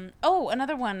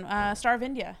 another one, Star of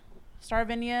India. Star of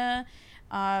India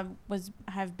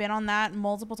have been on that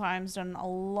multiple times. Done a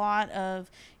lot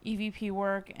of EVP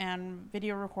work and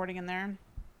video recording in there.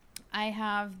 I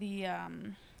have the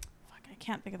I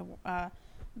can't think of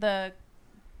the.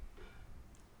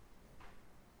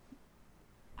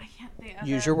 I can't think of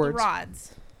Use the your words.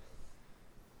 rods.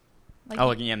 Like Oh, you-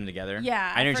 looking at them together.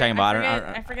 yeah, I know you're talking about.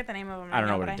 I forget the name of them. Right I don't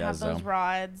know now, what but it I does, have those though.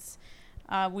 rods.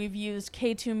 We've used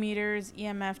K2 meters,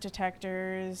 EMF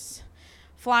detectors,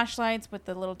 flashlights with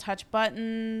the little touch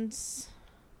buttons,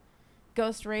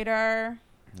 ghost radar.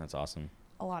 That's awesome.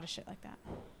 A lot of shit like that.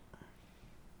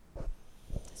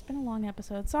 It's been a long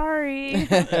episode. Sorry.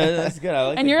 That's good. I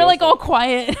like And you're like all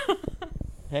quiet.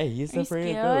 Hey, you Are you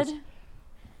scared?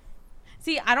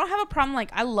 See, I don't have a problem.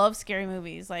 Like, I love scary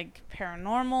movies, like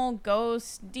paranormal,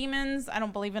 ghosts, demons. I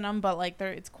don't believe in them, but like,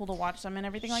 it's cool to watch them and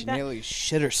everything like that. nearly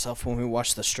shit herself when we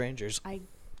watched The Strangers.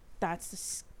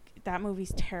 That movie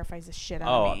terrifies the shit out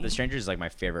of me. Oh, The Strangers is like my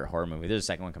favorite horror movie. There's a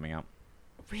second one coming out.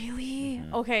 Really?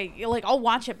 Mhm. Okay, like I'll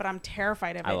watch it, but I'm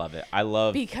terrified of it. I love it. I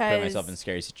love putting Because myself in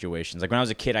scary situations. Like when I was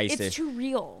a kid, I used It's to. too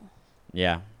real.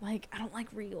 Yeah. Like, I don't like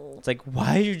real. It's like,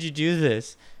 why did you do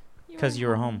this? 'Cause you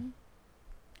were home.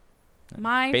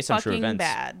 My Based on true fucking events.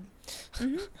 bad.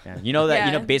 Mhm. Yeah. You know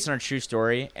that Yeah. based on a true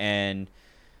story, and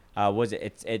was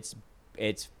it?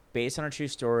 It's based on a true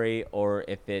story, or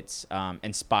if it's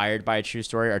inspired by a true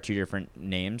story, are two different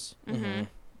names. Mhm.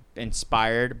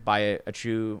 Inspired by a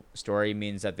true story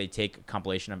means that they take a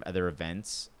compilation of other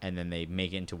events and then they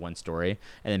make it into one story.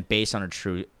 And then based on a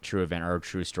true event or a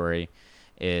true story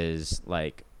is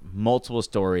like multiple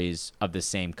stories of the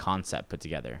same concept put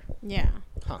together. Yeah.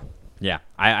 Huh. Yeah,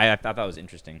 I thought that was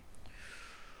interesting.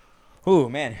 Oh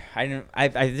man, I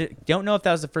don't know if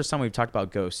that was the first time we've talked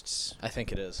about ghosts. I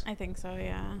think it is. I think so,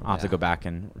 yeah. I'll have to Yeah. go back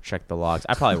and check the logs.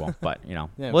 I probably won't, but Yeah, we'll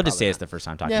just probably say it's not. the first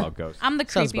time talking Yeah. about ghosts. I'm the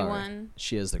Sounds creepy about right. one.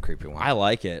 She is the creepy one. I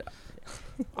like it.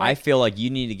 I feel like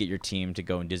you need to get your team to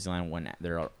go in Disneyland when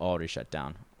they're already shut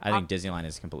down. I think Disneyland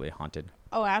is completely haunted.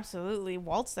 Oh, absolutely.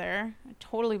 Walt's there. I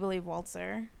totally believe Walt's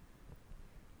there.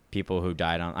 People who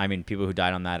died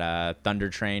on that Thunder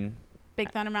train.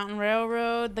 Big Thunder Mountain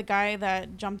Railroad, the guy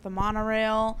that jumped the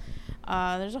monorail.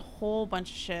 There's a whole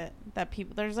bunch of shit that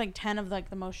there's like 10 of like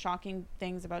the most shocking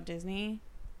things about Disney,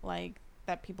 like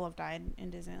that people have died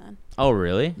in Disneyland. Oh,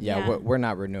 really? yeah, Yeah. We're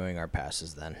not renewing our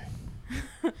passes then.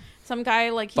 Some guy,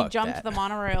 like, he Fuck jumped that. the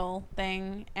monorail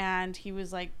thing, and he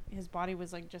was like, his body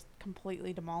was like just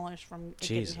completely demolished from it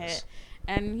Jesus. getting hit.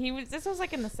 And this was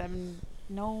like in the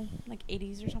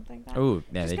 80s or something like that. Oh,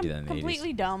 yeah, Just they do that in the 80s.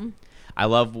 completely dumb. I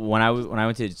love when I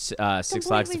went to Six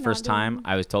Flags the Completely first not time. doing-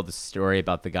 I was told the story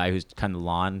about the guy who's cut the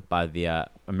lawn by the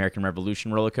American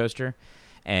Revolution roller coaster,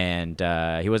 and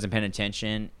he wasn't paying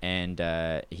attention, and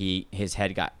his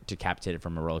head got decapitated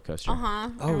from a roller coaster. I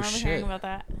Oh, remember shit. hearing about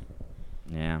that.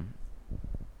 Yeah.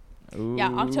 Yeah,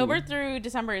 October Ooh. through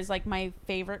December is like my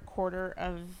favorite quarter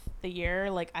of the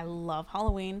year. Like, I love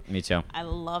Halloween. Me too. I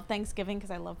love Thanksgiving because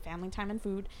I love family time and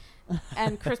food.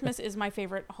 And Christmas is my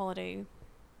favorite holiday,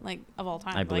 like, of all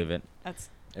time. I believe like, it. That's,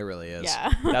 It really is.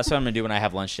 yeah. That's what I'm gonna do when I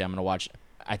have lunch today. I'm gonna watch,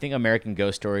 I think, American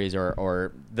Ghost Stories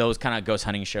or those kind of ghost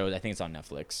hunting shows. I think it's on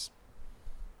Netflix.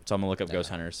 So I'm gonna look up Ghost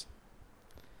Hunters.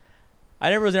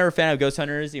 I was never a fan of Ghost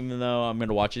Hunters, even though I'm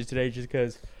gonna watch it today just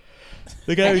because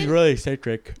the guy was really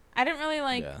eccentric. I didn't really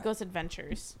like Yeah. Ghost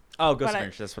Adventures, Oh, Ghost But I-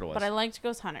 Adventures. That's what it was. but I liked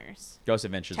Ghost Hunters. Ghost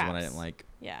Adventures is the one I Chaps. didn't like.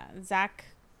 Yeah, Zach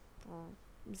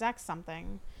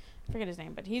something. I forget his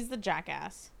name, but he's the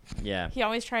jackass. Yeah. He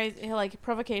always tries, like,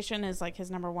 provocation is like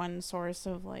his number one source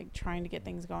of like trying to get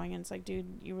things going. And it's like, dude,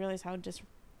 you realize how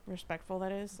disrespectful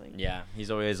that is? Like, Yeah.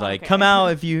 He's always Oh, like, okay. "Come out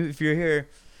if you're here."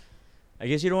 I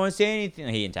guess you don't want to say anything.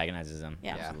 He antagonizes them.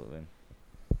 Yeah. Absolutely.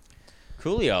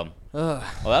 Coolio. Ugh.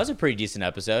 Well, that was a pretty decent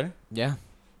episode. Yeah.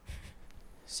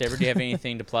 Saber, do you have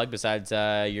anything to plug besides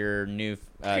your new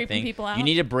Creeping thing? people out? You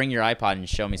need to bring your iPod and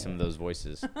show me some of those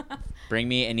voices. Bring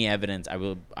me any evidence.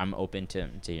 I'm open to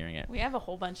hearing it. we have a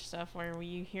whole bunch of stuff where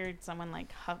you hear someone like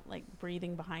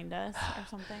breathing behind us or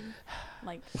something.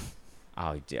 Like,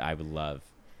 Oh, I would love.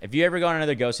 If you ever go on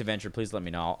another ghost adventure, please let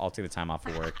me know. I'll take the time off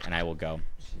of work and I will go.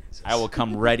 I will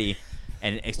come ready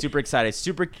and super excited.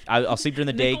 I'll sleep during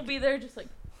the Nick will day. be there just like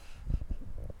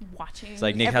watching. It's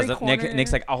like Nick every has corner.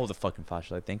 Nick's like, I'll hold the fucking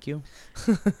flashlight. Thank you.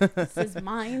 This is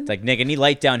mine. It's like, Nick, I need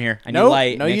light down here. I need Nope.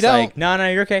 light. No, you Nick's don't. Like, no,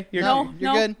 you're okay. You're No.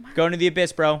 You're good. going to the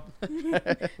abyss, bro.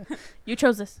 You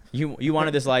chose this. You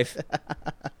wanted this life.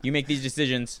 You make these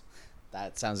decisions.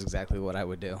 That sounds exactly what I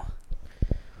would do.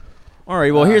 All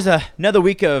right. Well, here's another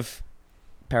week of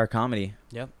Paracomedy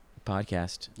Yep.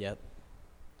 podcast. Yep.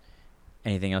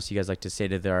 Anything else you guys like to say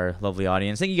to our lovely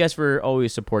audience? Thank you guys for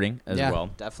always supporting as yeah, well.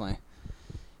 definitely.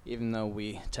 Even though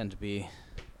we tend to be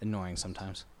annoying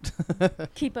sometimes.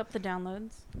 Keep up the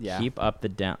downloads. Yeah. Keep up the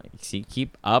downloads.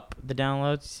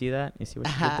 See that? You see what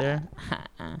you did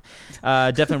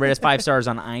there? Definitely rate us 5 stars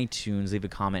on iTunes. Leave a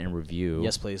comment and review.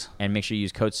 Yes, please. And make sure you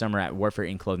use code SUMMER at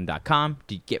warfareincclothing.com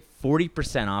to get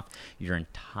 40% off your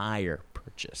entire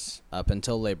purchase. Up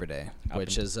until Labor Day,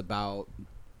 which is about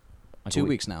 2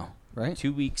 weeks now, right?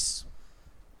 2 weeks,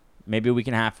 maybe a week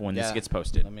and a half when this Yeah. gets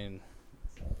posted. I mean,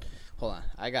 hold on.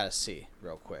 I got to see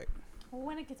real quick. Well,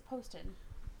 when it gets posted.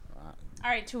 Uh, All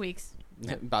right, 2 weeks.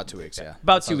 About 2 weeks, yeah.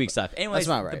 About That 2 sounds weeks left. Anyways,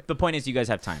 about right. the point is you guys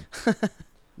have time.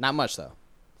 Not much though.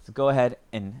 So go ahead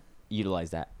and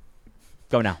utilize that.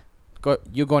 Go now.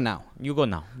 You go now. You go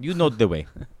now. You know the way.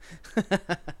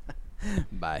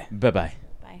 Bye. Bye-bye.